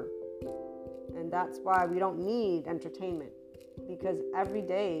deeper. And that's why we don't need entertainment, because every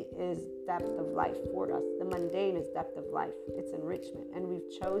day is depth of life for us. The mundane is depth of life. It's enrichment. And we've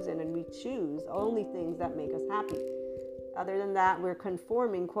chosen and we choose only things that make us happy. Other than that, we're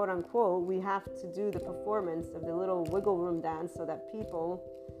conforming, quote unquote. We have to do the performance of the little wiggle room dance so that people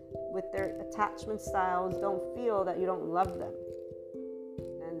with their attachment styles don't feel that you don't love them.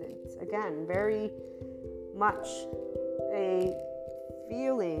 And it's, again, very much a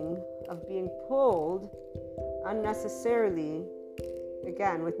feeling of being pulled unnecessarily.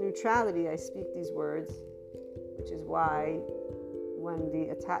 Again, with neutrality, I speak these words, which is why when the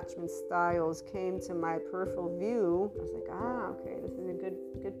attachment styles came to my peripheral view, I was like, okay, this is a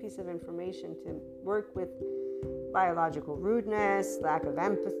good piece of information to work with. Biological rudeness, lack of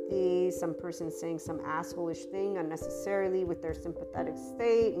empathy, some person saying some asshole-ish thing unnecessarily with their sympathetic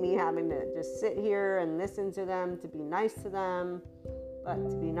state, me having to just sit here and listen to them, to be nice to them. But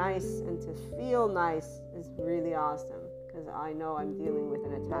to be nice and to feel nice is really awesome, because I know I'm dealing with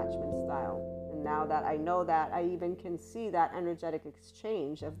an attachment style. And now that I know that, I even can see that energetic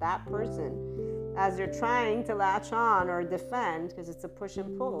exchange of that person as they're trying to latch on or defend, because it's a push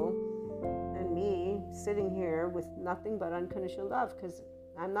and pull, and me sitting here with nothing but unconditional love, because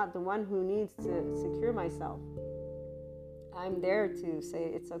I'm not the one who needs to secure myself. I'm there to say,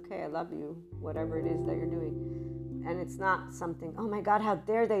 it's okay, I love you, whatever it is that you're doing. And it's not something, oh my God, how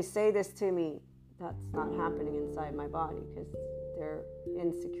dare they say this to me? That's not happening inside my body, because they're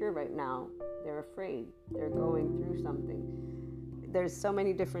insecure right now. They're afraid. They're going through something. There's so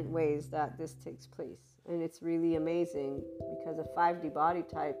many different ways that this takes place. And it's really amazing, because a 5D body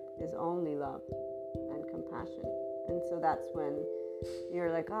type is only love and compassion. And so that's when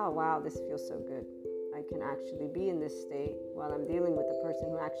you're like, oh wow, this feels so good. I can actually be in this state while I'm dealing with a person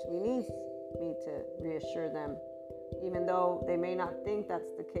who actually needs me to reassure them, even though they may not think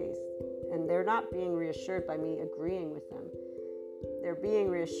that's the case. And they're not being reassured by me agreeing with them. They're being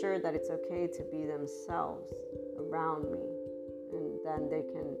reassured that it's okay to be themselves around me. And then they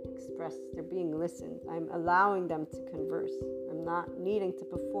can express, they're being listened. I'm allowing them to converse. I'm not needing to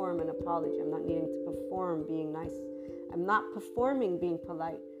perform an apology. I'm not needing to perform being nice. I'm not performing being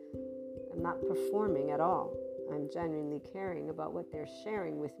polite. I'm not performing at all. I'm genuinely caring about what they're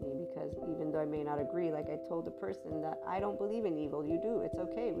sharing with me, because even though I may not agree, like I told the person that I don't believe in evil, you do, it's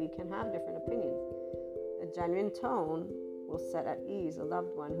okay, we can have different opinions. A genuine tone will set at ease a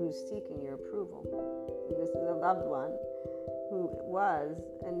loved one who's seeking your approval. And this is a loved one who was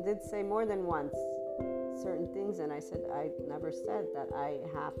and did say more than once certain things, and I said, I never said that I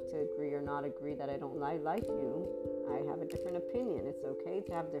have to agree or not agree, that I don't like you. I have a different opinion. It's okay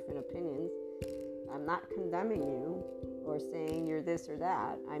to have different opinions. I'm not condemning you or saying you're this or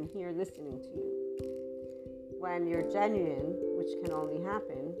that. I'm here listening to you. When you're genuine, which can only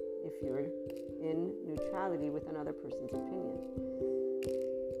happen if you're in neutrality with another person's opinion.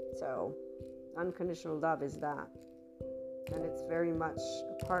 So, unconditional love is that. And it's very much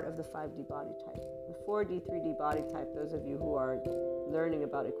a part of the 5D body type. The 4D, 3D body type, those of you who are learning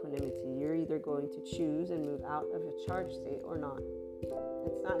about equanimity, you're either going to choose and move out of a charged state or not.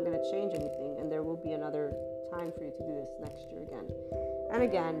 It's not going to change anything, and there will be another time for you to do this next year again. And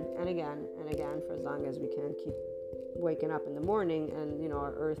again, and again, and again, for as long as we can keep waking up in the morning and,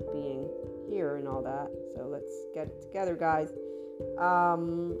 our earth being here and all that. So let's get it together, guys.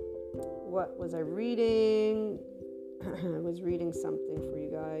 What was I reading? I was reading something for you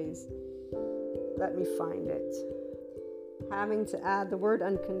guys. Let me find it. Having to add the word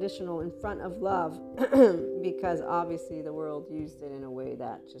unconditional in front of love because obviously the world used it in a way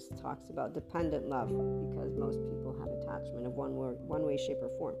that just talks about dependent love, because most people have attachment of one way, shape, or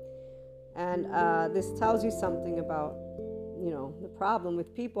form. And this tells you something about, the problem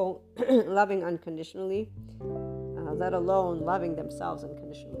with people loving unconditionally, let alone loving themselves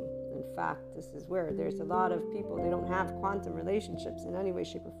unconditionally. In fact, this is where there's a lot of people, they don't have quantum relationships in any way,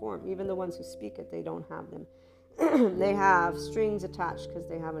 shape, or form. Even the ones who speak it, they don't have them. They have strings attached because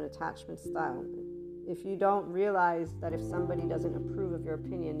they have an attachment style. If you don't realize that if somebody doesn't approve of your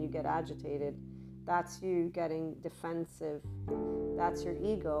opinion, you get agitated, that's you getting defensive. That's your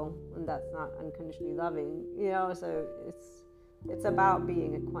ego, and that's not unconditionally loving. So it's about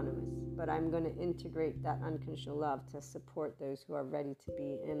being equanimous. But I'm going to integrate that unconditional love to support those who are ready to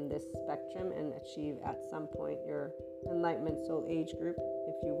be in this spectrum and achieve at some point your enlightenment soul age group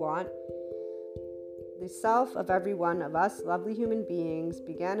if you want. The self of every one of us lovely human beings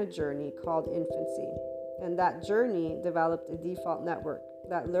began a journey called infancy, and that journey developed a default network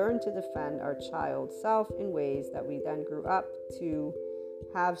that learned to defend our child self in ways that we then grew up to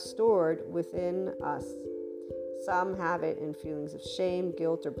have stored within us. Some have it in feelings of shame,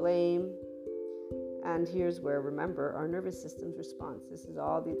 guilt, or blame. And here's where, remember, our nervous system's response. This is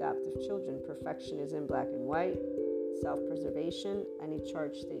all the adaptive children. Perfection is in black and white. Self-preservation, any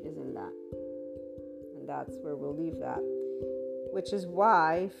charged state is in that. And that's where we'll leave that. Which is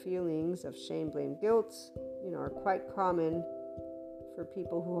why feelings of shame, blame, guilt, are quite common for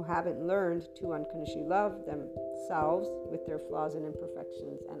people who haven't learned to unconditionally love themselves with their flaws and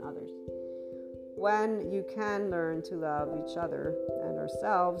imperfections and others. When you can learn to love each other and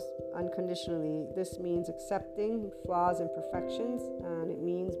ourselves unconditionally, this means accepting flaws and imperfections, and it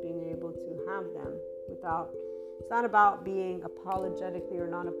means being able to have them without, it's not about being apologetically or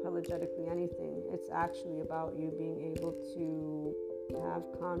non-apologetically anything. It's actually about you being able to have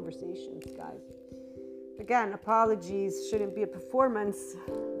conversations, guys. Again, apologies shouldn't be a performance.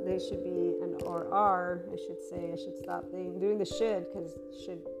 They should be I should stop doing the should, because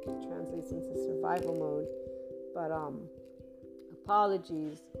should translates into survival mode. But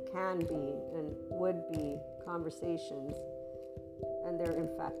apologies can be and would be conversations, and they're in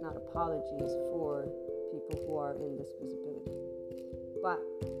fact not apologies for people who are in this visibility. But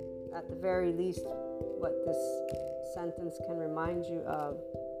at the very least, what this sentence can remind you of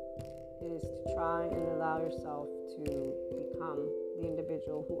is to try and allow yourself to become the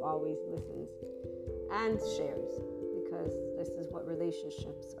individual who always listens and shares, because this is what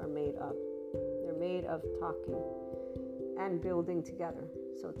relationships are made of. They're made of talking and building together.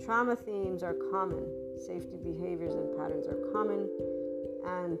 So trauma themes are common, safety behaviors and patterns are common,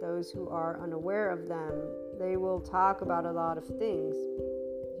 and those who are unaware of them, they will talk about a lot of things.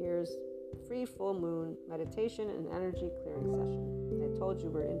 Here's free full moon meditation and energy clearing session. I told you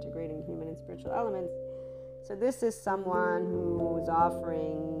we're integrating human and spiritual elements. So this is someone who is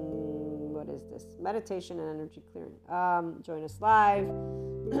offering, meditation and energy clearing. Join us live.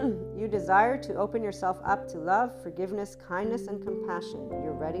 You desire to open yourself up to love, forgiveness, kindness, and compassion.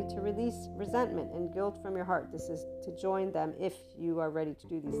 You're ready to release resentment and guilt from your heart. This is to join them if you are ready to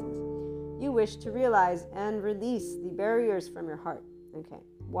do these things. You wish to realize and release the barriers from your heart. Okay.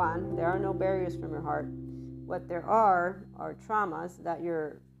 1, there are no barriers from your heart. What there are traumas that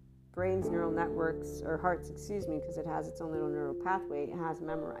your brain's neural networks, or heart's, because it has its own little neural pathway, it has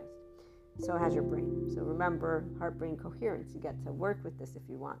memorized. So has your brain. So remember, heart-brain coherence. You get to work with this if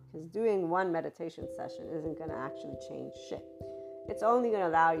you want, because doing one meditation session isn't going to actually change shit. It's only going to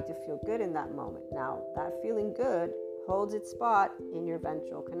allow you to feel good in that moment. Now, that feeling good holds its spot in your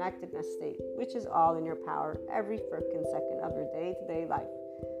ventral connectedness state, which is all in your power every frickin' second of your day-to-day life.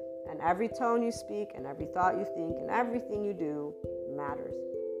 And every tone you speak and every thought you think and everything you do matters.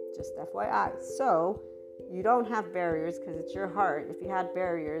 Just FYI. So You don't have barriers because it's your heart. If you had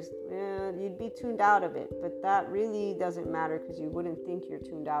barriers, you'd be tuned out of it. But that really doesn't matter because you wouldn't think you're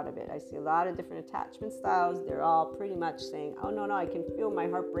tuned out of it. I see a lot of different attachment styles. They're all pretty much saying, oh, no, I can feel my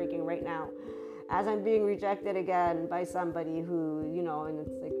heart breaking right now as I'm being rejected again by somebody who, and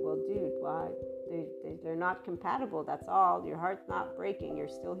it's like, well, dude, why? They're not compatible. That's all. Your heart's not breaking. You're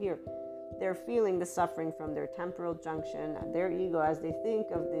still here. They're feeling the suffering from their temporal junction, their ego, as they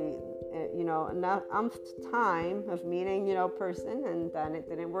think of the, enough time of meeting, person, and then it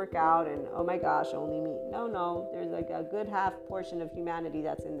didn't work out, and oh my gosh, only me. No, there's like a good half portion of humanity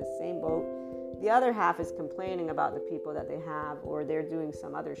that's in the same boat. The other half is complaining about the people that they have, or they're doing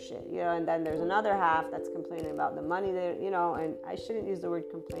some other shit, and then there's another half that's complaining about the money that, and I shouldn't use the word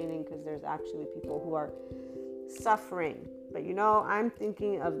complaining because there's actually people who are suffering. But I'm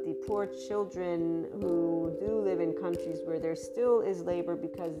thinking of the poor children who do live in countries where there still is labor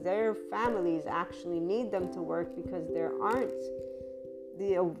because their families actually need them to work because there aren't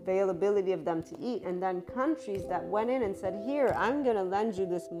the availability of them to eat. And then countries that went in and said, here, I'm going to lend you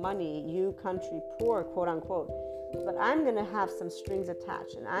this money, you country poor, quote unquote, but I'm going to have some strings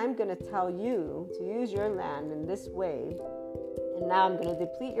attached and I'm going to tell you to use your land in this way. And now I'm going to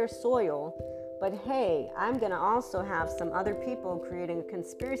deplete your soil. But hey, I'm going to also have some other people creating a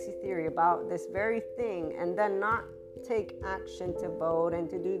conspiracy theory about this very thing and then not take action to vote and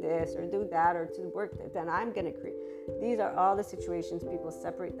to do this or do that or to work. Then I'm going to create. These are all the situations people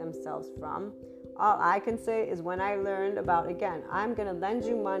separate themselves from. All I can say is when I learned about, again, I'm going to lend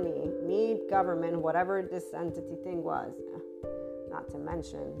you money, me, government, whatever this entity thing was. Not to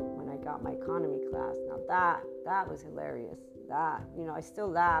mention when I got my economy class. Now that was hilarious. That, I still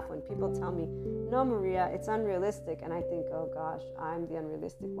laugh when people tell me, no, Maria, it's unrealistic. And I think, oh gosh, I'm the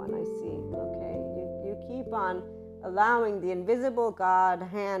unrealistic one. I see. Okay, you keep on allowing the invisible God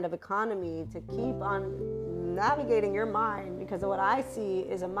hand of economy to keep on navigating your mind, because what I see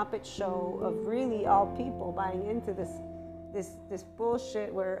is a Muppet show of really all people buying into this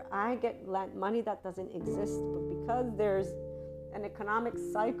bullshit where I get lent money that doesn't exist, but because there's an economic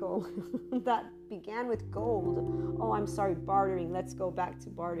cycle that began with gold. Oh, I'm sorry, bartering. Let's go back to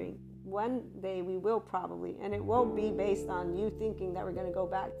bartering. One day we will probably, and it won't be based on you thinking that we're going to go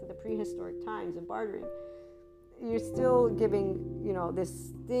back to the prehistoric times of bartering. You're still giving,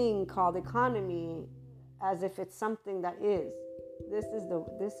 this thing called economy as if it's something that is. This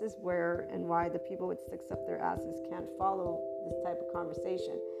is where and why the people with sticks up their asses can't follow this type of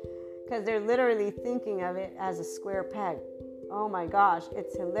conversation, because they're literally thinking of it as a square peg. Oh my gosh,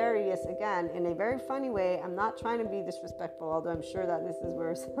 it's hilarious, again, in a very funny way. I'm not trying to be disrespectful, although I'm sure that this is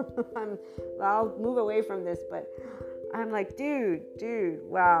where I'll move away from this, but I'm like, dude,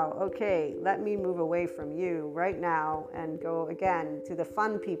 wow, okay, let me move away from you right now and go again to the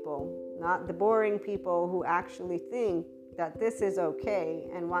fun people, not the boring people who actually think that this is okay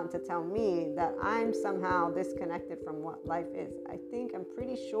and want to tell me that I'm somehow disconnected from what life is. I'm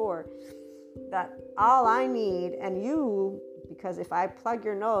pretty sure that all I need, and you, because if I plug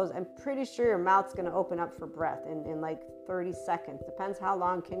your nose, I'm pretty sure your mouth's going to open up for breath in like 30 seconds. Depends how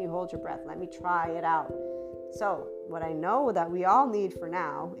long can you hold your breath. Let me try it out. So what I know that we all need for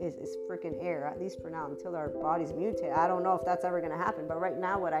now is freaking air, at least for now, until our bodies mutate. I don't know if that's ever going to happen, but right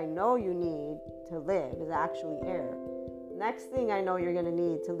now what I know you need to live is actually air. Next thing I know you're going to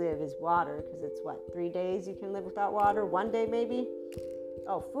need to live is water, because it's 3 days you can live without water, 1 day maybe.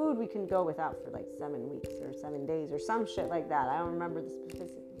 Oh, food we can go without for like 7 weeks or 7 days or some shit like that. I don't remember the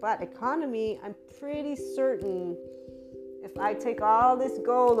specifics. But economy, I'm pretty certain if I take all this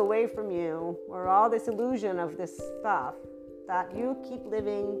gold away from you, or all this illusion of this stuff, that you keep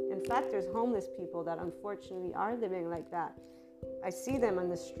living. In fact, there's homeless people that unfortunately are living like that. I see them on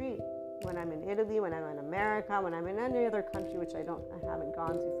the street when I'm in Italy, when I'm in America, when I'm in any other country, which I haven't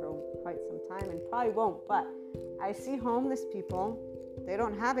gone to for quite some time and probably won't. But I see homeless people. They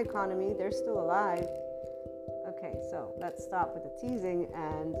don't have economy. They're still alive. Okay, so let's stop with the teasing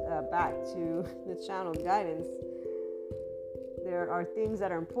and back to the channel guidance. There are things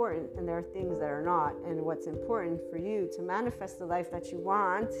that are important and there are things that are not. And what's important for you to manifest the life that you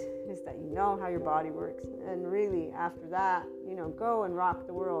want is that you know how your body works. And really, after that, go and rock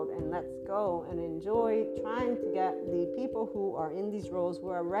the world, and let's go and enjoy trying to get the people who are in these roles, who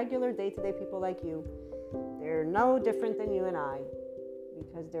are regular day-to-day people like you. They're no different than you and I,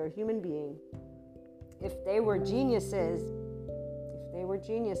 because they're a human being. If they were geniuses,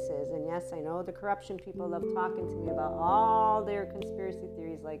 and yes, I know the corruption people love talking to me about all their conspiracy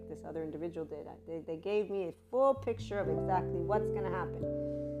theories like this other individual did. They gave me a full picture of exactly what's going to happen.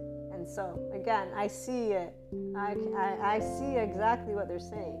 And so, again, I see it. I see exactly what they're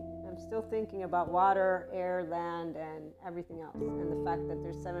saying. I'm still thinking about water, air, land, and everything else. And the fact that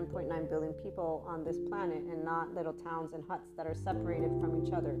there's 7.9 billion people on this planet and not little towns and huts that are separated from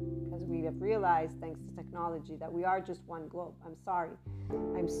each other. Because we have realized, thanks to technology, that we are just one globe. I'm sorry.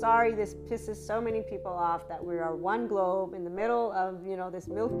 I'm sorry this pisses so many people off that we are one globe in the middle of, this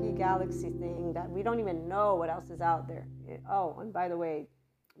Milky Galaxy thing that we don't even know what else is out there. Oh, and by the way,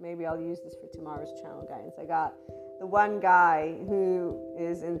 maybe I'll use this for tomorrow's channel guidance. I got the one guy who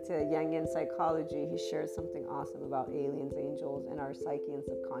is into Jungian psychology. He shared something awesome about aliens, angels, and our psyche and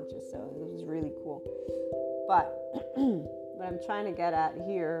subconscious. So this was really cool. But what I'm trying to get at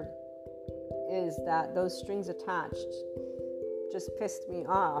here is that those strings attached just pissed me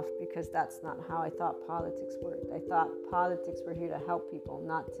off, because that's not how I thought politics worked. I thought politics were here to help people,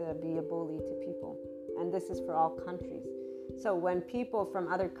 not to be a bully to people. And this is for all countries. So when people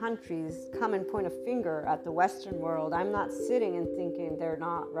from other countries come and point a finger at the Western world, I'm not sitting and thinking they're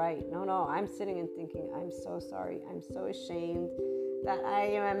not right. No, I'm sitting and thinking, I'm so sorry. I'm so ashamed that I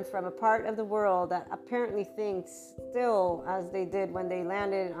am from a part of the world that apparently thinks still as they did when they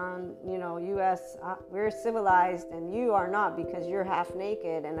landed on, U.S. We're civilized and you are not, because you're half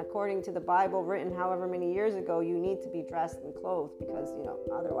naked. And according to the Bible written however many years ago, you need to be dressed and clothed because,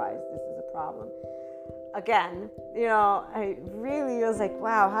 otherwise this is a problem. Again, I really was like,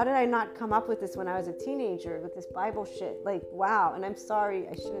 wow, how did I not come up with this when I was a teenager with this Bible shit? Like, wow. And I'm sorry,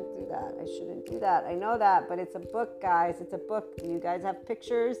 I shouldn't do that. I know that, but it's a book, guys. It's a book. Do you guys have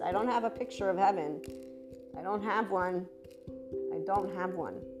pictures? I don't have a picture of heaven. I don't have one.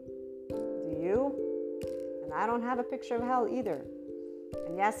 Do you? And I don't have a picture of hell either.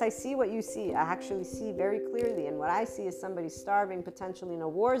 And yes, I see what you see. I actually see very clearly. And what I see is somebody starving, potentially in a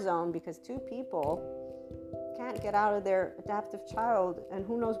war zone, because two people can't get out of their adaptive child, and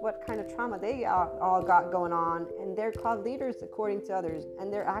who knows what kind of trauma they all got going on, and they're called leaders according to others,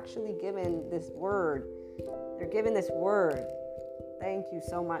 and they're actually given this word. Thank you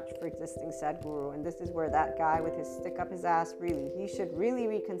so much for existing, Sadhguru. And this is where that guy with his stick up his ass, he should really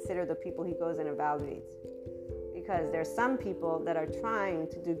reconsider the people he goes and evaluates, because there's some people that are trying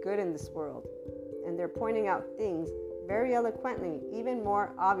to do good in this world, and they're pointing out things very eloquently, even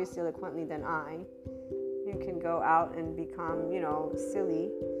more obviously eloquently than I. You can go out and become,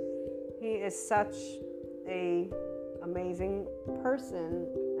 silly. He is such a amazing person,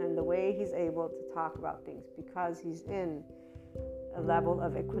 and the way he's able to talk about things, because he's in a level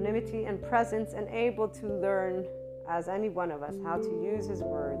of equanimity and presence and able to learn, as any one of us, how to use his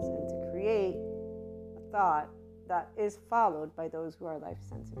words and to create a thought that is followed by those who are life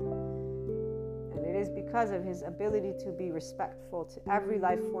sensitive. And it is because of his ability to be respectful to every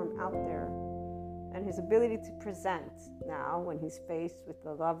life form out there, and his ability to present now when he's faced with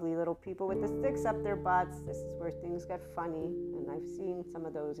the lovely little people with the sticks up their butts. This is where things get funny, and I've seen some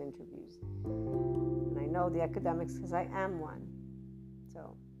of those interviews. And I know the academics because I am one.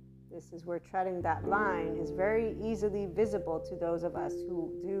 So this is where treading that line is very easily visible to those of us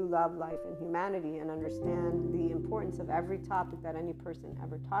who do love life and humanity and understand the importance of every topic that any person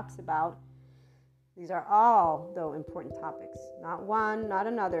ever talks about. These are all, though, important topics. Not one, not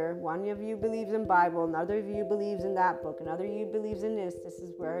another. One of you believes in Bible, another of you believes in that book, another of you believes in this. This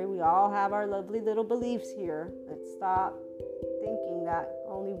is where we all have our lovely little beliefs here. Let's stop thinking that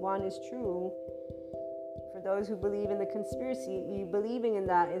only one is true. For those who believe in the conspiracy, you believing in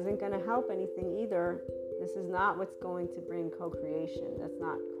that isn't going to help anything either. This is not what's going to bring co-creation. That's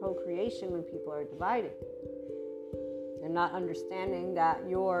not co-creation when people are divided. And not understanding that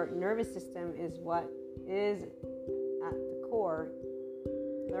your nervous system is what is at the core.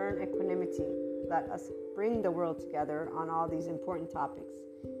 Learn equanimity. Let us bring the world together on all these important topics.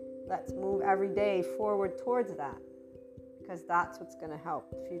 Let's move every day forward towards that, because that's what's going to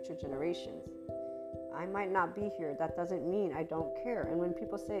help future generations. I might not be here. That doesn't mean I don't care. And when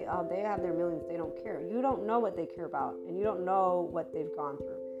people say, oh, they have their millions, they don't care. You don't know what they care about, and you don't know what they've gone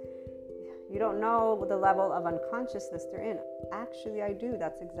through. You don't know the level of unconsciousness they're in. Actually, I do.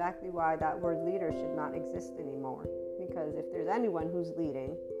 That's exactly why that word leader should not exist anymore. Because if there's anyone who's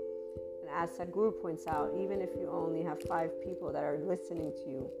leading, and as Sadhguru points out, even if you only have 5 people that are listening to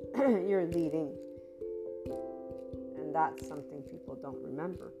you, you're leading. And that's something people don't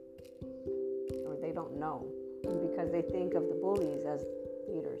remember, or they don't know, because they think of the bullies as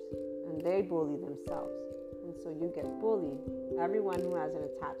leaders, and they bully themselves. And so you get bullied. Everyone who has an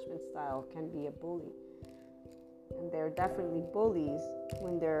attachment style can be a bully. And they're definitely bullies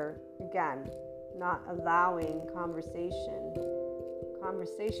when they're, again, not allowing conversation.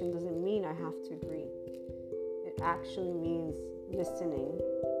 Conversation doesn't mean I have to agree. It actually means listening,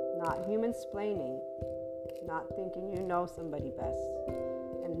 not human-splaining, not thinking you know somebody best.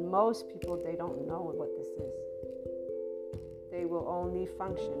 And most people, they don't know what this is. They will only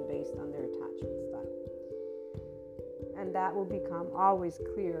function based on their attachment style. And that will become always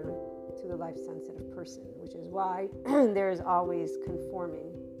clear to the life-sensitive person, which is why there is always conforming.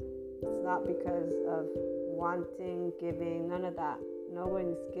 It's not because of wanting, giving, none of that. No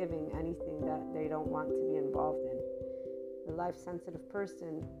one's giving anything that they don't want to be involved in. The life-sensitive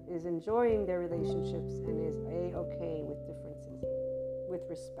person is enjoying their relationships and is A-okay with differences, with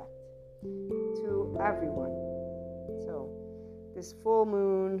respect to everyone. So this full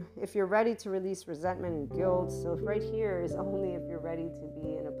moon, if you're ready to release resentment and guilt, so right here is only if you're ready to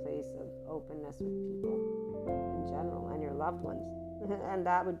be in a place of openness with people in general and your loved ones. And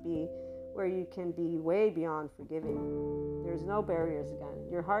that would be where you can be way beyond forgiving. There's no barriers again.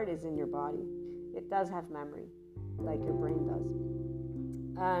 Your heart is in your body. It does have memory, like your brain does.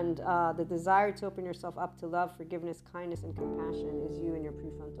 And the desire to open yourself up to love, forgiveness, kindness, and compassion is you and your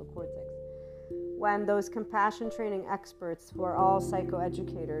prefrontal cortex. When those compassion training experts, who are all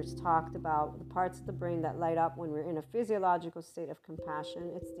psychoeducators, talked about the parts of the brain that light up when we're in a physiological state of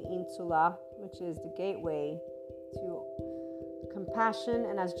compassion, it's the insula, which is the gateway to compassion.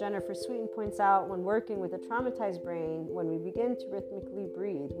 And as Jennifer Sweeten points out, when working with a traumatized brain, when we begin to rhythmically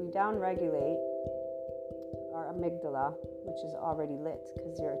breathe, we downregulate our amygdala, which is already lit,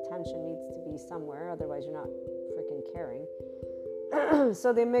 because your attention needs to be somewhere, otherwise you're not freaking caring.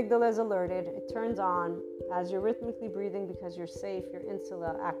 So the amygdala is alerted, it turns on. As you're rhythmically breathing because you're safe, your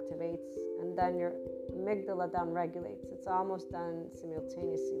insula activates, and then your amygdala downregulates. It's almost done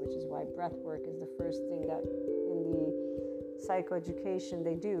simultaneously, which is why breath work is the first thing that in the psychoeducation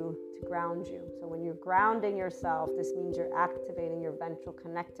they do to ground you. So when you're grounding yourself, this means you're activating your ventral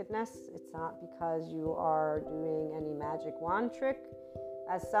connectedness. It's not because you are doing any magic wand trick.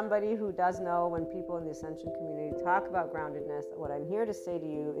 As somebody who does know, when people in the Ascension community talk about groundedness, what I'm here to say to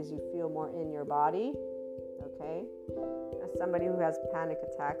you is you feel more in your body, okay? As somebody who has panic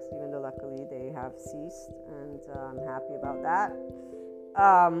attacks, even though luckily they have ceased, and I'm happy about that,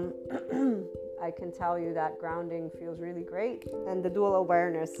 I can tell you that grounding feels really great. And the dual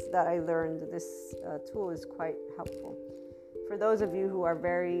awareness that I learned, this tool is quite helpful. For those of you who are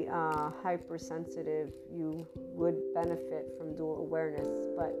very hypersensitive, you would benefit from dual awareness,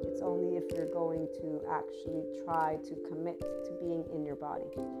 but it's only if you're going to actually try to commit to being in your body,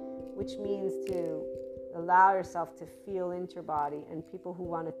 which means to allow yourself to feel into your body. And people who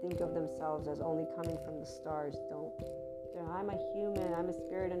want to think of themselves as only coming from the stars don't. I'm a human, I'm a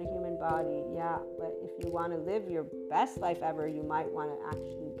spirit in a human body. Yeah, but if you want to live your best life ever, you might want to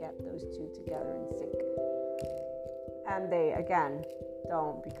actually get those two together in sync. And they, again,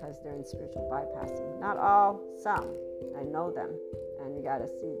 don't, because they're in spiritual bypassing. Not all, some. I know them. And you got to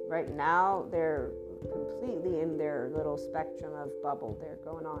see, right now, they're completely in their little spectrum of bubble they're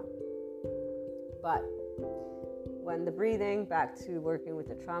going on. But when the breathing, back to working with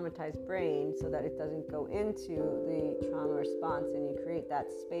the traumatized brain so that it doesn't go into the trauma response, and you create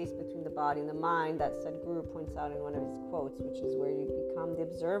that space between the body and the mind that Sadhguru points out in one of his quotes, which is where you become the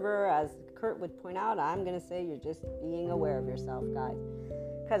observer. As Kurt would point out, I'm going to say you're just being aware of yourself, guys.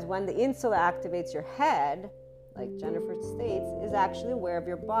 Because when the insula activates, your head, like Jennifer states, is actually aware of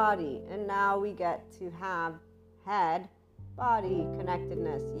your body. And now we get to have head-body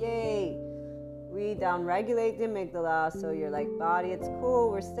connectedness. Yay! We downregulate the amygdala, so you're like, body, it's cool,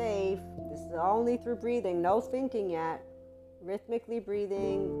 we're safe. This is only through breathing, no thinking yet. Rhythmically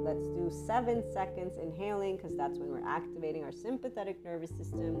breathing. Let's do 7 seconds inhaling, because that's when we're activating our sympathetic nervous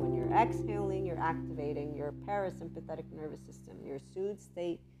system. When you're exhaling, you're activating your parasympathetic nervous system, your soothed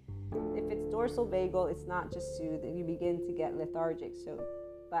state. If it's dorsal vagal, it's not just soothed, you begin to get lethargic.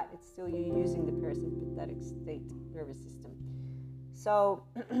 But it's still you using the parasympathetic state nervous system. So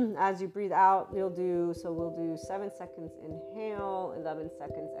as you breathe out, we'll do 7 seconds inhale, 11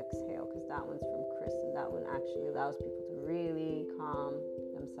 seconds exhale, because that one's from Chris, and that one actually allows people to really calm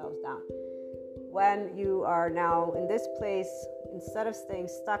themselves down. When you are now in this place, instead of staying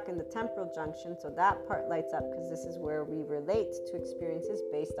stuck in the temporal junction, so that part lights up, because this is where we relate to experiences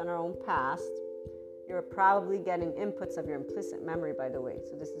based on our own past. You're probably getting inputs of your implicit memory, by the way.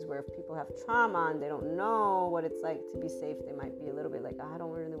 So this is where if people have trauma and they don't know what it's like to be safe, they might be a little bit like, I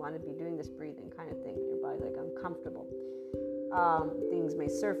don't really want to be doing this breathing kind of thing. Your body's like, I'm comfortable. Things may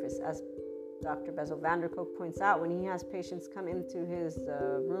surface. As Dr. Bessel van der Kolk points out, when he has patients come into his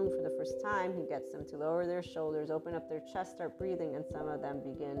room for the first time, he gets them to lower their shoulders, open up their chest, start breathing, and some of them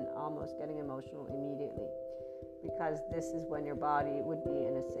begin almost getting emotional immediately. Because this is when your body would be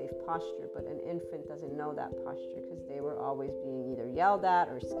in a safe posture. But an infant doesn't know that posture, because they were always being either yelled at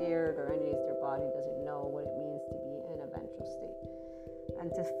or scared, or anyways, their body doesn't know what it means to be in a ventral state. And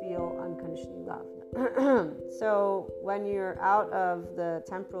and to feel unconditionally loved. So when you're out of the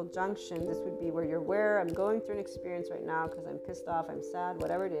temporal junction, this would be where you're aware, I'm going through an experience right now because I'm pissed off, I'm sad,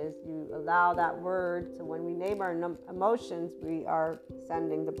 whatever it is. You allow that word. So when we name our emotions, we are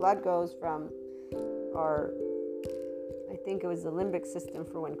sending, the blood goes from our, I think it was the limbic system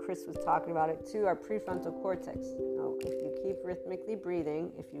for when Chris was talking about it, to our prefrontal cortex. If you keep rhythmically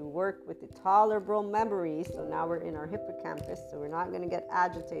breathing, if you work with the tolerable memory, so now we're in our hippocampus, so we're not going to get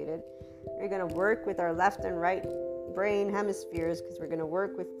agitated. We're going to work with our left and right brain hemispheres, because we're going to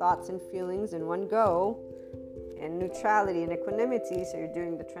work with thoughts and feelings in one go, and neutrality and equanimity. So you're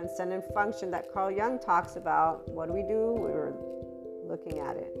doing the transcendent function that Carl Jung talks about. What do? We're looking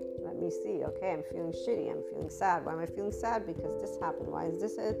at it. Let me see. Okay, I'm feeling shitty. I'm feeling sad. Why am I feeling sad? Because this happened. Why is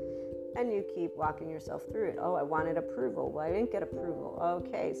this it? And you keep walking yourself through it. Oh, I wanted approval. Well, I didn't get approval.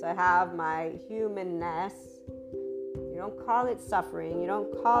 Okay, so I have my humanness. You don't call it suffering. You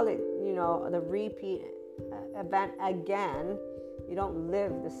don't call it, the repeat event again. You don't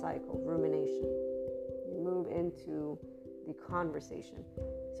live the cycle, rumination. You move into the conversation.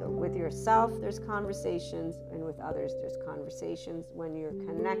 So with yourself, there's conversations, and with others, there's conversations when you're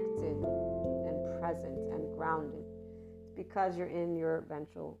connected and present and grounded. It's because you're in your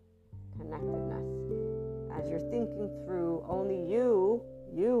ventral connectedness. As you're thinking through, only you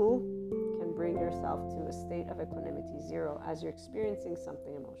can bring yourself to a state of equanimity, zero, as you're experiencing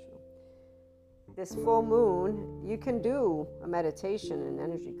something emotional. This full moon, you can do a meditation and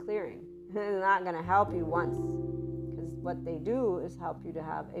energy clearing. It's not going to help you once, because what they do is help you to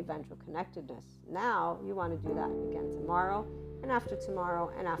have a ventral connectedness. Now you want to do that again tomorrow, and after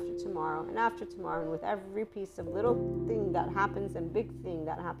tomorrow, and after tomorrow, and after tomorrow, and with every piece of little thing that happens and big thing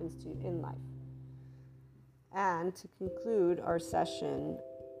that happens to you in life. And to conclude our session,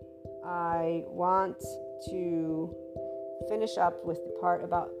 I want to finish up with the part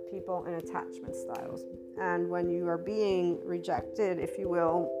about people and attachment styles. And when you are being rejected, if you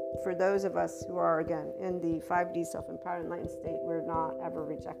will, for those of us who are, again, in the 5D self-empowered enlightened state, we're not ever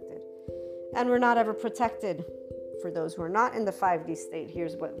rejected. And we're not ever protected. For those who are not in the 5D state,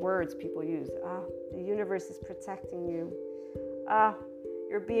 here's what words people use. The universe is protecting you.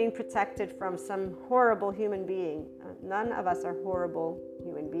 You're being protected from some horrible human being. None of us are horrible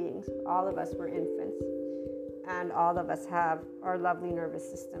human beings. All of us were infants. And all of us have our lovely nervous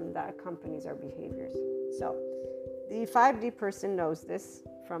system that accompanies our behaviors. So the 5D person knows this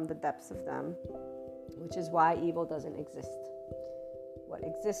from the depths of them, which is why evil doesn't exist. What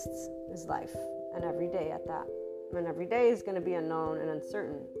exists is life, and every day at that. And every day is going to be unknown and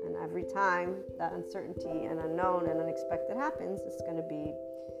uncertain. And every time that uncertainty and unknown and unexpected happens, it's going to be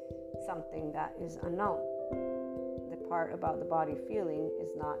something that is unknown. The part about the body feeling is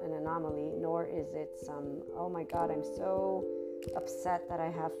not an anomaly, nor is it some, oh my God, I'm so upset that I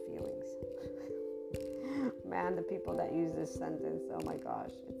have feelings. Man, the people that use this sentence, oh my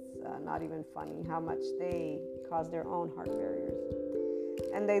gosh, it's not even funny how much they cause their own heart barriers.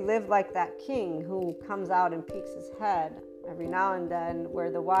 And they live like that king who comes out and peeks his head every now and then,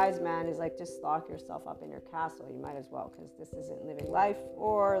 where the wise man is like, just lock yourself up in your castle. You might as well, because this isn't living life.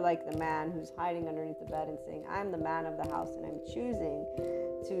 Or like the man who's hiding underneath the bed and saying, I'm the man of the house and I'm choosing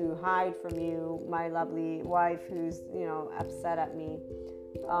to hide from you, my lovely wife who's, upset at me.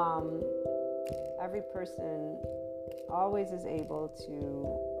 Every person always is able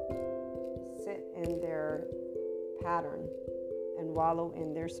to sit in their pattern and wallow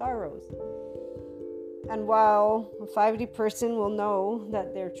in their sorrows. And while a 5D person will know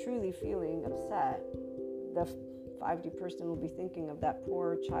that they're truly feeling upset, the 5D person will be thinking of that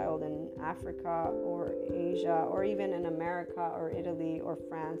poor child in Africa or Asia or even in America or Italy or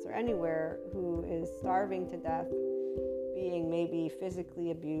France or anywhere who is starving to death, being maybe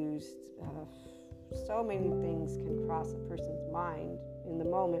physically abused. So many things can cross a person's mind in the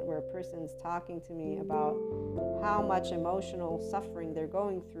moment where a person's talking to me about how much emotional suffering they're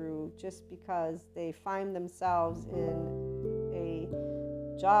going through just because they find themselves in a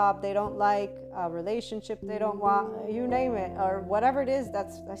job they don't like, a relationship they don't want, you name it, or whatever it is.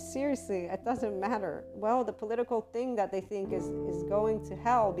 That's seriously, it doesn't matter. Well, the political thing that they think is going to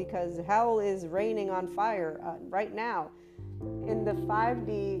hell because hell is raining on fire right now. In the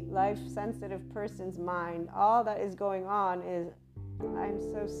 5D life-sensitive person's mind, all that is going on is, I'm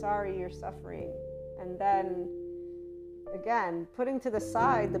so sorry you're suffering. And then, again, putting to the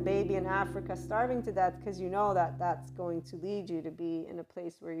side the baby in Africa starving to death because you know that that's going to lead you to be in a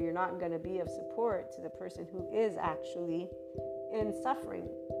place where you're not going to be of support to the person who is actually in suffering.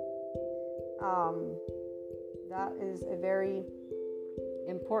 That is a very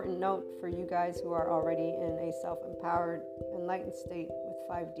important note for you guys who are already in a self-empowered, enlightened state with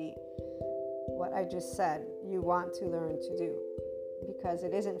 5D. What I just said, you want to learn to do. Because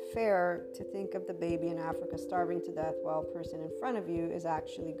it isn't fair to think of the baby in Africa starving to death while a person in front of you is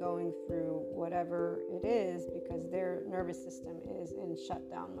actually going through whatever it is because their nervous system is in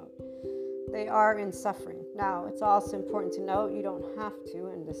shutdown mode. They are in suffering. Now, it's also important to note you don't have to,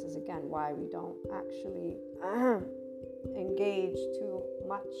 and this is again why we don't actually engage too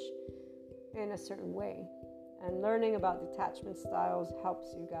much in a certain way. And learning about detachment styles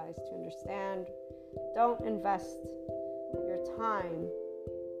helps you guys to understand. Don't invest your time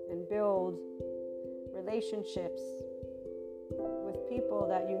and build relationships with people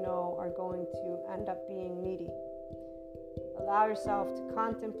that you know are going to end up being needy. Allow yourself to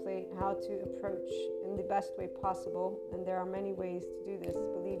contemplate how to approach in the best way possible, and there are many ways to do this.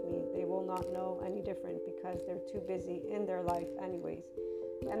 Believe me, they will not know any different because they're too busy in their life anyways.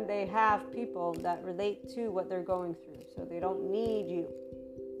 And they have people that relate to what they're going through, so they don't need you.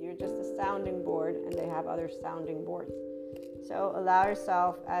 You're just a sounding board, and they have other sounding boards. So allow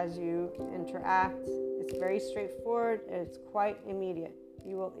yourself as you interact. It's very straightforward, and it's quite immediate.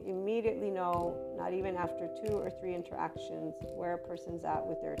 You will immediately know, not even after 2 or 3 interactions, where a person's at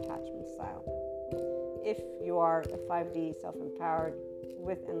with their attachment style. If you are a 5D self-empowered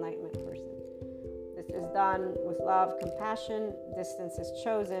with enlightenment person. This is done with love, compassion. Distance is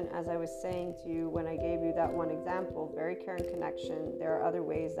chosen, as I was saying to you when I gave you that one example, very caring connection. There are other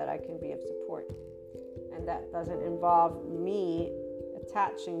ways that I can be of support. And that doesn't involve me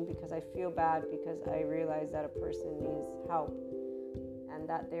attaching because I feel bad because I realize that a person needs help and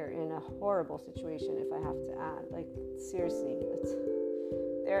that they're in a horrible situation, if I have to add. Like, seriously,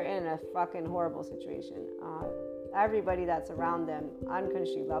 they're in a fucking horrible situation. Everybody that's around them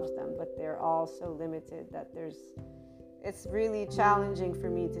unconsciously loves them, but they're all so limited that it's really challenging for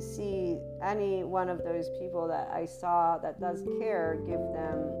me to see any one of those people that I saw that does care, give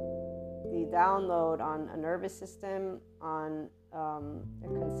them the download on a nervous system, on a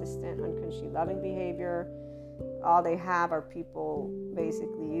consistent, unconsciously loving behavior. All they have are people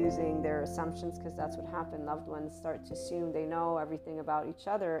basically using their assumptions, because that's what happened. Loved ones start to assume they know everything about each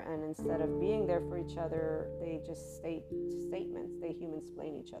other, and instead of being there for each other, they just state statements. They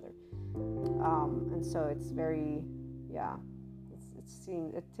human-splain each other. And so it's very,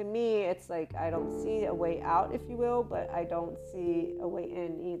 to me, it's like I don't see a way out, if you will, but I don't see a way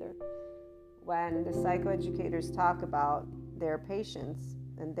in either. When the psychoeducators talk about their patients,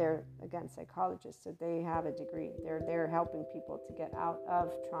 and they're, again, psychologists, so they have a degree. They're helping people to get out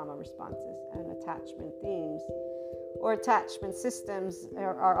of trauma responses, and attachment themes or attachment systems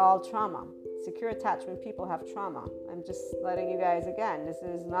are all trauma. Secure attachment people have trauma. I'm just letting you guys, again, this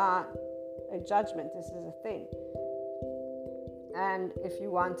is not a judgment. This is a thing. And if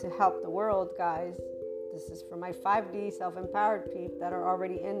you want to help the world, guys, this is for my 5D self-empowered people that are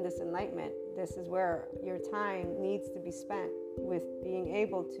already in this enlightenment. This is where your time needs to be spent, with being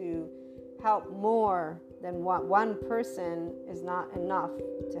able to help more than what one person is not enough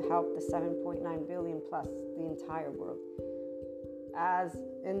to help the 7.9 billion plus the entire world. As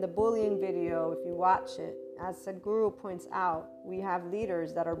in the bullying video, if you watch it, as Sadhguru points out, we have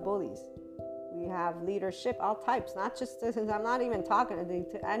leaders that are bullies. We have leadership, all types, not just this. I'm not even talking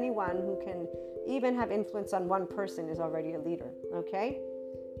to anyone who can even have influence on one person is already a leader, okay?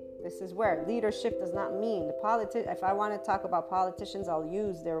 This is where leadership does not mean if I want to talk about politicians, I'll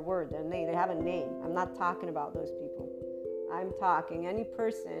use their word, their name. They have a name. I'm not talking about those people. I'm talking any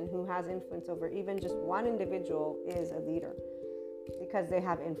person who has influence over even just one individual is a leader, because they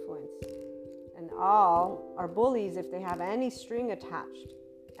have influence. And all are bullies if they have any string attached.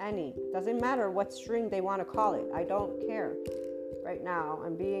 Any. Doesn't matter what string they want to call it. I don't care. Right now,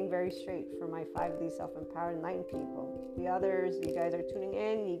 I'm being very straight for my 5D self-empowered enlightened people. The others, you guys are tuning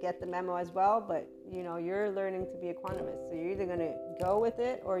in, you get the memo as well, but you're learning to be equanimous. So you're either going to go with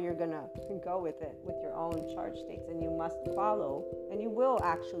it, or you're going to go with it with your own charge states, and you must follow, and you will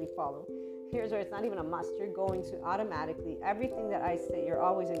actually follow. Here's where it's not even a must. You're going to automatically, everything that I say, you're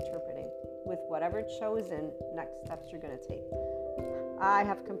always interpreting with whatever chosen next steps you're going to take. I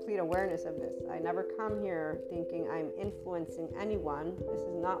have complete awareness of this. I never come here thinking I'm influencing anyone. This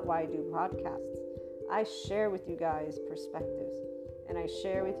is not why I do podcasts. I share with you guys perspectives, and I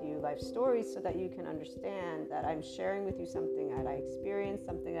share with you life stories so that you can understand that I'm sharing with you something that I experienced,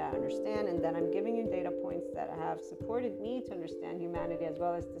 something that I understand, and then I'm giving you data points that have supported me to understand humanity, as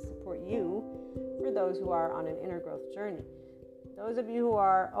well as to support you for those who are on an inner growth journey. Those of you who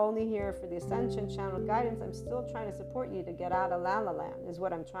are only here for the Ascension Channel guidance, I'm still trying to support you to get out of La La Land, is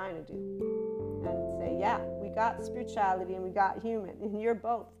what I'm trying to do. And say, yeah, we got spirituality and we got human, and you're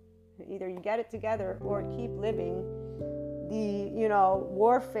both. Either you get it together or keep living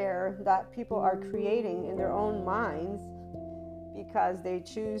warfare that people are creating in their own minds, because they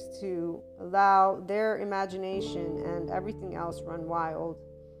choose to allow their imagination and everything else run wild,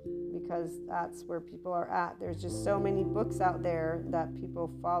 because that's where people are at. There's just so many books out there that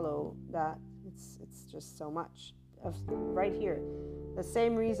people follow that it's just so much of right here. The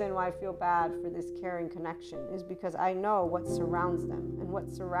same reason why I feel bad for this caring connection is because I know what surrounds them, and what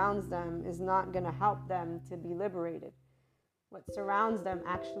surrounds them is not going to help them to be liberated. What surrounds them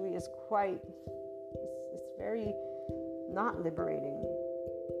actually is it's very not liberating.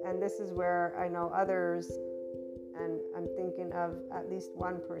 And this is where I know others, and I'm thinking of at least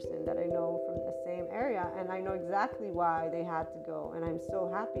one person that I know from the same area, and I know exactly why they had to go, and I'm so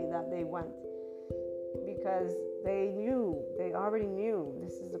happy that they went, because they already knew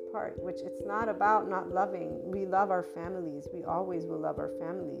this is the part, which it's not about not loving. We love our families. We always will love our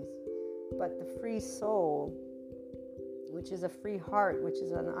families. But the free soul, which is a free heart, which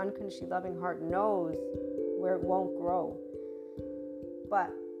is an unconditionally loving heart, knows where it won't grow.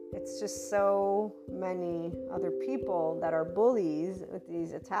 But it's just so many other people that are bullies with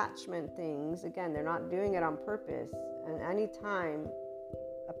these attachment things. Again, they're not doing it on purpose. And anytime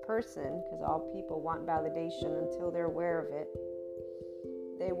a person, because all people want validation until they're aware of it,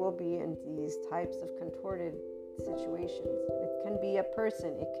 they will be in these types of contorted situations. It can be a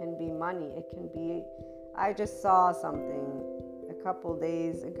person, it can be money, it can be... I just saw something a couple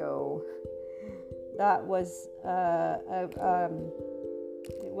days ago that was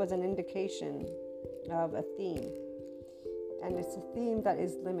it was an indication of a theme, and it's a theme that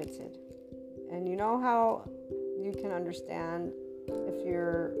is limited. And you know how you can understand if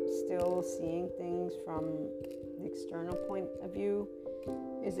you're still seeing things from the external point of view,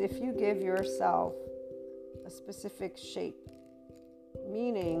 is if you give yourself a specific shape,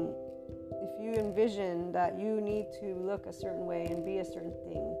 meaning if you envision that you need to look a certain way and be a certain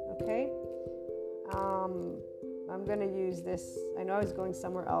thing, okay? I'm going to use this. I know I was going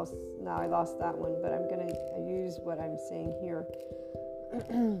somewhere else. Now I lost that one, but I'm going to use what I'm saying here.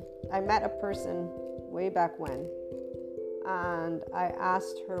 I met a person way back when, and I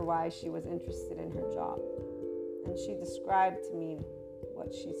asked her why she was interested in her job. And she described to me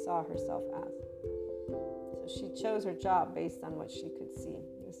what she saw herself as. So she chose her job based on what she could see.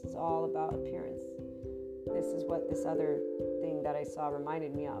 This is all about appearance. This is what this other thing that I saw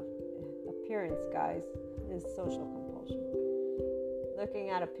reminded me of. Appearance, guys, is social compulsion. Looking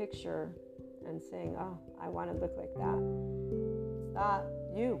at a picture and saying, oh, I want to look like that. It's not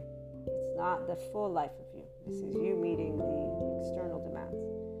you. It's not the full life of you. This is you meeting the external demands,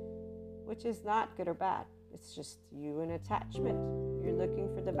 which is not good or bad. It's just you in attachment. You're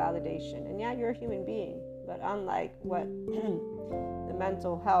looking for the validation. And yeah, you're a human being, but unlike what the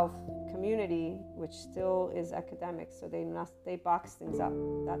mental health community, which still is academic, so they box things up.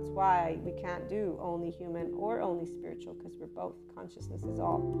 That's why we can't do only human or only spiritual, because we're both. Consciousness is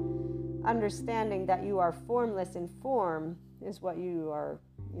all. Understanding that you are formless in form is what you are,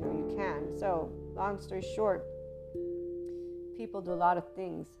 you can. So long story short, people do a lot of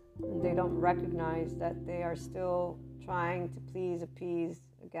things and they don't recognize that they are still trying to please, appease,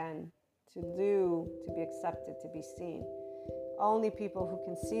 again, to be accepted, to be seen. Only people who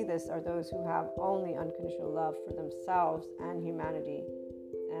can see this are those who have only unconditional love for themselves and humanity.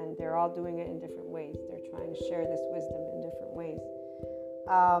 And they're all doing it in different ways. They're trying to share this wisdom in different ways.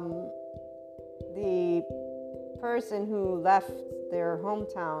 The person who left their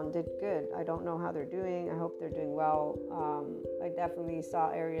hometown did good. I don't know how they're doing. I hope they're doing well. I definitely saw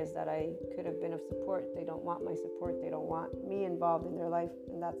areas that I could have been of support. They don't want my support. They don't want me involved in their life.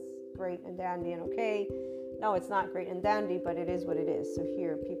 And that's great and dandy and okay. No, it's not great and dandy, but it is what it is. So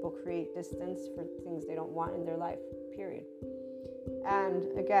here, people create distance for things they don't want in their life, period.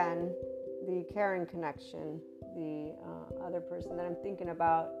 And again, the caring connection, the other person that I'm thinking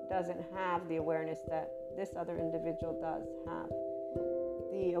about doesn't have the awareness that this other individual does have.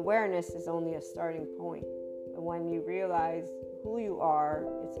 The awareness is only a starting point. When you realize who you are,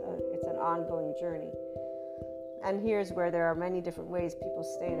 it's an ongoing journey. And here's where there are many different ways people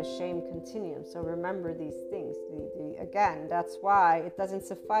stay in a shame continuum. So remember these things. Again, that's why it doesn't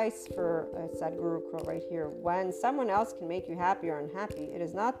suffice for Sadhguru quote right here. When someone else can make you happy or unhappy, it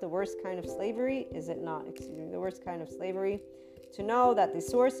is not the worst kind of slavery, is it not? The worst kind of slavery. To know that the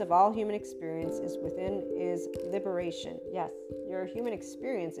source of all human experience is within is liberation. Yes, your human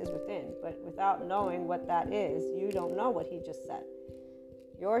experience is within, but without knowing what that is, you don't know what he just said.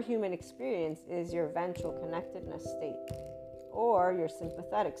 Your human experience is your ventral connectedness state, or your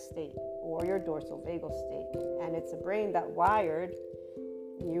sympathetic state, or your dorsal vagal state. And it's a brain that wired.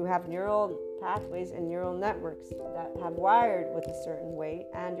 You have neural pathways and neural networks that have wired with a certain way,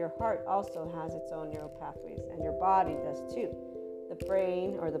 and your heart also has its own neural pathways, and your body does too. The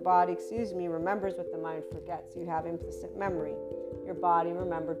brain, or the body, remembers what the mind forgets. You have implicit memory. Your body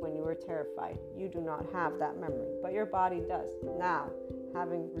remembered when you were terrified. You do not have that memory, but your body does. Now,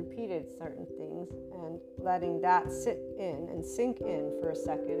 having repeated certain things and letting that sit in and sink in for a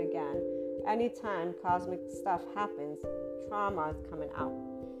second again, anytime cosmic stuff happens, trauma is coming out.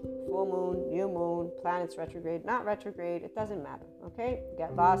 Full moon, new moon, planets retrograde, not retrograde, it doesn't matter, okay?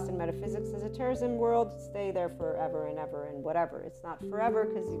 Get lost in metaphysics as a terrorism world, stay there forever and ever and whatever. It's not forever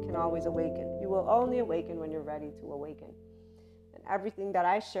because you can always awaken. You will only awaken when you're ready to awaken. And everything that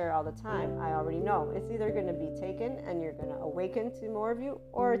I share all the time, I already know. It's either going to be taken and you're going to awaken to more of you,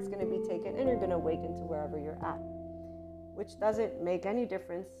 or it's going to be taken and you're going to awaken to wherever you're at, which doesn't make any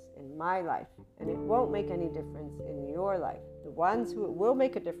difference in my life, and it won't make any difference in your life. The ones who it will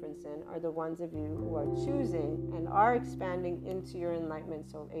make a difference in are the ones of you who are choosing and are expanding into your Enlightenment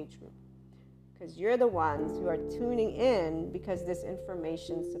Soul Age group. Because you're the ones who are tuning in because this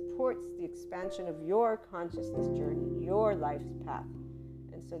information supports the expansion of your consciousness journey, your life's path.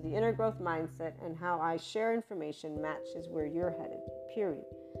 And so the inner growth mindset and how I share information matches where you're headed, period.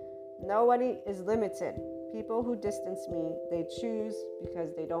 Nobody is limited. People who distance me, they choose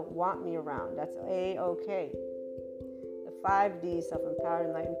because they don't want me around. That's A-okay. The 5D self-empowered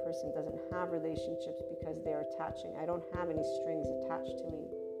enlightened person doesn't have relationships because they're attaching. I don't have any strings attached to me.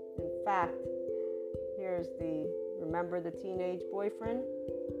 In fact, remember the teenage boyfriend?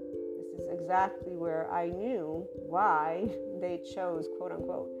 This is exactly where I knew why they chose, quote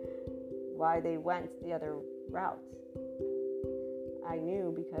unquote, why they went the other route. I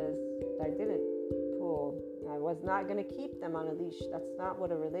knew because I didn't pull. I was not going to keep them on a leash. That's not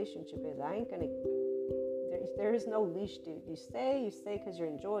what a relationship is. I ain't going to, there is no leash, dude. You stay because you're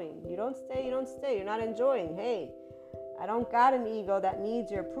enjoying. You don't stay, you're not enjoying. Hey, I don't got an ego that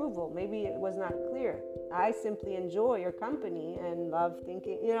needs your approval. Maybe it was not clear. I simply enjoy your company and love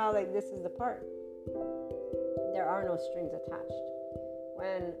thinking, this is the part. There are no strings attached.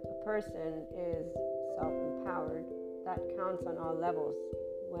 When a person is self-empowered, that counts on all levels.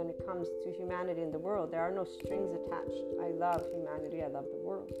 When it comes to humanity in the world, there are no strings attached. I love humanity. I love the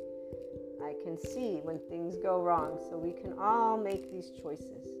world. I can see when things go wrong, so we can all make these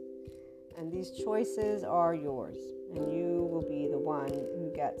choices. And these choices are yours. And you will be the one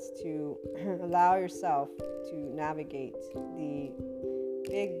who gets to allow yourself to navigate the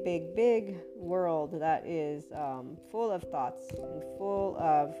big world that is full of thoughts and full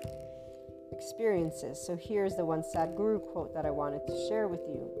of experiences. So here's the one Sadhguru quote that I wanted to share with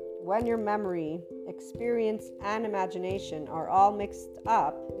you. When your memory, experience, and imagination are all mixed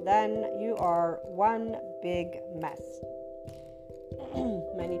up, then you are one big mess.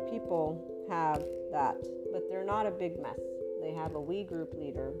 Many people have that, but they're not a big mess. They have a we group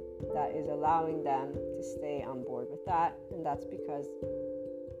leader that is allowing them to stay on board with that, and that's because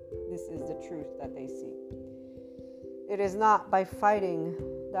this is the truth that they see. It is not by fighting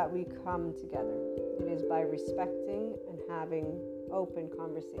that we come together. It is by respecting and having open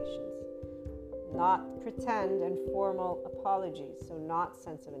conversations, not pretend and formal apologies. So not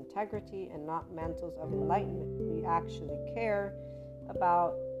sense of integrity and not mantles of enlightenment. We actually care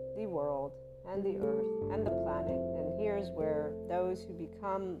about the world and the earth and the planet. And here's where those who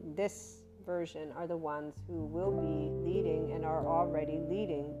become this version are the ones who will be leading and are already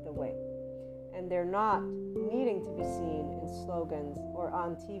leading the way. And they're not needing to be seen in slogans or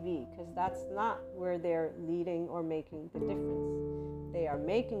on TV, because that's not where they're leading or making the difference. They are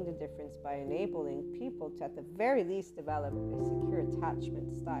making the difference by enabling people to, at the very least, develop a secure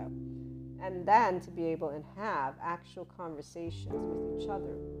attachment style, and then to be able and have actual conversations with each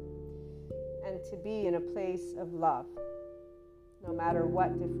other, and to be in a place of love, no matter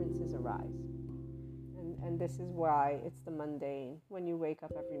what differences arise. And this is why it's the mundane, when you wake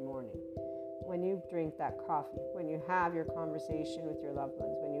up every morning, when you drink that coffee, when you have your conversation with your loved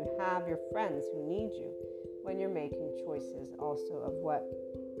ones, when you have your friends who need you, when you're making choices also of what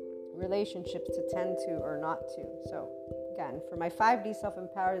relationships to tend to or not to. So again, for my 5D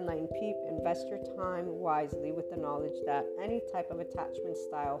self-empowered enlightened peep, invest your time wisely with the knowledge that any type of attachment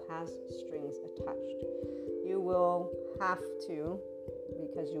style has strings attached. You will have to,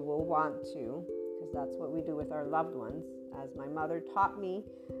 because you will want to, because that's what we do with our loved ones. As my mother taught me,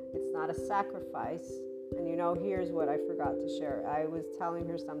 it's not a sacrifice. And here's what I forgot to share. I was telling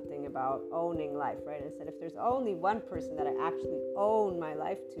her something about owning life, right? And I said, if there's only one person that I actually own my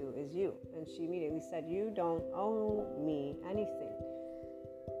life to, is you. And she immediately said, you don't owe me anything.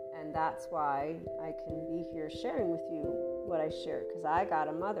 And that's why I can be here sharing with you what I shared, because I got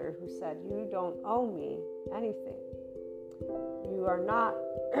a mother who said, you don't owe me anything. You are not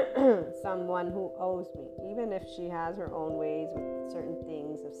someone who owes me, even if she has her own ways with certain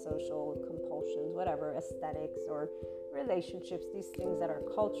things of social compulsions, whatever, aesthetics or relationships, these things that are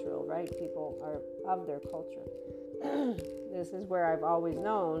cultural, right? People are of their culture. This is where I've always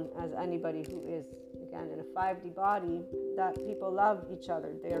known, as anybody who is, again, in a 5D body, that people love each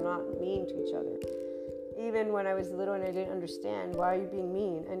other. They are not mean to each other. Even when I was little and I didn't understand, why are you being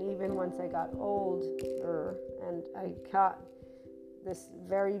mean? And even once I got older and I got this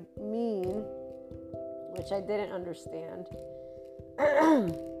very mean, which I didn't understand,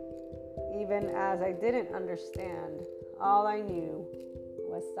 even as I didn't understand, all I knew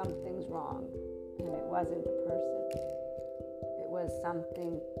was something's wrong, and it wasn't the person. It was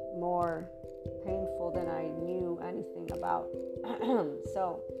something more painful than I knew anything about.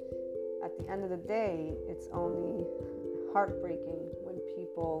 So at the end of the day, it's only heartbreaking when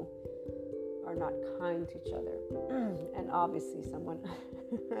people are not kind to each other. And obviously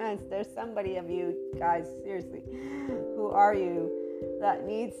there's somebody of you guys, seriously, who are you that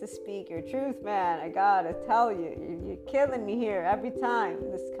needs to speak your truth, man. I gotta tell you, you're killing me here every time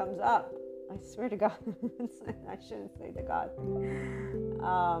this comes up. I swear to God. I shouldn't say the God thing.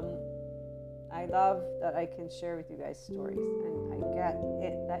 I love that I can share with you guys stories, and I get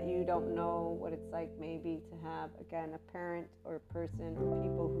it that you don't know what it's like maybe to have, again, a parent or a person or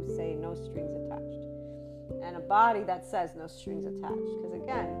people who say no strings attached, and a body that says no strings attached. Because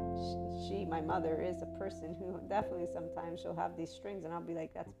again, she, my mother, is a person who definitely sometimes she'll have these strings, and I'll be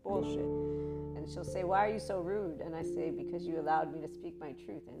like, that's bullshit. And she'll say, why are you so rude? And I say, because you allowed me to speak my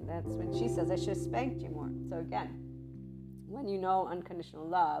truth. And that's when she says, I should have spanked you more. So again, when you know unconditional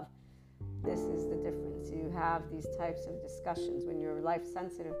love, this is the difference. You have these types of discussions. When you're a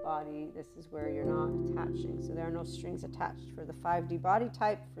life-sensitive body, this is where you're not attaching. So there are no strings attached. For the 5D body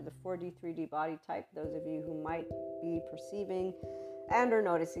type, for the 4D, 3D body type, those of you who might be perceiving and or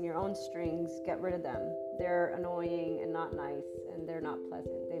noticing your own strings, get rid of them. They're annoying and not nice, and they're not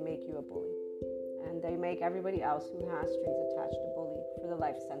pleasant. They make you a bully. And they make everybody else who has strings attached a bully for the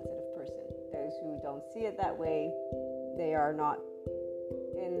life-sensitive person. Those who don't see it that way, they are not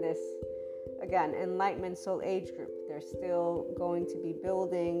in this, again, enlightenment soul age group. They're still going to be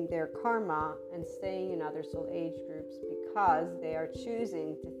building their karma and staying in other soul age groups because they are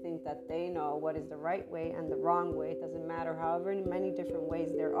choosing to think that they know what is the right way and the wrong way. It doesn't matter however many different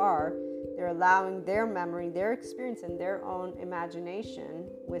ways there are. They're allowing their memory, their experience, and their own imagination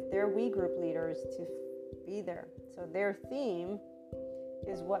with their we group leaders to be there. So their theme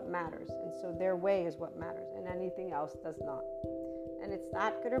is what matters, and so their way is what matters, and anything else does not. And it's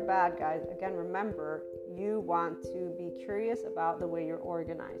not good or bad, guys. Again, remember, you want to be curious about the way you're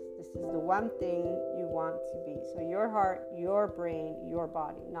organized. This is the one thing you want to be. So your heart, your brain, your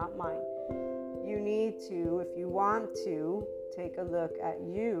body, not mine. You need to, if you want to, take a look at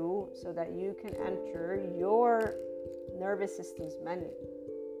you so that you can enter your nervous system's menu,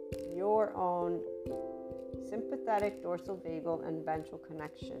 your own sympathetic, dorsal vagal, and ventral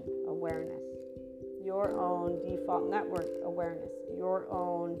connection awareness, your own default network awareness, your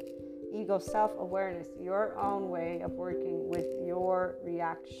own ego self-awareness, your own way of working with your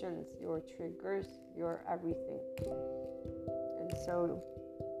reactions, your triggers, your everything. And so,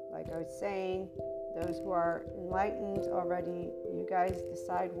 like I was saying, those who are enlightened already, you guys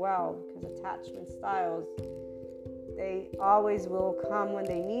decide well, because attachment styles, they always will come when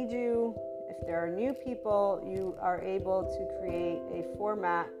they need you. If there are new people, you are able to create a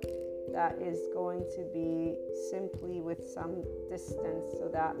format that is going to be simply with some distance. So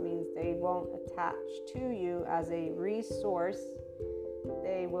that means they won't attach to you as a resource.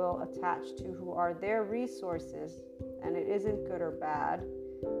 They will attach to who are their resources, and it isn't good or bad.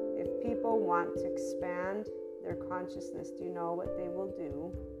 If people want to expand their consciousness, do you know what they will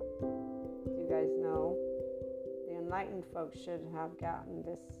do? Do you guys know? The enlightened folks should have gotten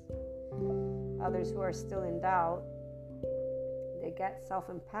this. Others who are still in doubt, they get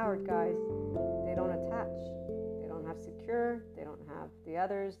self-empowered, guys. They don't attach. They don't have secure. They don't have the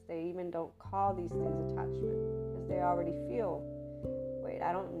others. They even don't call these things attachment because they already feel, wait,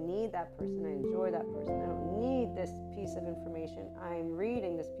 I don't need that person. I enjoy that person. I don't need this piece of information. I'm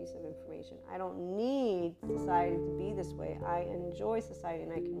reading this piece of information. I don't need society to be this way. I enjoy society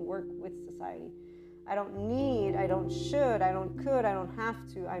and I can work with society. I don't need, I don't should, I don't could, I don't have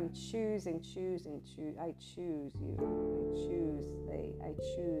to. I'm choosing. I choose you. I choose I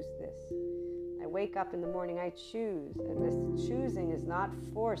choose this. I wake up in the morning, I choose. And this choosing is not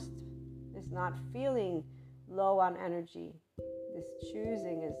forced. It's not feeling low on energy. This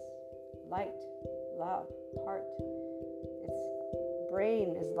choosing is light, love, heart.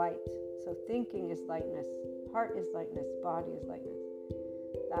 brain is light. So thinking is lightness, heart is lightness, body is lightness.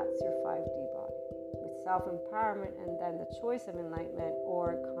 That's your 5D body. With self-empowerment and then the choice of enlightenment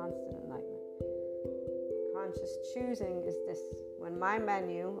or constant enlightenment. Conscious choosing is this. When my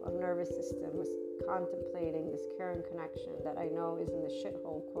menu of nervous system was contemplating this caring connection that I know is in the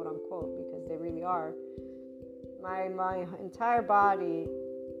shithole, quote unquote, because they really are, my entire body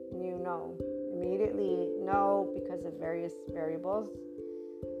knew no. Immediately no, because of various variables,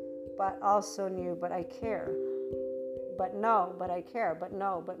 but also knew, but I care. But no, but I care. But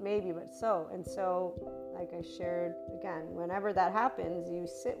no, but maybe, but so. And so, like I shared again, whenever that happens, you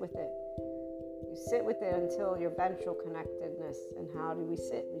sit with it. You sit with it until your ventral connectedness. And how do we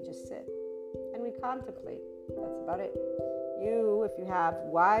sit? We just sit. And we contemplate. That's about it. You, if you have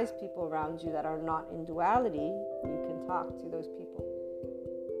wise people around you that are not in duality, you can talk to those people.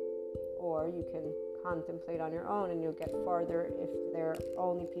 Or you can contemplate on your own and you'll get farther if they're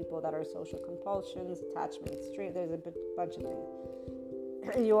only people that are social compulsions, attachment extreme. There's a bunch of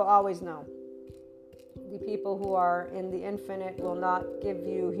things. You will always know. The people who are in the infinite will not give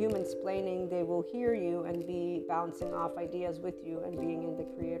you human splaining. They will hear you and be bouncing off ideas with you and being in the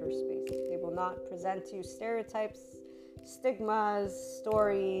creator space. They will not present to you stereotypes, stigmas,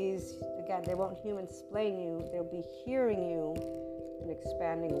 stories. Again, they won't human splain you. They'll be hearing you and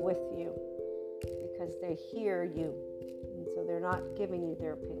expanding with you because they hear you. And so they're not giving you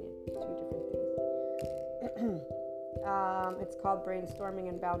their opinion. Two different things. It's called brainstorming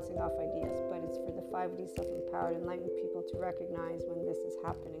and bouncing off ideas, but it's for the 5D self-empowered enlightened people to recognize when this is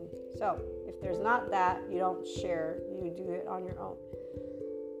happening. So if there's not that, you don't share, you do it on your own.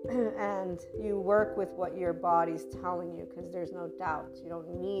 And you work with what your body's telling you, because there's no doubt. You don't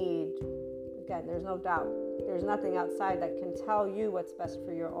need, again, there's no doubt. There's nothing outside that can tell you what's best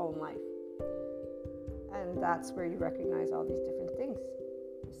for your own life. And that's where you recognize all these different things.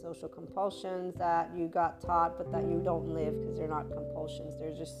 The social compulsions that you got taught, but that you don't live, because they're not compulsions.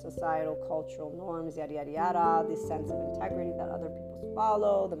 They're just societal, cultural norms, yada, yada, yada. This sense of integrity that other people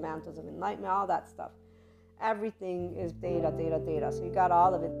follow, the mantles of enlightenment, all that stuff. Everything is data, data, data. So you got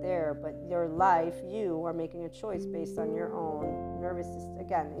all of it there, but your life, you are making a choice based on your own nervous system.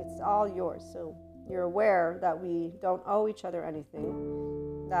 Again, it's all yours. So you're aware that we don't owe each other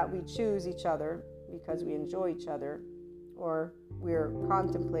anything, that we choose each other because we enjoy each other, or we're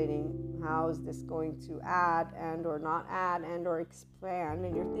contemplating how is this going to add and or not add and or expand.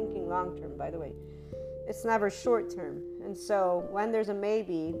 And you're thinking long term, by the way. It's never short term. And so when there's a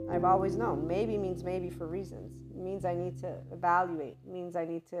maybe, I've always known maybe means maybe for reasons. It means I need to evaluate. It means I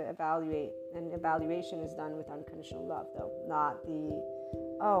need to evaluate. And evaluation is done with unconditional love, though, not the,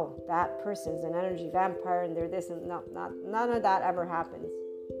 oh, that person's an energy vampire and they're this and no, none of that ever happens.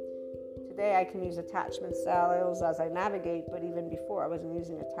 Today I can use attachment styles as I navigate, but even before I wasn't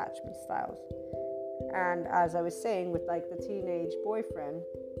using attachment styles. And as I was saying with like the teenage boyfriend,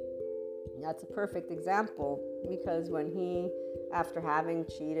 that's a perfect example, because when he, after having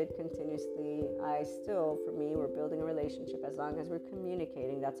cheated continuously, for me, we're building a relationship. As long as we're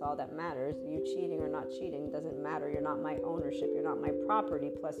communicating, that's all that matters. You cheating or not cheating doesn't matter. You're not my ownership. You're not my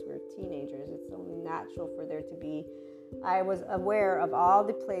property. Plus, we're teenagers. It's only natural for there to be, I was aware of all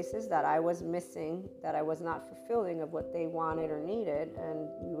the places that I was missing, that I was not fulfilling of what they wanted or needed, and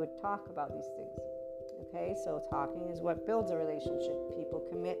we would talk about these things. Okay, so talking is what builds a relationship. People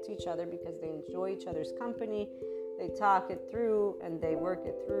commit to each other because they enjoy each other's company. They talk it through and they work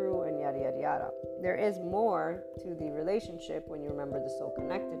it through and yada, yada, yada. There is more to the relationship when you remember the soul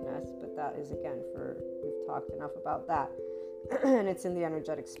connectedness, but that is, again, we've talked enough about that. And it's in the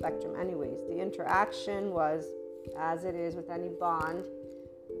energetic spectrum anyways. The interaction was, as it is with any bond,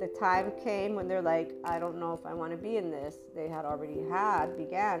 the time came when they're like, I don't know if I want to be in this. They had already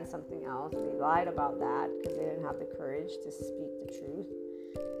began something else. They lied about that because they didn't have the courage to speak the truth.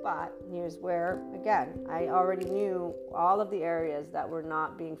 But here's where, again, I already knew all of the areas that were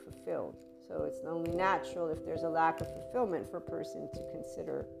not being fulfilled. So it's only natural if there's a lack of fulfillment for a person to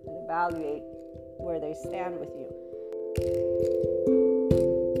consider and evaluate where they stand with you.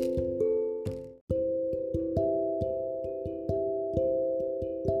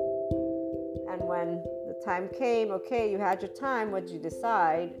 When the time came, okay, you had your time, what did you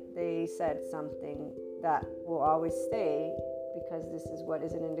decide? They said something that will always stay, because this is what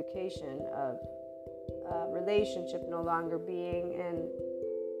is an indication of a relationship no longer being in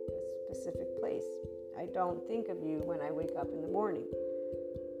a specific place. I don't think of you when I wake up in the morning.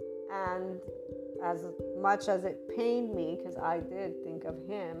 And as much as it pained me, because I did think of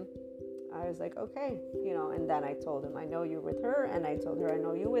him, I was like, okay, and then I told him, I know you're with her, and I told her, I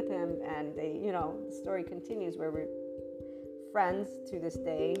know you with him, and they, the story continues where we friends to this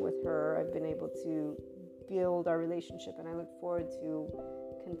day with her. I've been able to build our relationship, and I look forward to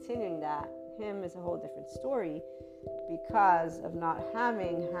continuing that. Him is a whole different story because of not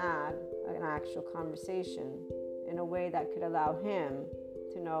having had an actual conversation in a way that could allow him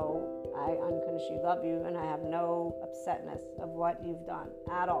to know I unconditionally love you and I have no upsetness of what you've done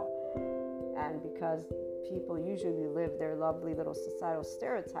at all. And because people usually live their lovely little societal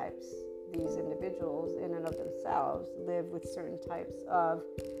stereotypes, these individuals in and of themselves live with certain types of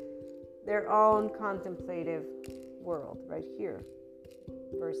their own contemplative world right here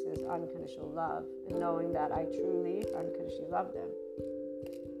versus unconditional love, and knowing that I truly unconditionally love them.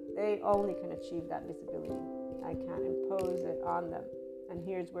 They only can achieve that visibility. I can't impose it on them. And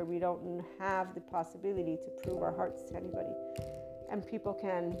here's where we don't have the possibility to prove our hearts to anybody. And people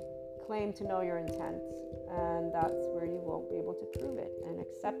can claim to know your intent, and that's where you won't be able to prove it. And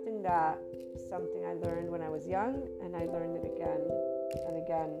accepting that is something I learned when I was young, and I learned it again and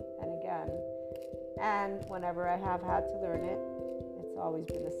again and again. And whenever I have had to learn it, it's always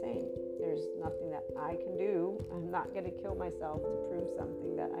been the same. There's nothing that I can do. I'm not going to kill myself to prove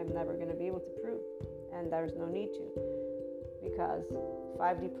something that I'm never going to be able to prove. And there's no need to, because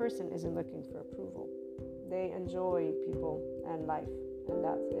 5D person isn't looking for approval. They enjoy people and life, and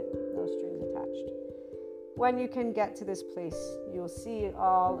that's it. No strings attached. When you can get to this place, you'll see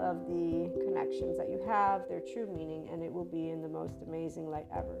all of the connections that you have, their true meaning, and it will be in the most amazing light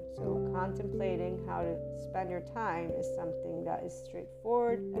ever. So contemplating how to spend your time is something that is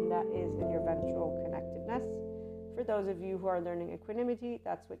straightforward, and that is in your ventral connectedness. For those of you who are learning equanimity,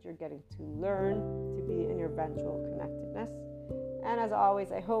 that's what you're getting to learn, to be in your ventral connectedness. And as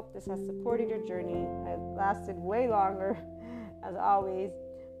always, I hope this has supported your journey. It lasted way longer, as always.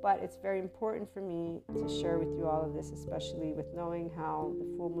 But it's very important for me to share with you all of this, especially with knowing how the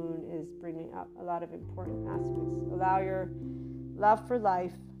full moon is bringing up a lot of important aspects. Allow your love for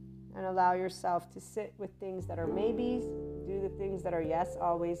life and allow yourself to sit with things that are maybes. Do the things that are yes,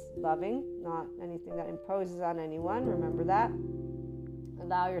 always loving, not anything that imposes on anyone. Remember that.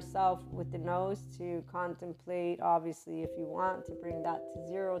 Allow yourself with the no's to contemplate, obviously, if you want to bring that to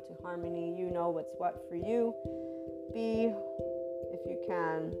zero, to harmony. You know what's what for you. Be, if you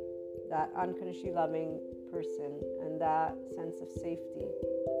can, that unconditionally loving person and that sense of safety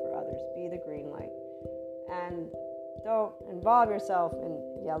for others. Be the green light. And don't involve yourself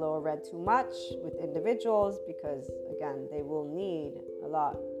in yellow or red too much with individuals, because, again, they will need a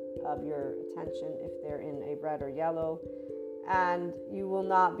lot of your attention if they're in a red or yellow. And you will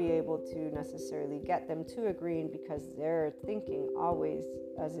not be able to necessarily get them to a green, because they're thinking always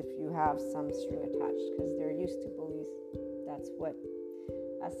as if you have some string attached, because they're used to bullies. That's what,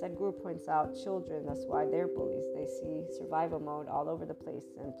 as Sadhguru points out, children, that's why they're bullies. They see survival mode all over the place,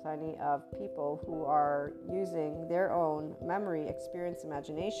 and plenty of people who are using their own memory, experience,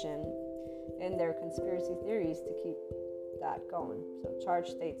 imagination in their conspiracy theories to keep that going. So charge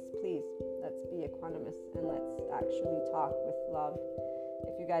states, please, let's be equanimous and let's actually talk with love.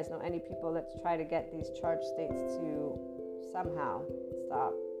 If you guys know any people, let's try to get these charge states to somehow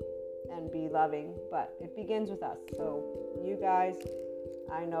stop and be loving, but it begins with us. So you guys,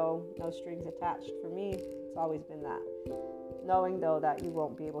 I know, no strings attached for me. It's always been that. Knowing though that you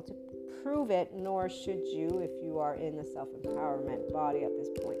won't be able to prove it, nor should you if you are in the self-empowerment body at this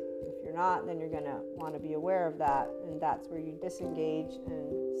point. If you're not, then you're going to want to be aware of that, and that's where you disengage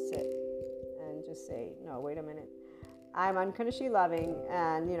and sit and just say, no, wait a minute, I'm unconditionally loving,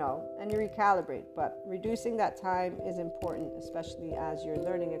 and you recalibrate. But reducing that time is important, especially as you're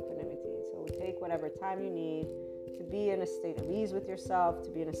learning equanimity. So take whatever time you need to be in a state of ease with yourself, to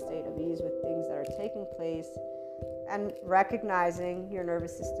be in a state of ease with things that are taking place, and recognizing your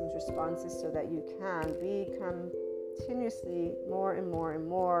nervous system's responses so that you can become continuously more and more and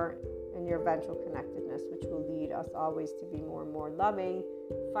more in your ventral connectedness, which will lead us always to be more and more loving,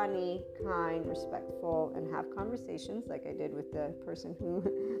 funny, kind, respectful, and have conversations like I did with the person who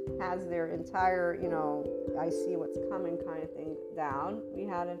has their entire, I see what's coming kind of thing down. We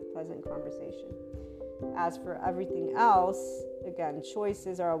had a pleasant conversation. As for everything else, again,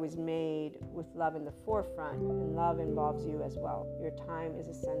 choices are always made with love in the forefront, and love involves you as well. Your time is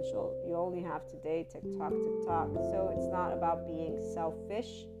essential. You only have today, tick-tock, tick-tock. So it's not about being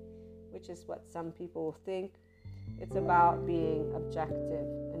selfish, which is what some people think. It's about being objective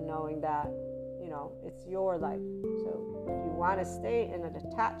and knowing that, it's your life. So if you want to stay in an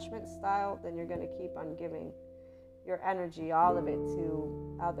attachment style, then you're going to keep on giving your energy, all of it,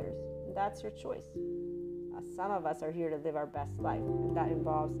 to others. And that's your choice. Some of us are here to live our best life, and that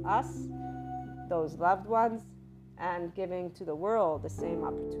involves us, those loved ones, and giving to the world the same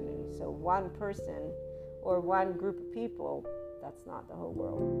opportunity. So one person or one group of people That's not the whole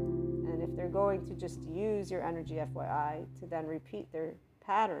world. And if they're going to just use your energy, FYI, to then repeat their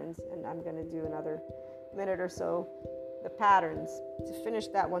patterns, and I'm going to do another minute or so, the patterns, to finish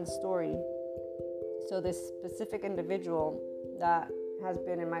that one story. So this specific individual that has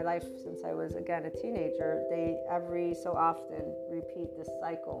been in my life since I was, again, a teenager, they every so often repeat this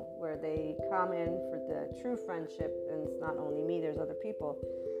cycle where they come in for the true friendship, and it's not only me, there's other people,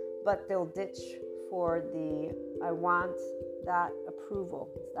 but they'll ditch for the I want that approval.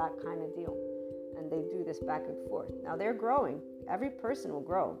 It's that kind of deal. And they do this back and forth. Now they're growing. Every person will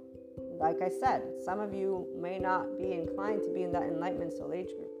grow. Like I said, some of you may not be inclined to be in that enlightenment soul age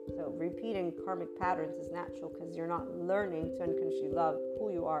group. So repeating karmic patterns is natural because you're not learning to unconditionally love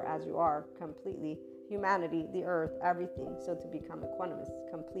who you are as you are completely. Humanity, the earth, everything. So to become equanimous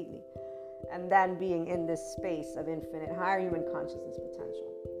completely. And then being in this space of infinite higher human consciousness potential.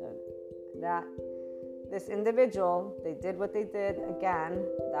 This individual, they did what they did again,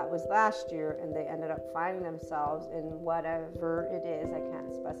 that was last year, and they ended up finding themselves in whatever it is, I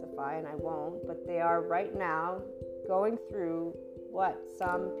can't specify and I won't, but they are right now going through what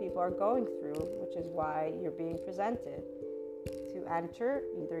some people are going through, which is why you're being presented to enter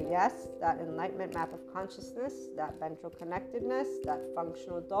either yes, that enlightenment map of consciousness, that ventral connectedness, that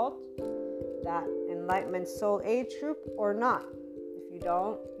functional adult, that enlightenment soul age group, or not. If you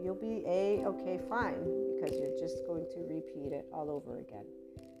don't, you'll be okay, fine, because you're just going to repeat it all over again.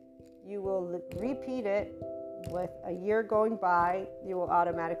 You will repeat it with a year going by. You will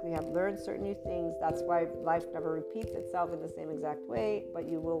automatically have learned certain new things. That's why life never repeats itself in the same exact way, but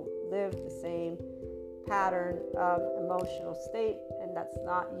you will live the same pattern of emotional state, and that's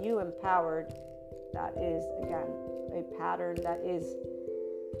not you empowered. That is, again, a pattern that is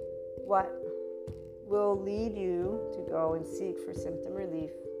what will lead you to go and seek for symptom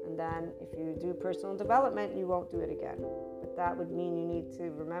relief. And then if you do personal development, you won't do it again. But that would mean you need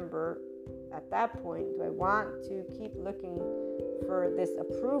to remember at that point, do I want to keep looking for this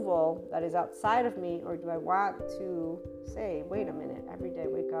approval that is outside of me, or do I want to say, wait a minute, every day I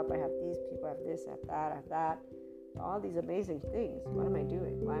wake up, I have these people, I have this, I have that, I have that, all these amazing things. What am I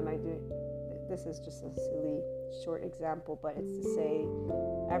doing? Why am I doing? This is just a silly short example, but it's to say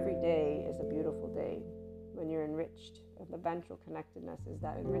every day is a beautiful day when you're enriched. And the ventral connectedness is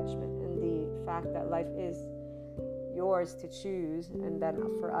that enrichment, and the fact that life is yours to choose, and then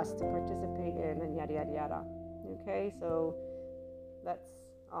for us to participate in, and yada yada yada. Okay, so let's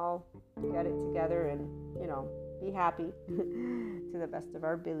all get it together and be happy to the best of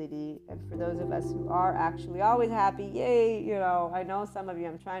our ability. And for those of us who are actually always happy, yay, I know some of you,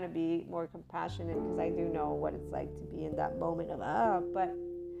 I'm trying to be more compassionate because I do know what it's like to be in that moment of but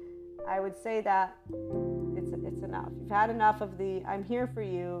I would say that it's enough. You've had enough of the I'm here for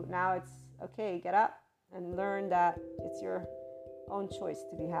you. Now it's okay, get up and learn that it's your own choice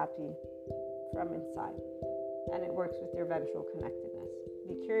to be happy from inside. And it works with your ventral connectedness.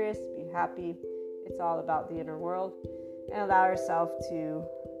 Be curious, be happy. It's all about the inner world. And allow yourself to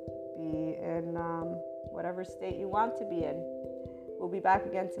be in whatever state you want to be in. We'll be back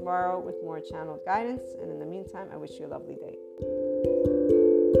again tomorrow with more channeled guidance. And in the meantime, I wish you a lovely day.